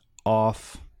Eddie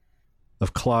off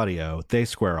of Claudio. They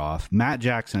square off. Matt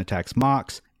Jackson attacks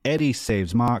Mox. Eddie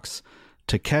saves Mox.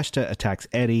 Takeshita attacks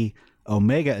Eddie.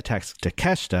 Omega attacks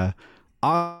Takeshita.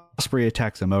 Ospreay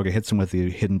attacks Omega, hits him with the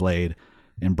hidden blade,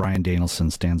 and Bryan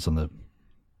Danielson stands on the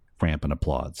ramp and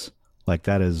applauds. Like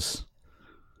that is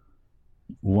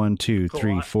 1, 2,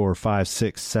 3, 4, 5,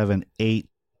 6, 7, 8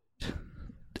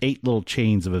 little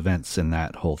chains of events in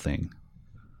that whole thing.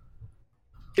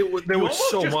 There was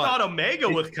so much. Thought Omega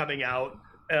was coming out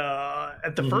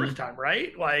at the first time,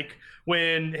 right? Like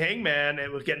when Hangman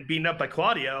was getting beaten up by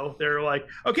Claudio, they're like,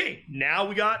 okay, now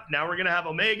we're gonna have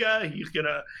Omega. He's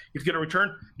gonna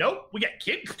return. Nope, we got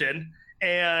Kingston,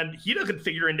 and he doesn't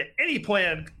figure into any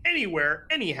plan anywhere.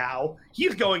 Anyhow,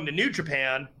 he's going to New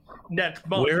Japan next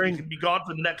month. He can be gone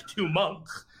for the next 2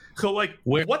 months. So like,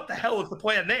 what the hell is the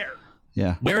plan there?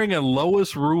 Yeah. Wearing a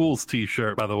Lois Rules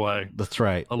t-shirt, by the way. That's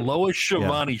right. A Lois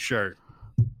Shivani shirt.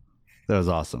 That was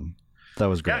awesome. That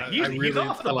was great. Yeah, he's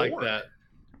off the board. That.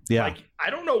 Yeah. Like, I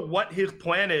don't know what his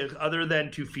plan is other than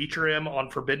to feature him on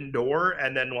Forbidden Door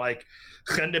and then like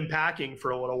send him packing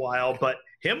for a little while. But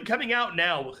him coming out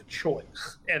now was a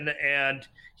choice. And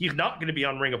he's not going to be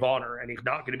on Ring of Honor, and he's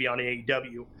not going to be on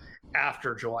AEW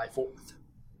after July 4th.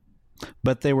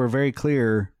 But they were very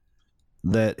clear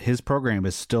that his program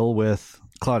is still with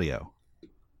Claudio.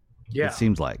 Yeah. It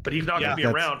seems like. But he's not going to be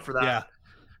around for that.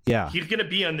 Yeah. He's going to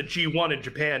be on the G1 in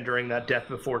Japan during that Death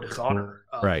Before Dishonor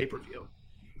pay-per-view.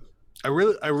 I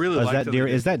really like that.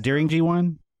 Is that during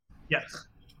G1? Yes.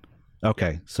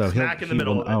 Okay. So back in the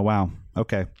middle of it. Oh, wow.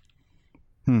 Okay.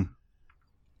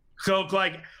 So it's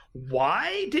like,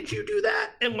 why did you do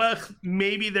that? Unless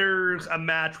maybe there's a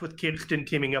match with Kingston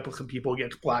teaming up with some people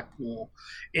against Blackpool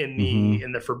in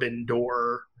the Forbidden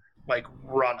Door like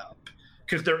run up,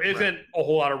 because there isn't a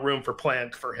whole lot of room for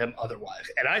plans for him otherwise.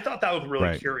 And I thought that was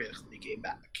really curious when he came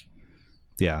back.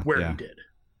 Yeah, he did.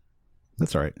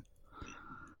 That's all right.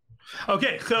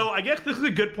 Okay, so I guess this is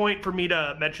a good point for me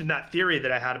to mention that theory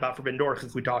that I had about Forbidden Door,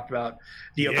 since we talked about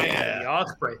the Omega and the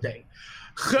Ospreay thing.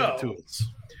 So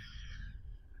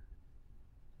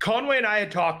Conway and I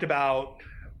had talked about,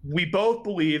 we both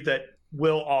believe that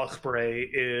Will Ospreay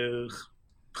is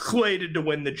slated to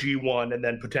win the G1 and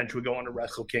then potentially go on to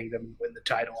Wrestle Kingdom and win the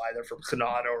title either from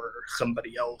Sonata or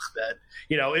somebody else that,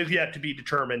 is yet to be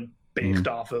determined based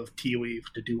off of tea leaves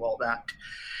to do all that.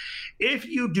 If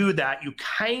you do that, you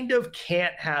kind of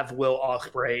can't have Will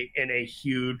Ospreay in a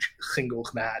huge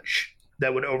singles match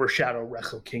that would overshadow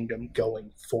Wrestle Kingdom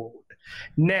going forward.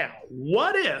 Now,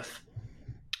 what if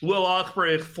Will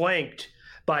Ospreay is flanked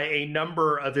by a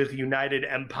number of his United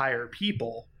Empire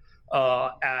people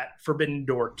at Forbidden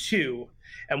Door 2,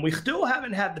 and we still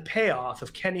haven't had the payoff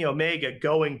of Kenny Omega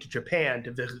going to Japan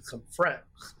to visit some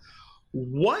friends?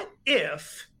 What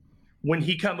if, when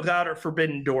he comes out at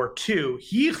Forbidden Door 2,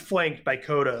 he's flanked by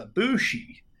Kota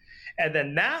Ibushi, and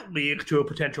then that leads to a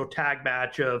potential tag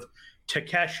match of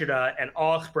Takeshita and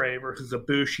Ospreay versus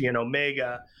Ibushi and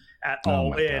Omega at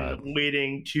All In,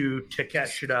 leading to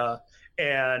Takeshita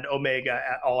and Omega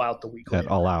at All Out the week later.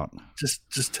 At All Out.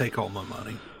 Just take all my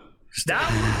money.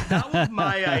 That was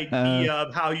my idea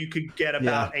of how you could get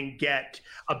about and get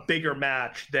a bigger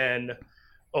match than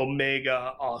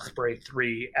Omega Ospreay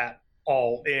 3 at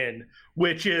All In,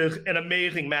 which is an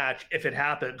amazing match if it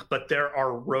happens, but there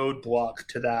are roadblocks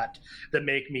to that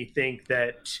make me think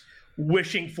that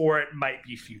wishing for it might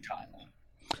be futile.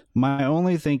 My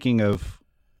only thinking of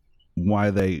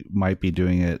why they might be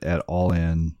doing it at All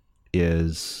In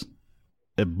is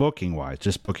booking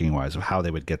wise of how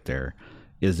they would get there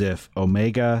is if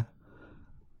Omega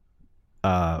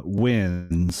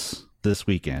wins this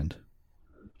weekend.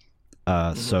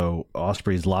 So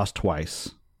Ospreay's lost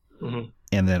twice. Mm-hmm.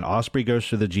 And then Ospreay goes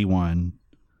to the G1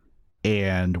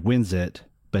 and wins it,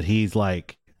 but he's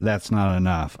like, that's not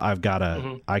enough.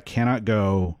 I cannot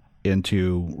go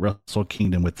into Wrestle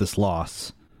Kingdom with this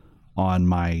loss on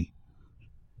my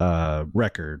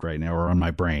record right now, or on my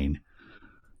brain.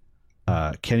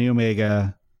 Kenny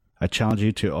Omega, I challenge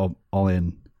you to All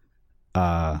In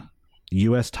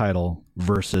U.S. title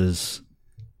versus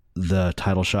the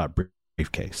title shot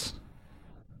briefcase.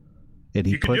 And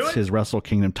he puts his Wrestle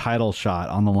Kingdom title shot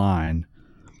on the line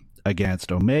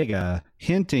against Omega,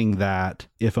 hinting that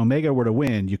if Omega were to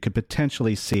win, you could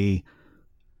potentially see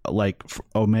like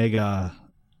Omega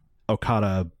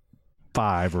Okada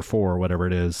 5 or 4 or whatever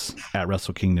it is at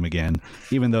Wrestle Kingdom again,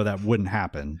 even though that wouldn't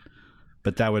happen.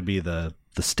 But that would be the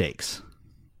stakes.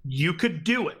 You could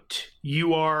do it.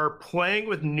 You are playing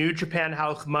with New Japan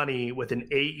House money with an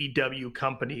AEW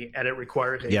company, and it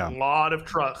requires a lot of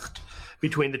trust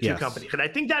between the two companies. And I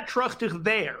think that trust is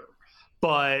there,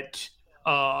 but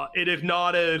it is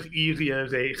not as easy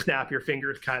as a snap your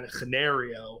fingers kind of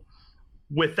scenario.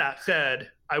 With that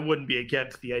said, I wouldn't be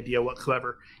against the idea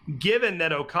whatsoever, given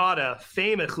that Okada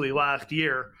famously last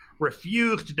year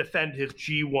refused to defend his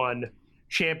G1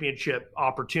 championship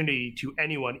opportunity to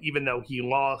anyone, even though he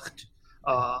lost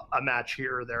a match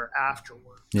here or there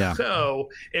afterwards. Yeah. So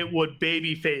it would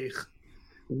babyface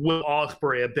Will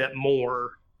Ospreay a bit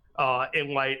more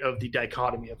in light of the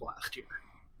dichotomy of last year.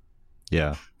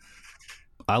 Yeah.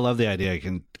 I love the idea of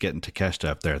getting Takeshita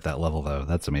up there at that level, though.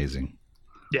 That's amazing.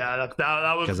 Yeah,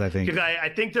 that was because I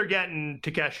think they're getting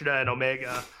Takeshita and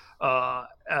Omega a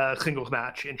singles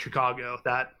match in Chicago.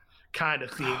 That kind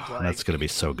of seems like that's going to be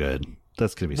so good.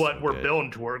 That's going to be what so we're good.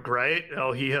 building toward, right?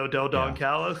 El Hijo del Don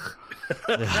Callis.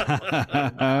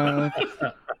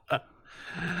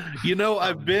 You know,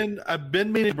 I've been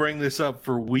meaning to bring this up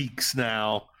for weeks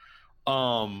now,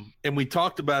 and we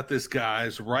talked about this,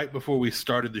 guys, right before we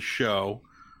started the show,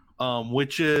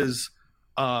 which is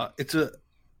it's a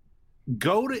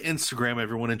go to Instagram,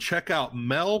 everyone, and check out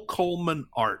Mel Coleman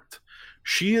Art.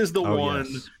 She is the one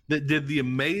that did the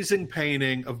amazing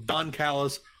painting of Don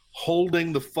Callis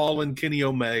holding the fallen Kenny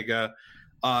Omega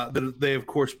that they, of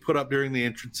course, put up during the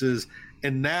entrances,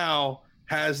 and now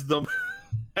has them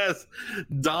has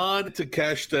Don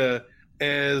Takeshita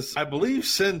as, I believe,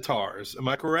 centaurs. Am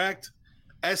I correct?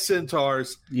 As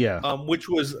centaurs. Yeah. Which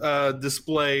was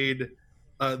displayed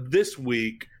this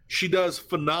week. She does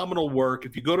phenomenal work.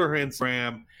 If you go to her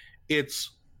Instagram,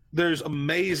 there's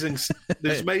amazing.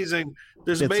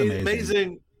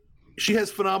 She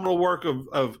has phenomenal work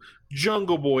of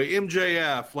Jungle Boy,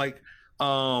 MJF, like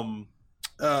Hikaru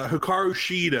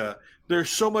Shida. There's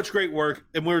so much great work,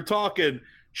 and we were talking.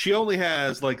 She only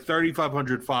has like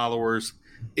 3,500 followers.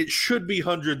 It should be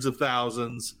hundreds of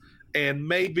thousands, and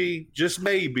maybe, just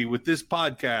maybe, with this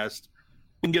podcast,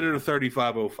 we can get her to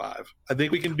 3,505. I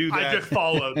think we can do that. I just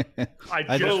followed.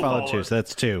 I just followed too, so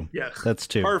that's 2. Yes, that's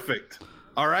 2. Perfect.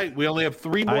 All right, we only have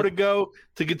 3 more to go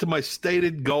to get to my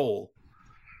stated goal.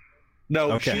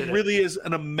 No, she really is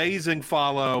an amazing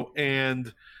follow,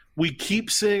 and we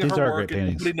keep seeing her work,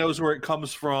 and nobody knows where it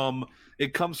comes from.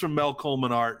 It comes from Mel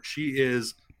Coleman Art. She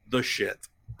is the shit.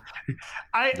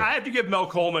 I have to give Mel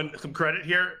Coleman some credit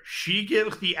here. She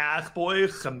gives the Ass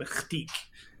Boys some mystique,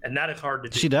 and that is hard to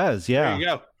do. She does, yeah.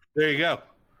 There you go.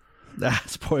 The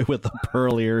Ass Boy with the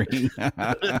pearl earring.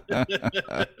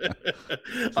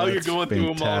 You're going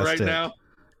through them all right now?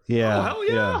 Yeah. Oh, hell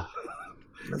yeah.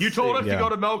 You told us to go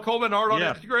to Mel Coleman Art on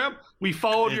Instagram. We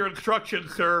followed your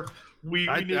instructions, sir. We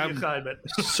knew the assignment.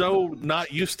 So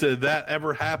not used to that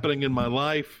ever happening in my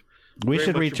life. We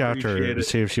should reach out to her to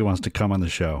see if she wants to come on the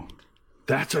show.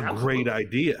 That's a great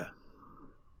idea.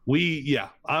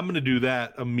 I'm going to do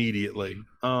that immediately.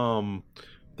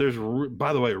 There's,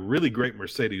 by the way, a really great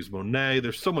Mercedes Moné.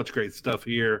 There's so much great stuff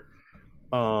here.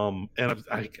 And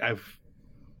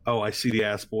I see the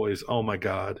Ass Boys. Oh my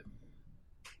God.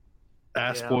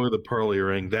 Ass Boy with a pearl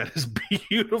earring. That is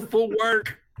beautiful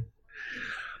work.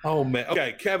 Oh man.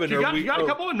 Okay, Kevin. You got a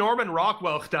couple of Norman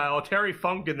Rockwell style, Terry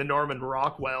Funk in the Norman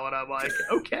Rockwell, and I'm like,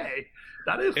 okay,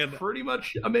 that is pretty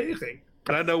much amazing.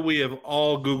 And I know we have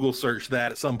all Google searched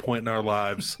that at some point in our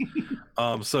lives.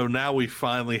 So now we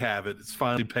finally have it. It's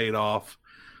finally paid off.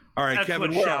 All right,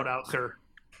 Excellent Kevin. Shout out, sir.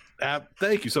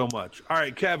 Thank you so much. All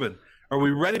right, Kevin, are we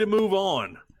ready to move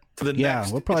on to the next?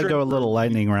 Yeah, we'll probably go a little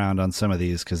lightning round on some of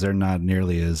these because they're not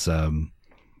nearly as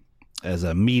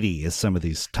meaty as some of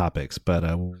these topics. But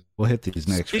we'll hit these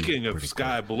next. Speaking of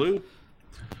Sky Blue.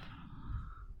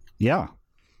 Yeah.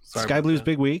 Sky Blue's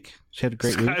big week. She had a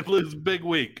great week. Sky Blue's big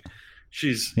week.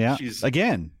 She's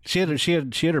again. She had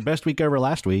her best week ever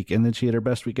last week, and then she had her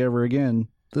best week ever again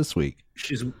this week.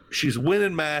 She's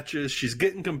winning matches. She's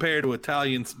getting compared to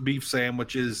Italian beef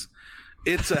sandwiches.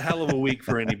 It's a hell of a week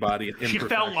for anybody in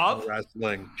professional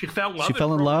wrestling. She fell in love. She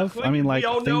fell in love. I mean, like, we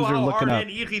all things know are how looking hard up.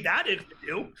 and easy that is to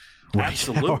do. Right.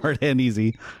 Absolutely, hard and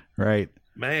easy. Right,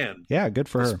 man. Yeah, good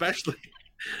for her.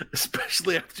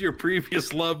 Especially after your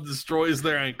previous love destroys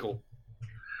their ankle.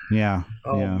 Yeah.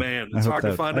 Oh yeah. man, it's hard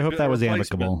to find. I hope that was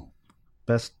amicable.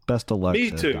 Best of luck Me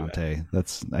to too. Dante.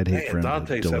 I'd hate for him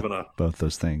Dante's to deal having with both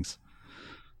those things.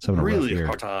 It's really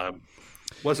hard time.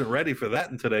 Wasn't ready for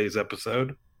that in today's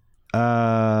episode.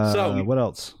 So what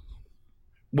else?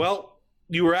 Well,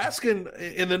 you were asking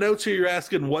in the notes here. You're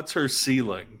asking what's her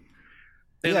ceiling.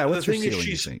 And yeah, what's the her thing ceiling?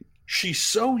 Is she's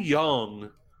so young.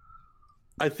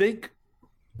 I think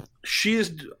she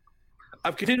is.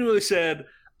 I've continually said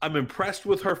I'm impressed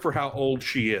with her for how old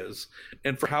she is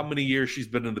and for how many years she's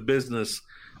been in the business.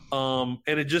 And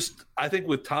it just, I think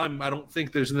with time, I don't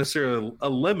think there's necessarily a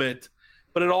limit,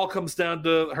 but it all comes down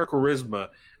to her charisma.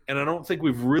 And I don't think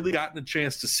we've really gotten a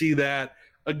chance to see that.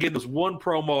 Again, there's one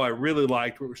promo I really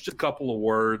liked where it was just a couple of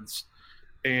words.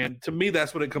 And to me,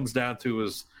 that's what it comes down to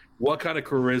is what kind of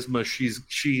charisma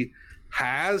she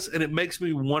has. And it makes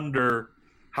me wonder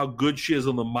how good she is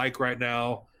on the mic right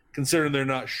now, considering they're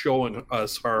not showing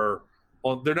us her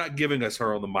they're not giving us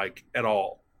her on the mic at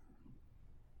all.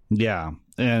 Yeah.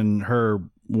 And her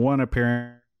one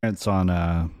appearance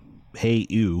on Hey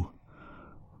You,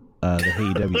 the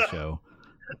Hey W show.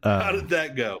 How did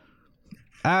that go?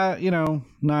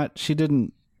 She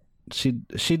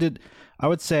did. I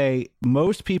would say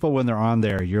most people when they're on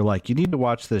there, you're like, you need to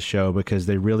watch this show because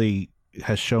they really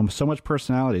has shown so much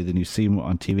personality than you see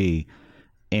on TV.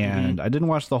 And I didn't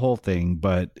watch the whole thing,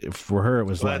 but for her, it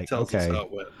was like, okay.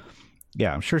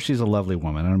 Yeah, I'm sure she's a lovely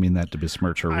woman. I don't mean that to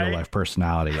besmirch her real life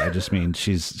personality. I just mean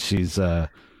she's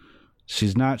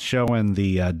not showing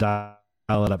the dial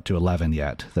it up to 11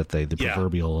 yet. That the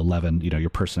proverbial 11. Your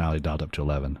personality dialed up to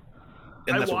 11.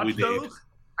 And I watched those.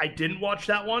 I didn't watch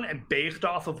that one, and based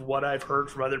off of what I've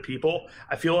heard from other people,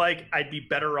 I feel like I'd be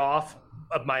better off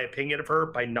of my opinion of her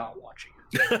by not watching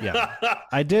it. Yeah,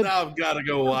 I did. Now I've got to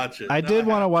go watch it. I did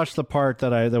want to watch the part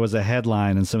that was a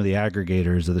headline in some of the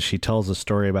aggregators that she tells a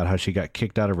story about how she got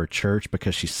kicked out of her church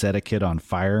because she set a kid on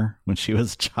fire when she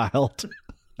was a child.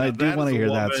 I do want to hear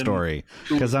that story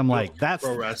because I'm like, that's.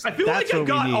 I feel like I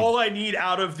got all I need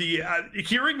out of the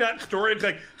hearing that story. It's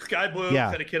like Sky Blue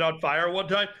set a kid on fire one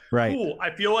time. Right. Cool. I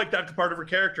feel like that's part of her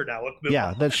character now.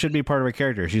 That should be part of her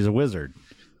character. She's a wizard.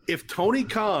 If Tony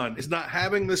Khan is not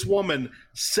having this woman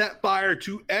set fire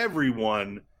to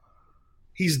everyone,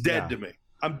 he's dead to me.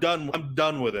 I'm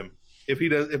done with him. If we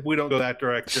don't go that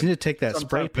direction, she need to take that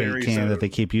spray paint can that they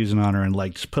keep using on her and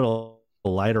like just put a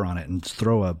lighter on it and just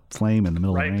throw a flame in the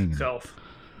middle of the ring. Itself.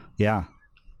 Yeah.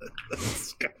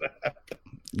 That's gonna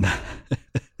happen.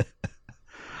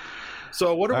 So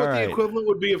I wonder what the equivalent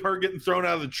would be of her getting thrown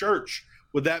out of the church.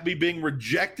 Would that be being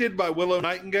rejected by Willow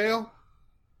Nightingale?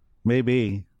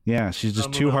 Maybe. Yeah, she's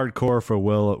just too hardcore for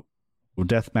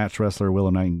deathmatch wrestler Willow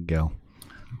Nightingale.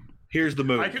 Here's the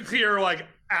move. I could see her like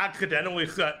accidentally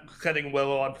setting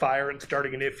Willow on fire and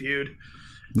starting a new feud.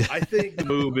 I think the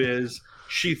move is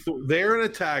they're in a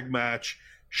tag match.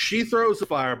 She throws a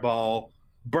fireball,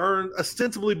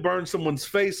 ostensibly burns someone's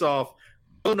face off.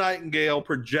 Willow Nightingale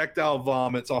projectile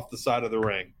vomits off the side of the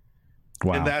ring.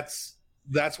 Wow. And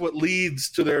that's what leads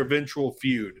to their eventual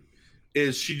feud.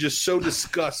 Is she just so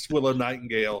disgusts Willow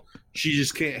Nightingale, she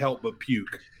just can't help but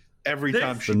puke every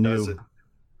time she does it.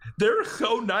 They're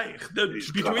so nice.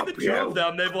 Between the two of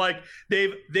them,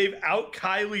 they've out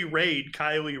Kylie Ray'd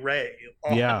Kylie Ray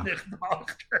on this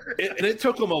roster. And it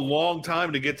took them a long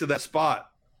time to get to that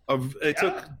spot. It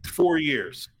took 4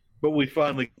 years, but we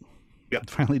finally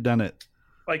done it.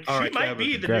 Like she might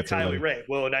be the new Kylie Ray,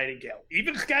 Willow Nightingale.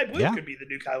 Even Sky Blue could be the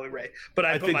new Kylie Ray. But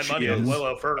I put my money on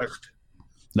Willow first.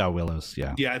 No, Willow's,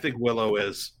 yeah. Yeah, I think Willow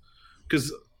is.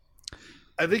 Because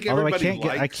I think Although everybody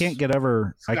I can't get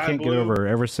over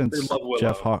ever since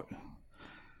Jeff Hawk.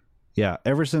 Yeah,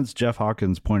 ever since Jeff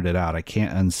Hawkins pointed it out, I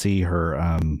can't unsee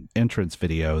her entrance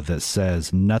video that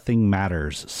says "Nothing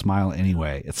matters, smile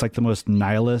anyway." It's like the most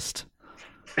nihilist,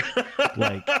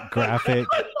 like graphic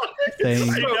thing.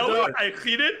 I know it. I've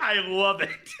seen it. I love it.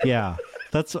 Yeah,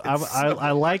 that's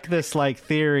I like this like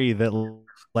theory that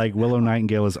like Willow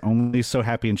Nightingale is only so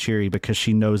happy and cheery because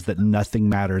she knows that nothing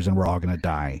matters and we're all gonna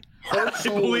die. Her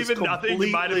soul I believe is in nothing.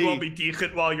 You might as well be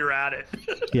decent while you're at it.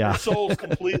 Yeah, her soul's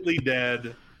completely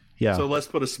dead. Yeah. So let's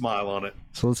put a smile on it.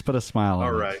 All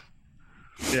right.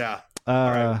 Yeah. All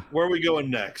right. Where are we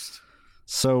going next?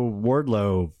 So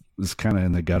Wardlow is kind of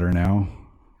in the gutter now.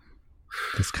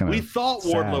 We thought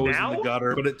Wardlow was in the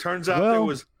gutter, but it turns out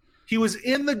he was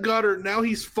in the gutter. Now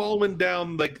he's fallen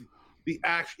down like the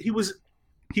action. He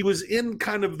was in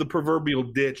kind of the proverbial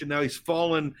ditch, and now he's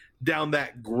fallen down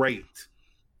that grate,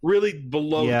 really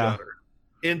below gutter,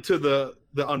 into the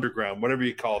underground, whatever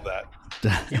you call that.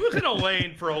 He was in a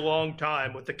lane for a long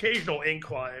time with occasional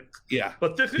inclines. Yeah,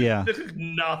 but this is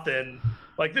nothing.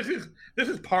 Like this is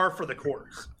par for the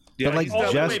course. Yeah, but like all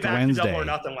just the way back Wednesday, to Double or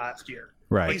Nothing last year.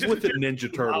 Right? He's with the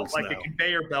Ninja Turtles like now. a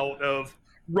conveyor belt of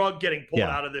rug getting pulled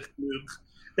out of this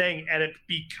thing, and it's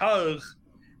because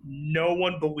no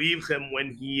one believes him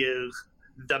when he is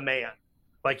the man.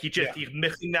 Like he's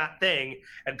missing that thing,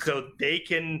 and so they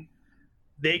can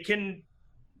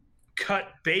cut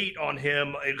bait on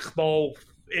him in small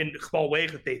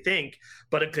ways that they think,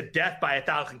 but it's a death by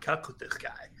 1,000 cuts with this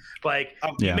guy. Like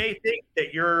you may think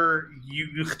that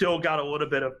you still got a little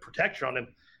bit of protection on him.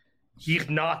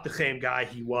 He's not the same guy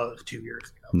he was 2 years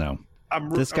ago. No,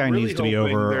 this guy needs to be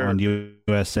over on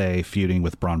USA feuding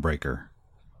with Braun Breaker.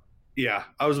 Yeah,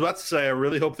 I was about to say I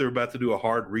really hope they're about to do a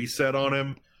hard reset on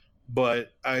him,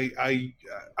 but I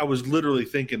was literally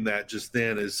thinking that just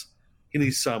then is he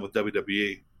needs to sign with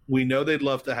WWE. We know they'd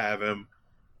love to have him,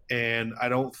 and I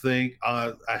don't think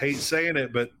I hate saying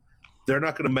it, but they're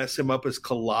not going to mess him up as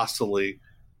colossally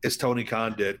as Tony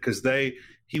Khan did, because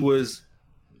he was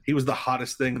the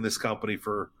hottest thing in this company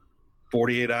for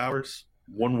 48 hours,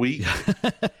 1 week.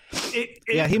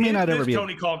 He may not ever be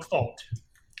Tony Khan's fault.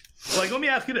 Like, let me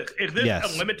ask you this: is this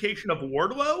a limitation of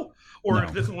Wardlow, or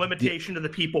is this a limitation of the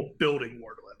people building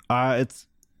Wardlow?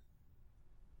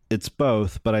 It's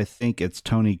both, but I think it's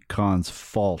Tony Khan's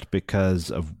fault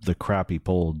because of the crap he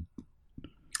pulled,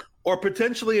 or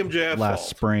potentially MJF's last fault.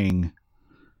 Spring.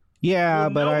 Yeah,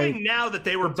 but knowing now that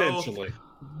they were both aware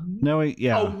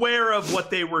of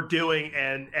what they were doing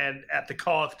and at the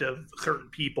cost of certain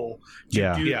people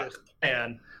to do this,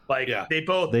 and they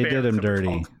did him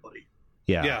dirty.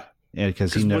 Yeah,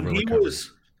 because he never recovered.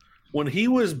 When he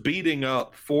was beating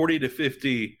up 40 to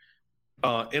 50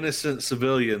 innocent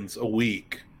civilians a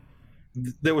week,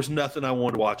 there was nothing I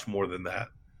wanted to watch more than that.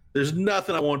 There's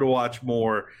nothing I wanted to watch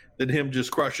more than him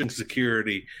just crushing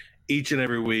security each and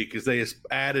every week as they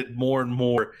added more and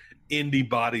more indie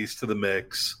bodies to the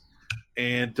mix.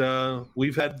 And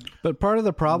we've had... But part of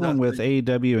the problem with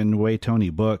AEW and the way Tony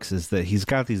books is that he's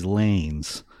got these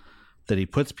lanes that he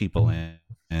puts people in.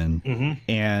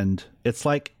 And it's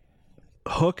like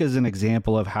Hook is an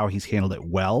example of how he's handled it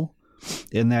well,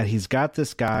 in that he's got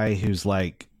this guy who's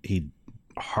like, he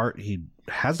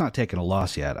has not taken a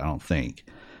loss yet, I don't think.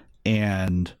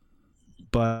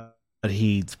 But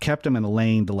he's kept him in a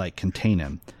lane to like contain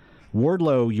him.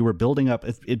 Wardlow, you were building up.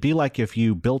 It'd be like if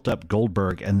you built up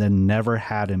Goldberg and then never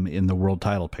had him in the world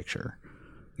title picture.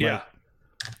 Yeah.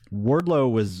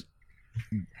 Wardlow was,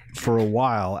 for a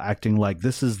while, acting like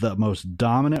this is the most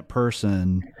dominant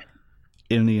person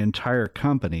in the entire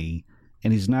company,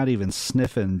 and he's not even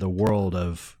sniffing the world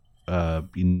of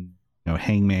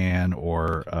Hangman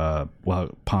or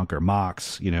Punk or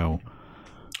Mox, around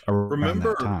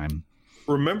that time.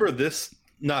 Remember this,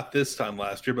 not this time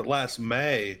last year, but last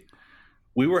May,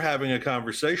 we were having a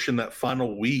conversation that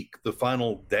final week, the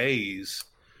final days.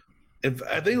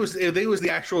 I think it was the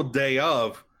actual day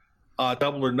of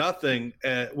Double or Nothing.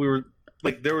 We were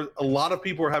like, there were a lot of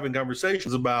people were having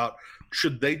conversations about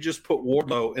should they just put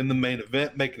Wardlow in the main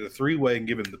event, make it a 3-way, and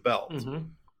give him the belt. Mm-hmm.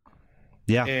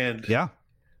 Yeah, and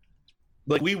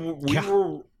like we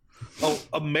were.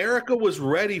 America was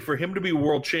ready for him to be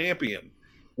world champion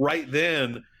right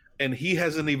then, and he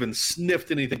hasn't even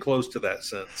sniffed anything close to that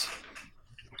since.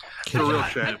 It's a real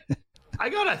shame. I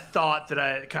got a thought that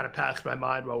I kind of passed my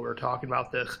mind while we were talking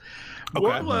about this. Okay.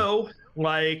 Wardlow,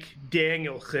 like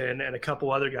Danielson and a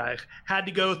couple other guys, had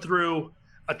to go through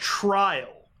a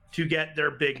trial to get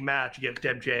their big match against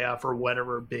MJF or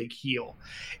whatever big heel.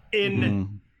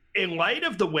 In light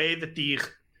of the way that these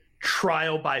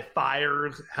trial by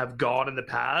fires have gone in the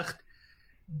past,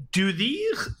 do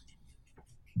these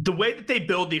the way that they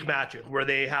build these matches, where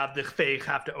they have this face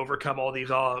have to overcome all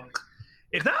these odds,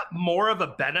 is that more of a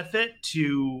benefit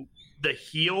to the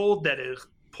heel that is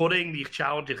putting these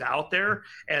challenges out there,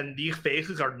 and these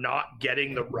faces are not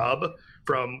getting the rub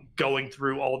from going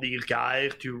through all these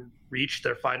guys to reach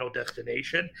their final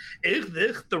destination? Is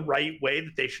this the right way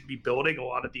that they should be building a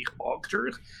lot of these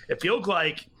monsters? It feels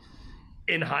like,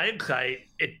 in hindsight,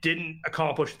 it didn't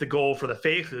accomplish the goal for the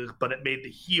faces, but it made the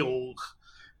heels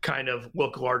kind of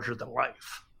look larger than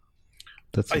life.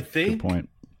 That's a good point.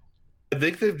 I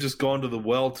think they've just gone to the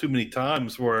well too many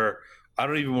times where I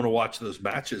don't even want to watch those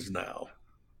matches now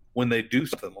when they do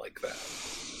something like that.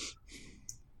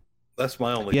 That's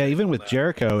my only. Yeah, even with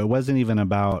Jericho, it wasn't even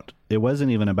about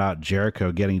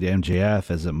Jericho getting to MJF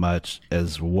as much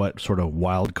as what sort of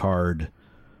wild card,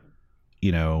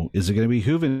 is it going to be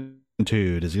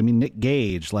Juventud? Is it going to be Nick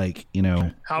Gage? Like,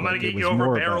 how am I going to get you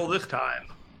over barrel this time?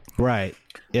 Right.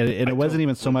 And it wasn't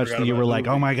even so much that you were like,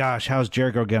 oh my gosh, how's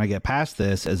Jericho going to get past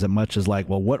this, as much as like,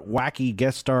 well, what wacky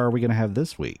guest star are we going to have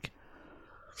this week?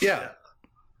 Yeah.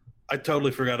 I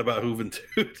totally forgot about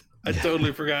Juventud. I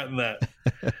totally forgotten that.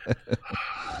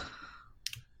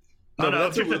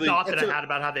 That's just a thought that I had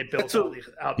about how they built all these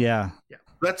out. Yeah.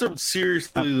 That's a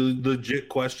seriously legit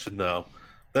question, though.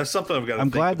 That's something I've got to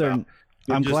think about.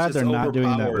 I'm glad they're not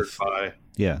doing that with...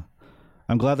 Yeah.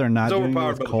 I'm glad they're not doing it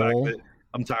with Cole.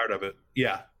 I'm tired of it.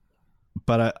 Yeah.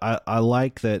 But I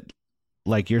like that,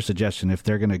 like your suggestion, if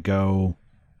they're gonna go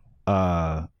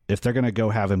have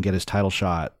him get his title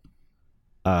shot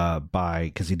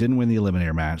because he didn't win the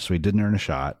Eliminator match, so he didn't earn a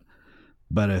shot.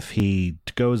 But if he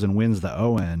goes and wins the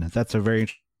Owen, that's a very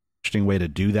interesting way to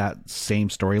do that same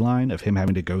storyline of him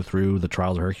having to go through the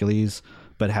Trials of Hercules,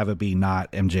 but have it be not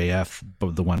MJF,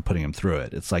 but the one putting him through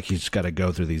it. It's like he's just got to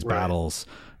go through these battles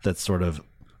that's sort of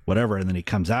whatever, and then he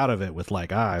comes out of it with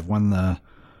like, I've won the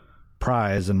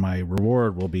prize and my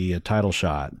reward will be a title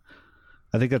shot.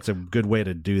 I think that's a good way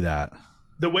to do that.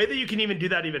 The way that you can even do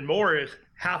that even more is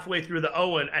halfway through the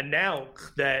Owen,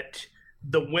 announce that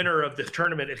the winner of this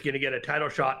tournament is going to get a title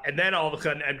shot, and then all of a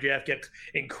sudden MJF gets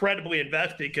incredibly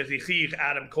invested because he sees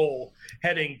Adam Cole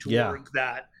heading towards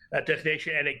that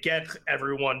destination, and it gets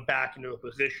everyone back into a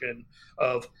position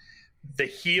of the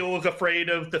heel is afraid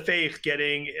of the face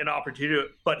getting an opportunity,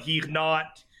 but he's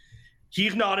not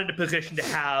in a position to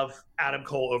have Adam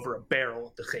Cole over a barrel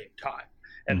at the same time.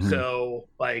 And so,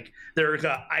 like, there's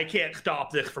I can't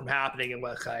stop this from happening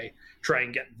unless I try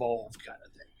and get involved kind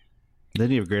of thing.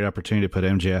 Then you have a great opportunity to put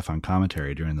MJF on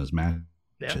commentary during those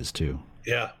matches too.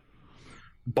 Yeah.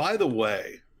 By the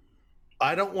way,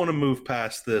 I don't want to move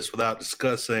past this without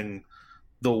discussing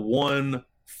the one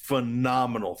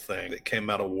phenomenal thing that came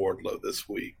out of Wardlow this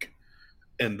week.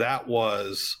 And that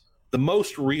was the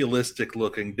most realistic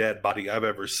looking dead body I've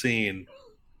ever seen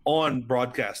on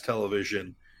broadcast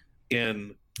television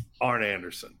in Arn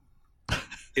Anderson.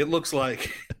 It looks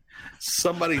like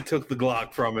somebody took the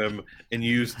Glock from him and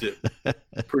used it.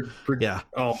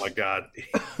 Oh my God.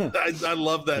 I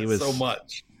love that so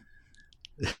much.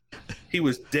 He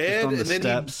was dead,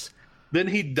 and then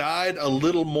he died a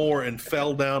little more and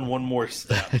fell down one more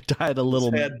step. Died a little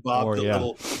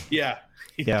more, yeah.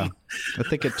 I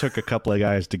think it took a couple of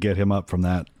guys to get him up from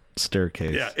that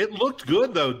staircase. Yeah, it looked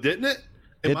good though, didn't it?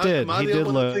 He did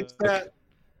look.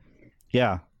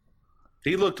 Yeah,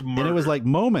 he looked murdered. And it was like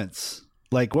moments.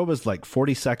 Like, what was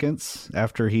 40 seconds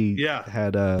after he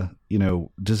had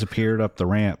disappeared up the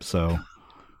ramp. So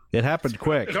it happened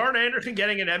quick. Is Arn Anderson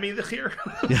getting an Emmy this year?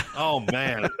 Yeah. Oh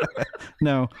man.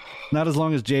 No, not as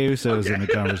long as Jey Uso's in the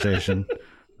conversation.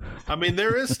 I mean,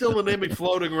 there is still an Emmy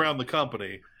floating around the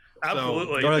company.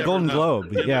 Absolutely. Or a Golden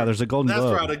Globe. Yeah, there's a Golden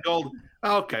Globe. That's right, a Golden.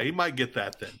 Okay, he might get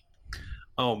that then.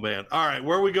 Oh man. All right,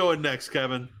 where are we going next,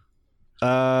 Kevin? We've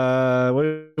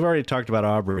already talked about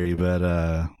Aubrey,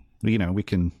 but we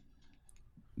can.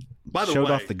 By the showed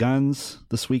way, off the guns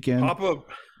this weekend.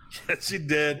 Yes, he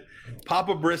did.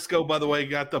 Papa Briscoe, by the way,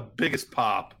 got the biggest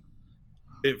pop.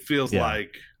 It feels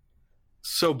like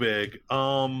so big.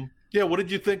 What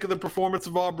did you think of the performance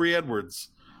of Aubrey Edwards?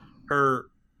 Her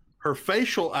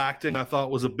facial acting, I thought,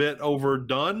 was a bit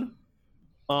overdone.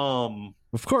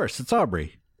 Of course, it's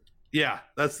Aubrey. Yeah,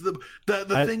 that's the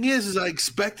thing is I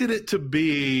expected it to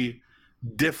be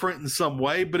different in some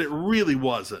way, but it really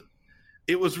wasn't.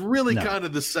 It was really kind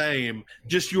of the same,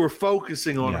 just you were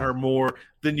focusing on her more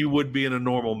than you would be in a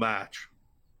normal match.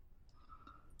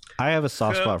 I have a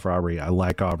soft spot for Aubrey. I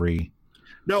like Aubrey.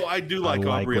 No, I do like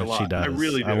Aubrey a lot. She does. I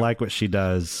really do. I like what she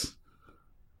does.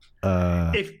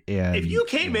 If you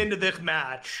came into this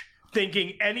match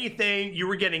thinking you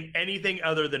were getting anything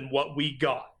other than what we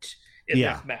got, in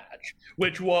this match,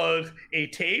 which was a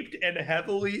taped and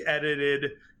heavily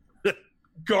edited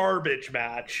garbage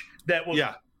match that was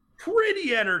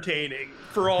pretty entertaining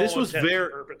for all intents and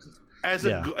purposes.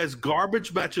 As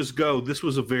garbage matches go, this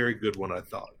was a very good one, I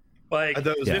thought. Like, I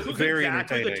thought it was this was very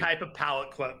exactly the type of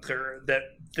palate cleanser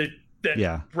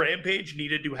that Rampage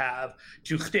needed to have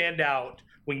to stand out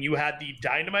when you had the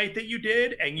Dynamite that you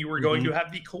did and you were going to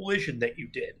have the Collision that you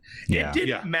did. It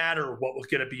didn't matter what was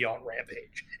going to be on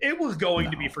Rampage. It was going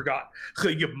to be forgotten. So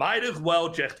you might as well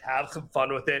just have some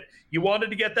fun with it. You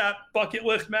wanted to get that bucket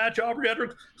list match, Aubrey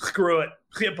Edwards? Screw it.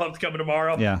 CM Punk's coming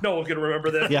tomorrow. Yeah. No one's going to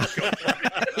remember this.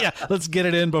 Yeah. Let's get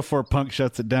it in before Punk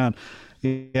shuts it down.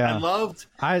 Yeah. I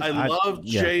loved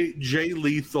Jay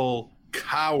Lethal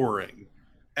cowering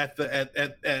at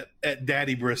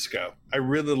Daddy Briscoe. I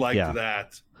really liked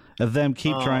that. Of them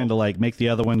keep trying to like make the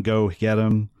other one go get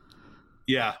him.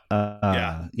 Yeah.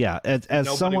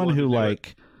 As someone who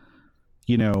like,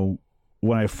 you know,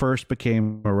 when I first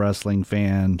became a wrestling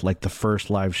fan, like the first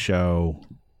live show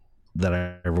that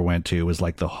I ever went to was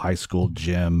like the high school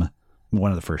gym. One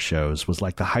of the first shows was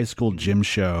like the high school gym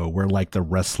show where like the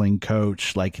wrestling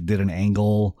coach like did an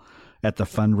angle at the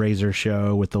fundraiser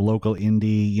show with the local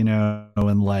indie, you know,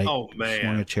 and like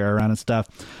swung a chair around and stuff.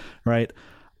 Right.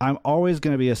 I'm always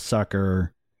going to be a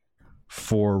sucker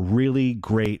for really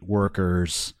great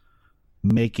workers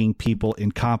making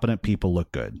incompetent people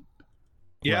look good.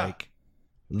 Yeah. Like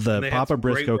the Papa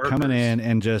Briscoe coming in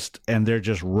and they're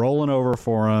just rolling over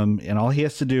for him. And all he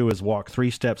has to do is walk 3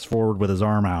 steps forward with his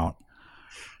arm out.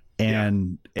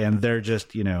 And they're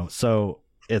just, you know, so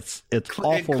it's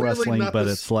awful wrestling, but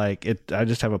it's like I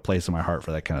just have a place in my heart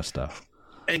for that kind of stuff.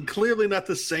 And clearly not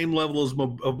the same level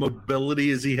of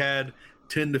mobility as he had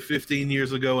 10 to 15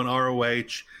 years ago in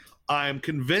ROH. I'm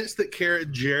convinced that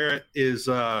Garrett Jarrett is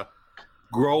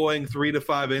growing 3 to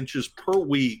 5 inches per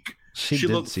week. She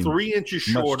looked 3 inches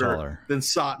shorter than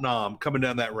Satnam coming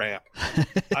down that ramp.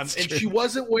 And she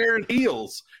wasn't wearing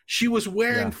heels. She was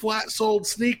wearing flat-soled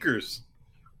sneakers.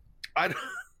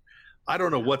 I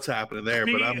don't know what's happening there,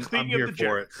 but I'm here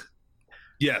for it.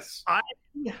 Yes. I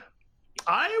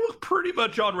was pretty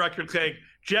much on record saying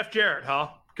Jeff Jarrett,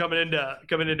 coming into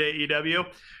AEW.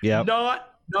 Yeah. Not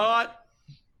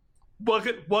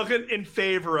wasn't in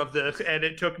favor of this, and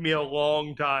it took me a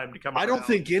long time to come around. I don't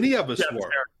think any of us were.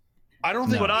 Jarrett. I don't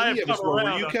think any of us were.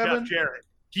 Were you, Kevin? Jeff Jarrett.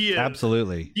 He is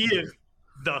absolutely. He is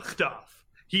the stuff.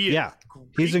 He is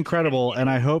he's incredible, and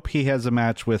I hope he has a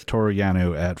match with Toru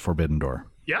Yano at Forbidden Door.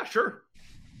 Yeah, sure.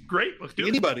 Great, let's do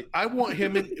anybody. I want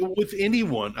him with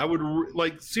anyone. I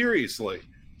would seriously.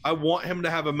 I want him to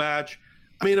have a match.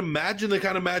 I mean, imagine the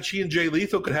kind of match he and Jay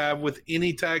Lethal could have with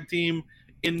any tag team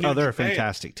in New Japan. They're a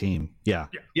fantastic team. Yeah.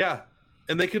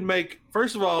 And they could make,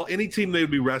 first of all, any team they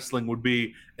would be wrestling would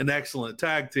be an excellent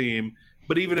tag team.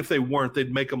 But even if they weren't,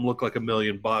 they'd make them look like $1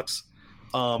 million.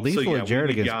 Lethal and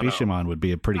Jarrett against Bishamon would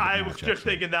be a pretty good match. I was just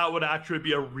thinking that would actually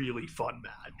be a really fun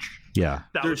match. Yeah.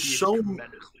 That would be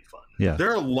tremendously fun. Yeah. There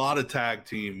are a lot of tag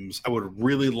teams I would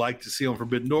really like to see on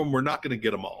Forbidden Door. We're not going to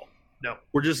get them all. No.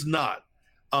 We're just not.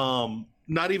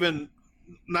 Not even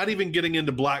getting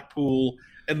into Blackpool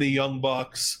and the Young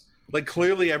Bucks. Like,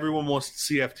 clearly everyone wants to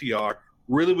see FTR.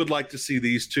 Really would like to see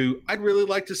these two. I'd really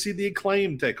like to see the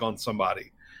Acclaim take on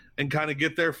somebody and kind of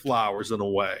get their flowers in a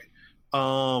way.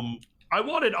 I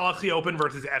wanted Aussie Open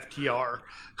versus FTR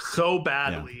so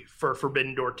badly for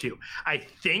Forbidden Door 2. I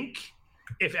think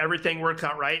if everything works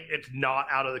out right, it's not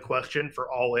out of the question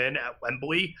for All In at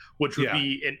Wembley, which would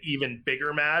be an even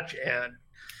bigger match. And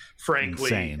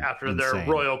frankly, after their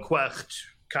Royal Quest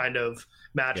kind of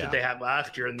match that they had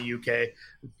last year in the UK,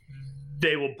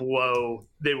 they'll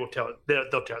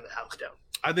tear the house down.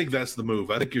 I think that's the move.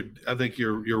 I think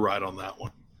you're right on that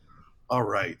one. All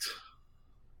right.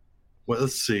 Well,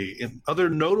 let's see. In other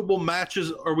notable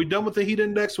matches, are we done with the Heat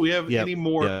Index? Do we have any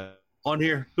more on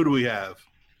here? Who do we have?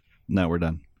 No, we're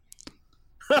done.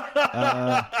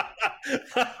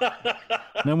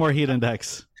 No more Heat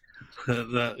Index. Heat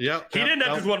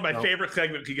Index is one of my favorite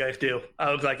segments you guys do.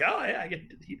 I was like, I get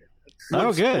to the Heat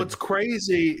Index. Good. What's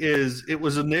crazy is it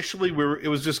was initially it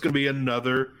was just going to be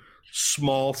another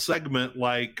small segment,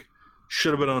 like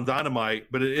should have been on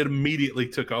Dynamite, but it immediately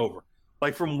took over.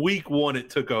 Like from week 1, it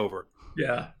took over.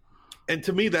 Yeah. And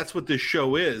to me, that's what this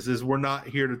show is we're not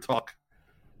here to talk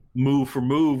move for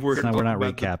move. We're not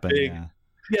recapping.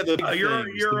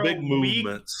 The big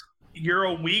movements. You're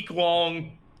a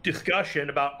week-long discussion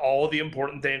about all the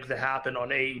important things that happen on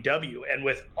AEW. And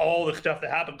with all the stuff that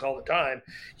happens all the time,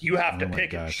 you have to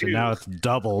pick and choose. And now it's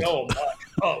doubled. So much.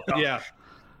 Oh, gosh. Yeah.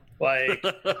 Like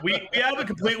we have a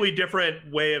completely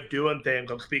different way of doing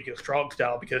things. I'm speaking of Strong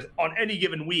Style because on any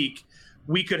given week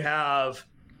we could have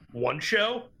 1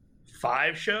 show,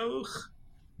 5 shows,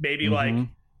 maybe like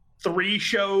 3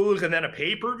 shows, and then a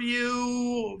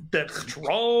pay-per-view that's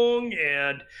strong,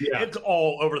 and it's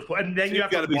all over the place. And then you have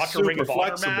to watch a Ring of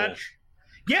Honor match.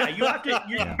 Yeah, you have to.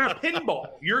 You're a pinball.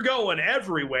 You're going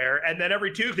everywhere, and then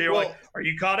every Tuesday you're like, "Are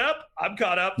you caught up? I'm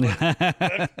caught up.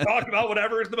 Let's talk about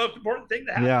whatever is the most important thing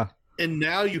to happen." Yeah, and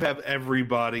now you have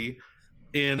everybody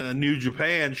in New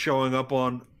Japan showing up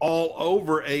on all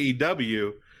over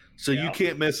AEW, so you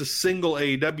can't miss a single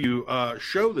AEW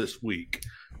show this week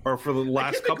or for the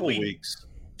last couple weeks.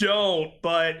 Don't,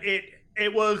 but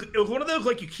it was one of those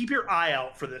like you keep your eye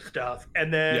out for this stuff,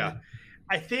 and then.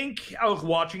 I think I was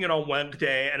watching it on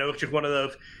Wednesday, and it was just one of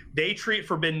those. They treat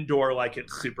Forbidden Door like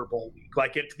it's Super Bowl week,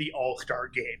 like it's the All-Star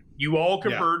game. You all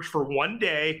converge for one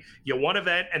day, you one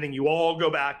event, and then you all go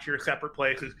back to your separate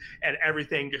places, and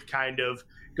everything just kind of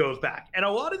goes back. And a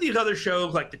lot of these other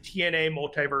shows, like the TNA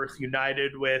Multiverse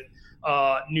United with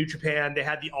New Japan, they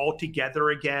had the All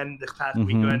Together again this past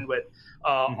weekend with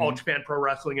All Japan Pro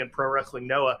Wrestling and Pro Wrestling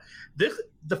Noah.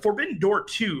 The Forbidden Door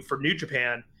 2 for New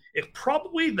Japan. It's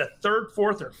probably the 3rd,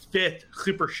 4th, or 5th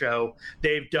Super Show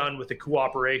they've done with a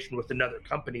cooperation with another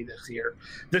company this year.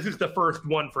 This is the first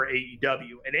one for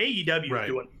AEW, and AEW is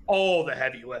doing all the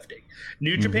heavy lifting.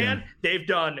 New Japan, they've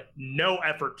done no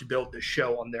effort to build this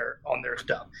show on their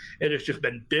stuff. It has just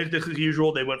been business as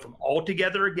usual. They went from All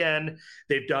Together again.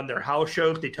 They've done their house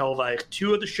shows. They televised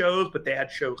 2 of the shows, but they had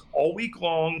shows all week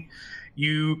long.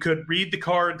 You could read the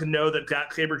card to know that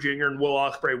Zack Sabre Jr. and Will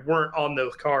Ospreay weren't on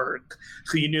those cards,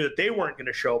 so you knew that they weren't going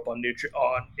to show up on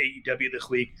AEW this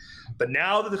week. But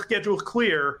now that the schedule is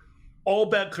clear, all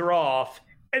bets are off.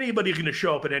 Anybody's going to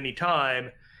show up at any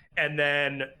time, and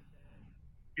then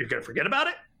you're going to forget about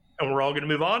it, and we're all going to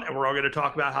move on, and we're all going to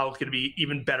talk about how it's going to be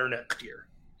even better next year.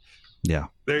 Yeah.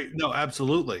 No,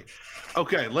 absolutely.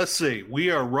 Okay, let's see.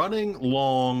 We are running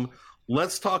long.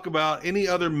 Let's talk about any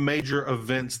other major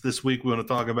events this week we want to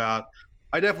talk about.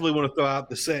 I definitely want to throw out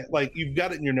the same, like you've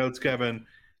got it in your notes, Kevin,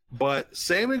 but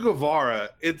Sammy Guevara,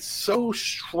 it's so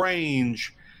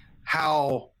strange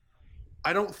how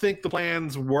I don't think the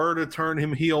plans were to turn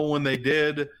him heel when they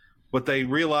did, but they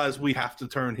realized we have to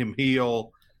turn him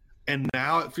heel. And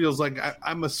now it feels like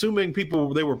I'm assuming they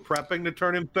were prepping to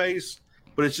turn him face,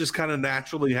 but it's just kind of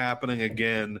naturally happening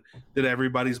again that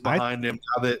everybody's behind him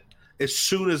now that as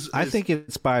soon as I think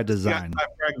it's by design. Got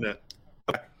pregnant.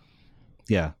 Okay.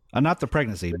 Yeah, not the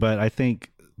pregnancy, but I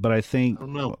think I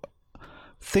don't know.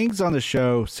 Things on the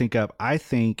show sync up. I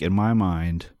think in my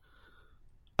mind,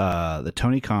 that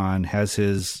Tony Khan has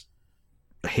his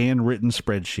handwritten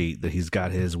spreadsheet that he's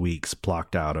got his weeks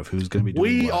blocked out of who's going to be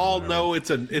doing We all know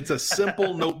it's a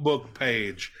simple notebook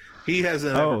page. He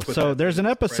hasn't. So there's an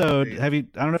episode. I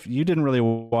don't know if you didn't really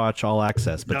watch All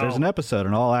Access, but there's an episode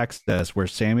in All Access where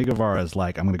Sammy Guevara is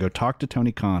like, "I'm going to go talk to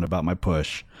Tony Khan about my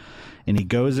push," and he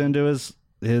goes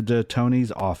into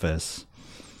Tony's office,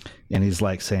 and he's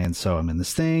like saying, "So I'm in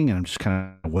this thing, and I'm just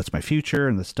kind of, what's my future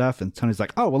and this stuff?" And Tony's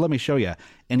like, "Oh, well, let me show you,"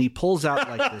 and he pulls out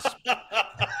like this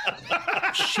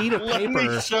sheet of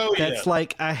paper that's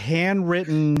like a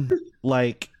handwritten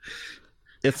like.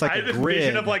 It's like I have this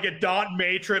vision of like a dot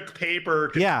matrix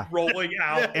paper just rolling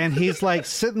out. And he's like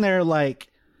sitting there like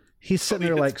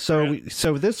so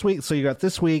this week, so you got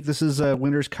this week, this is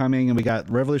winter's coming and we got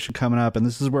Revolution coming up and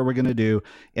this is where we're going to do.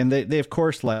 And they of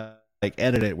course like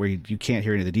edit it where you can't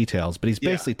hear any of the details, but he's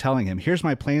basically telling him, here's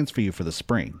my plans for you for the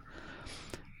spring.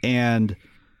 And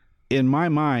in my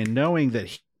mind, knowing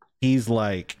that he's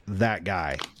like that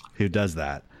guy who does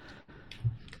that,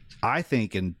 I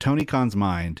think in Tony Khan's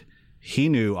mind, he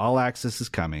knew All Access is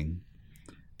coming,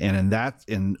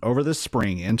 and over the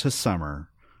spring into summer,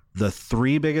 the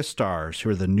 3 biggest stars who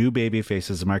are the new baby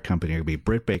faces of my company are going to be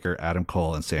Britt Baker, Adam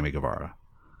Cole, and Sammy Guevara,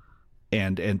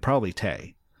 and probably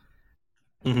Tay.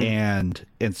 And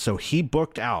so he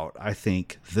booked out, I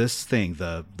think, this thing,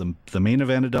 the main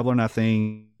event of Double or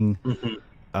Nothing,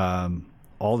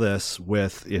 all this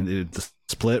with the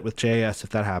split with JS if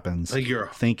that happens. I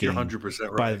think you're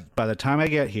 100% right. By the time I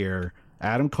get here,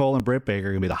 Adam Cole and Britt Baker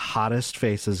are going to be the hottest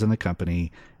faces in the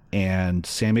company, and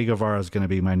Sammy Guevara is going to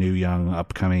be my new young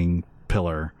upcoming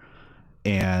pillar.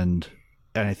 And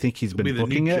I think he's been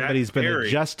booking it, but he's been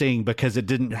adjusting because it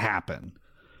didn't happen.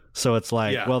 So it's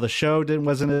like, well, the show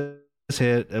wasn't his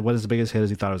hit. It wasn't as big as hit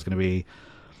as he thought it was going to be.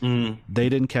 They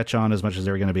didn't catch on as much as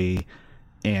they were going to be.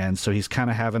 And so he's kind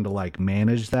of having to like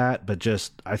manage that, but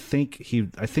just I think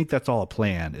that's all a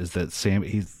plan. Is that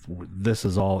this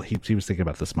is all he was thinking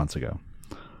about this months ago.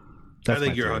 I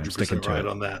think you're 100% right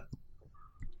on that.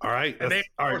 All right. It makes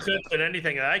more sense than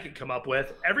anything that I could come up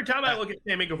with. Every time I look at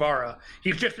Sammy Guevara,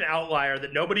 he's just an outlier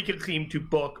that nobody can seem to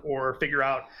book or figure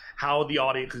out how the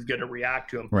audience is going to react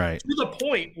to him. Right. To the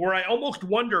point where I almost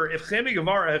wonder if Sammy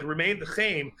Guevara has remained the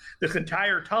same this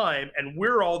entire time, and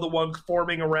we're all the ones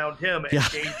forming around him. And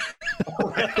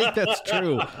I think that's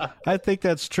true. I think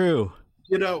that's true.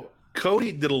 You know,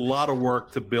 Cody did a lot of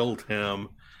work to build him.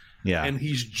 Yeah. And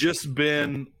he's just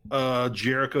been a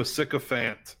Jericho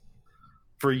sycophant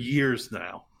for years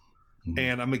now. Mm-hmm.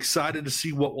 And I'm excited to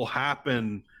see what will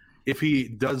happen if he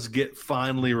does get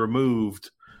finally removed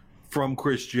from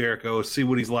Chris Jericho, see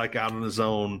what he's like out on his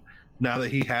own now that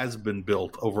he has been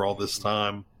built over all this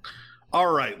time.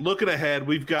 All right, looking ahead,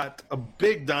 we've got a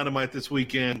big Dynamite this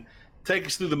weekend. Take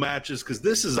us through the matches, because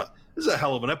this is a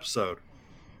hell of an episode.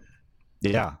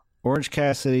 Yeah. Orange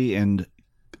Cassidy and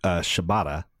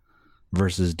Shibata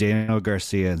versus Daniel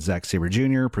Garcia and Zack Sabre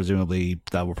Jr. Presumably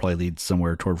that will probably lead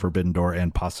somewhere toward Forbidden Door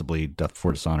and possibly Death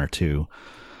Before Dishonor too.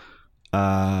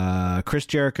 Chris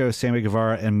Jericho, Sammy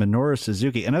Guevara, and Minoru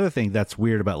Suzuki. Another thing that's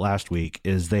weird about last week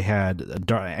is they had an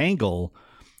angle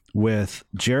with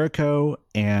Jericho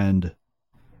and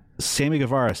Sammy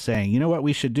Guevara saying, you know what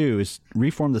we should do is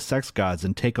reform the Sex Gods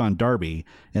and take on Darby.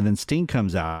 And then Sting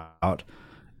comes out.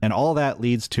 And all that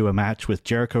leads to a match with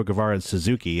Jericho, Guevara, and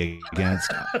Suzuki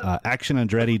against Action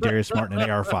Andretti, Darius Martin, and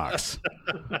AR Fox.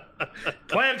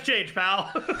 Plan exchange,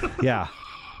 pal. Yeah.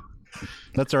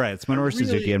 That's all right. It's Minoru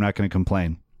Suzuki. I'm not going to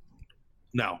complain.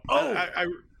 No. Oh,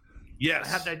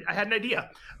 yes. I had an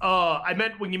idea. I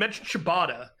meant when you mentioned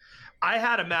Shibata, I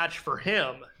had a match for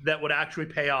him that would actually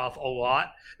pay off a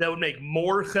lot. That would make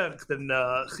more sense than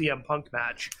the CM Punk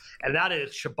match. And that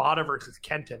is Shibata versus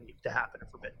Kenta needs to happen in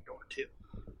Forbidden Door too.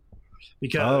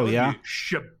 Because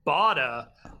Shibata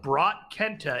brought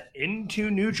Kenta into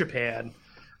New Japan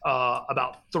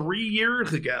about 3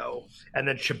 years ago, and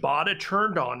then Shibata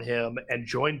turned on him and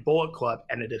joined Bullet Club,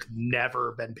 and it has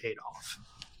never been paid off.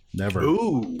 Never.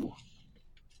 Ooh.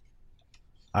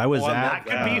 That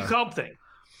could be something.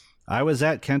 I was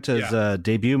at Kenta's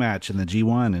debut match in the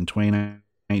G1 in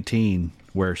 2019,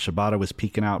 where Shibata was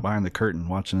peeking out behind the curtain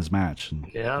watching his match.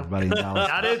 And everybody in Dallas.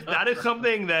 that is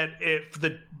something that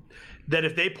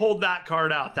if they pulled that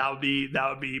card out, that would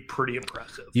be pretty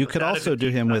impressive. You could also do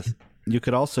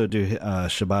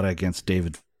Shibata against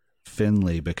David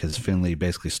Finlay, because Finlay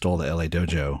basically stole the LA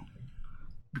Dojo.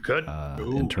 You could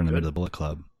and turned them into the Bullet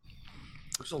Club.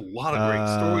 There's a lot of great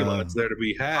storylines there to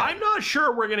be had. I'm not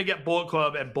sure we're going to get Bullet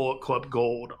Club and Bullet Club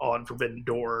Gold on Forbidden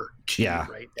Door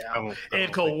right now.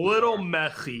 It's a little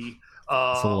messy.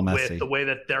 With the way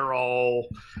that they're all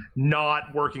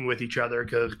not working with each other,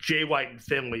 because Jay White and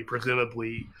Finlay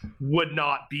presumably would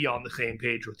not be on the same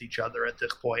page with each other at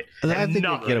this point. I think they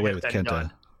can get away with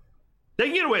Kenta. They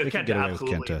can get away with Kenta,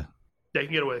 absolutely. They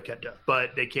can get away with Kenta,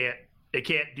 but they can't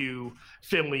do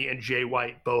Finlay and Jay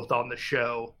White both on the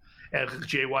show. And because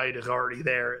Jay White is already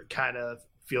there, it kind of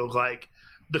feels like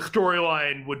the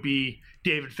storyline would be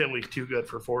David Finlay's too good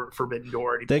for Forbidden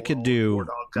Door. They could do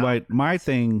my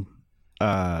thing.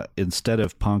 Instead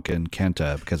of Punk and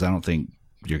Kenta, because I don't think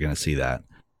you're going to see that.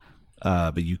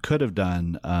 But you could have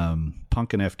done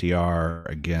Punk and FTR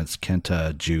against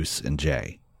Kenta, Juice, and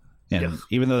Jay. And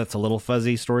even though that's a little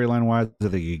fuzzy storyline-wise, I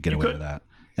think you could get away with that.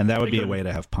 And that would be a way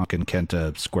to have Punk and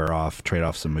Kenta square off, trade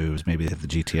off some moves, maybe hit the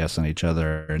GTS on each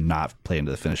other, and not play into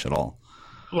the finish at all.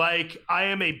 Like, I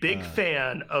am a big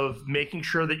fan of making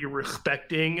sure that you're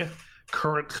respecting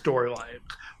current storylines,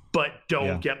 but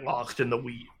don't get lost in the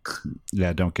weeds.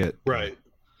 Yeah, don't get right.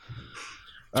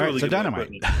 All right, so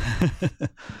Dynamite.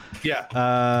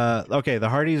 Okay, the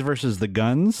Hardys versus the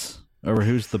Guns, or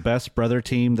who's the best brother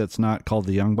team that's not called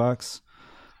the Young Bucks.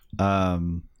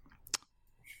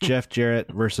 Jeff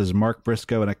Jarrett versus Mark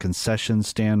Briscoe in a concession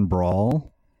stand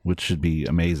brawl, which should be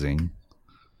amazing.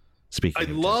 I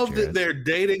love that they're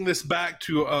dating this back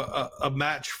to a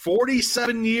match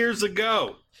 47 years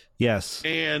ago. Yes,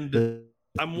 and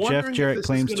I'm wondering Jeff Jarrett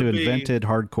claims to have invented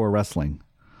hardcore wrestling.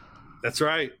 That's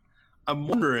right. I'm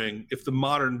wondering if the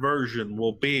modern version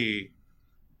will be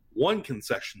one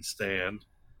concession stand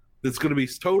that's going to be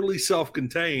totally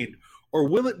self-contained, or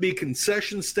will it be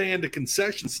concession stand to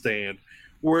concession stand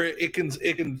where it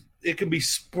can be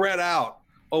spread out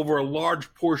over a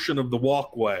large portion of the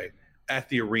walkway at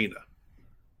the arena?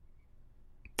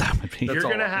 You're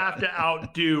going to have to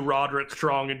outdo Roderick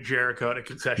Strong and Jericho at a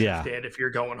concession stand if you're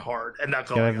going hard. And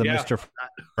that's all I have the Mr.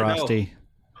 Frosty.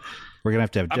 We're going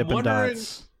to have Dippin'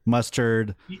 Dots,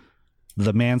 Mustard.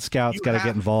 The Man Scouts got to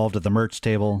get involved at the merch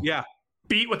table. Yeah.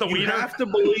 Beat with a wiener. You have to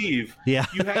believe. Yeah.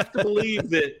 You have to believe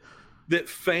that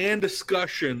fan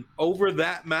discussion over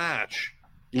that match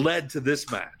led to this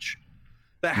match.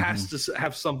 That has to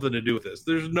have something to do with this.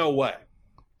 There's no way.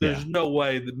 There's no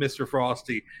way that Mr.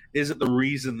 Frosty isn't the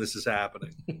reason this is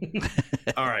happening.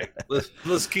 All right,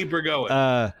 let's keep her going.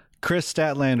 Chris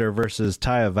Statlander versus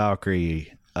Taya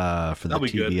Valkyrie for the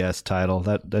TBS title.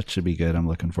 That should be good. I'm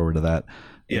looking forward to that.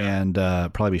 Yeah. And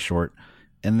probably be short.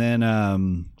 And then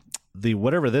the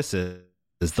whatever this is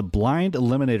the blind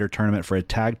eliminator tournament for a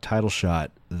tag title shot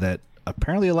that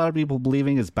apparently a lot of people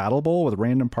believing is Battle Bowl with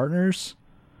random partners.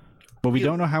 But we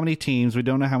don't know how many teams, we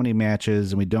don't know how many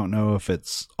matches, and we don't know if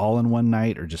it's all in one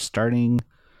night or just starting.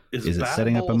 Is it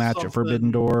setting up a match at Forbidden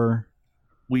Door?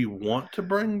 We want to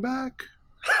bring back?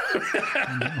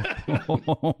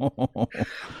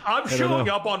 I'm showing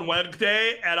up on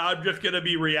Wednesday, and I'm just going to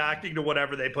be reacting to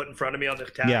whatever they put in front of me on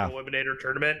this tag eliminator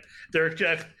tournament. There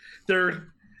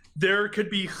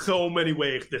could be so many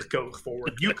ways this goes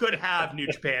forward. You could have New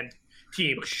Japan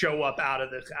team show up out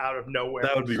of nowhere.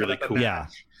 That would be really cool. Yeah,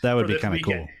 that would be kind of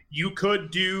cool. You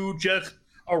could do just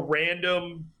a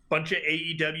random bunch of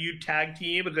AEW tag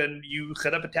team, and then you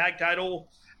set up a tag title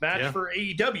match for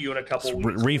AEW in a couple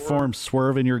weeks. Reform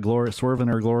Swerve in Your Glory.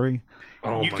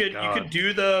 Oh, you could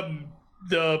do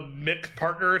the mixed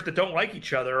partners that don't like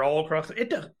each other all across. It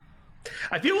doesn't.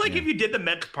 I feel like if you did the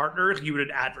mixed partners, you would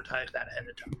advertise that ahead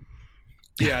of time.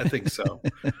 Yeah, I think so.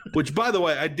 Which, by the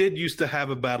way, I did used to have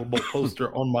a Battle Bowl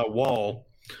poster on my wall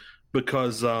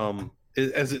because,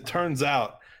 as it turns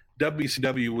out,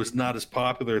 WCW was not as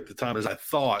popular at the time as I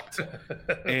thought.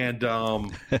 And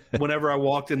whenever I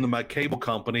walked into my cable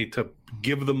company to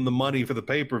give them the money for the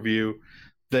pay-per-view,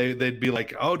 they'd be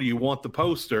like, "Oh, do you want the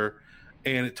poster?"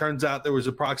 And it turns out there was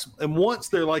approximately, and once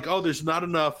they're like, "Oh, there's not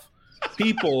enough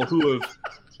people who have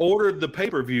ordered the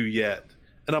pay-per-view yet."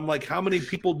 And I'm like, "How many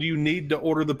people do you need to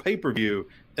order the pay-per-view?"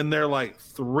 And they're like,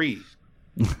 3.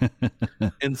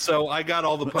 And so I got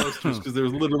all the posters because there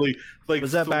was literally like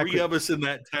 3 of us in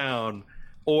that town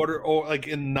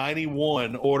in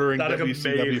 91 ordering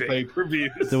WCW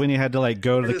pay-per-views. So when you had to like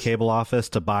go to the cable office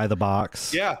to buy the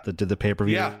box that did the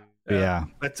pay-per-view. Yeah.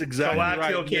 That's exactly right.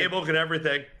 Coaxial cables and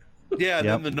everything. Yeah,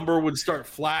 then the number would start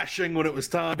flashing when it was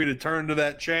time for you to turn to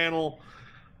that channel.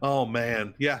 Oh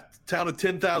man. Yeah. Town of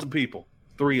 10,000 people.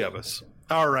 3 of us.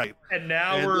 All right. And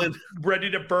now we're ready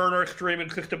to burn our streaming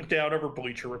systems down over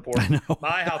Bleacher Report. I know.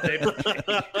 My, how they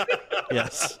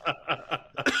Yes.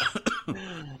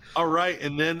 All right.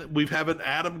 And then we have an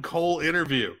Adam Cole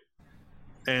interview.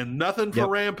 And nothing for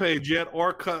Rampage yet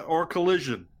or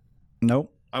Collision.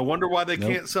 Nope. I wonder why they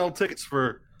can't sell tickets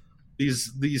for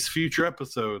these future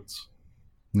episodes.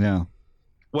 Yeah.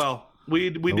 Well, we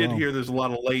did hear there's a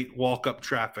lot of late walk-up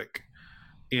traffic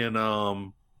in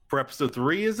for episode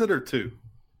 3, is it, or 2?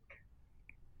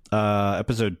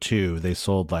 Episode 2, they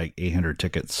sold like 800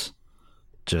 tickets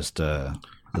just the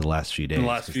last few days. The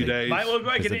last few days. Might look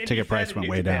like the ticket price went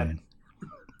way down.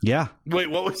 Yeah. Wait,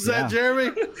 what was that,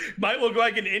 Jeremy? Might look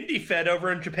like an indie fed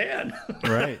over in Japan.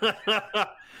 Right.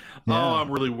 Oh, I'm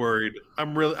really worried. I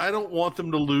don't want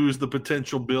them to lose the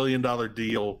potential $1 billion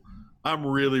deal. I'm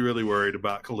really, really worried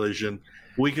about Collision.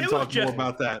 We can talk more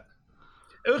about that.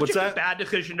 It was a bad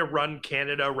decision to run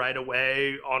Canada right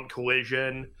away on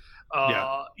Collision.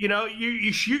 You know,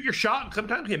 you shoot your shot and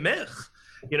sometimes you miss.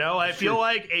 You know, I feel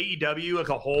like AEW as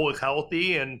a whole is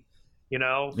healthy and, you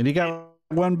know. And you got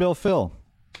one Bill Phil.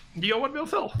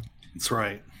 That's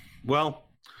right. Well,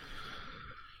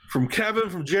 from Kevin,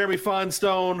 from Jeremy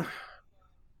Feinstein,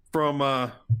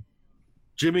 from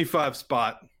Jimmy 5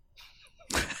 Spot,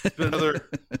 it's been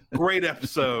another great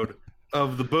episode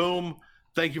of The Boom.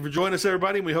 Thank you for joining us,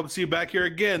 everybody. We hope to see you back here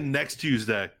again next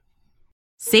Tuesday.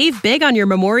 Save big on your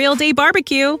Memorial Day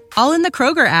barbecue, all in the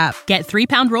Kroger app. Get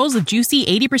 3-pound rolls of juicy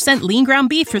 80% lean ground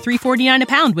beef for $3.49 a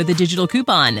pound with a digital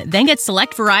coupon. Then get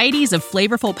select varieties of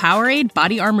flavorful Powerade,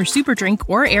 Body Armor Super Drink,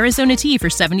 or Arizona tea for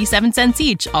 77 cents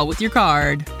each, all with your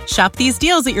card. Shop these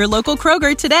deals at your local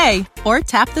Kroger today, or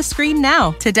tap the screen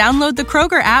now to download the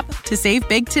Kroger app to save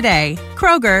big today.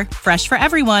 Kroger, fresh for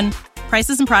everyone.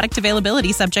 Prices and product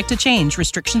availability subject to change.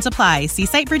 Restrictions apply. See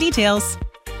site for details.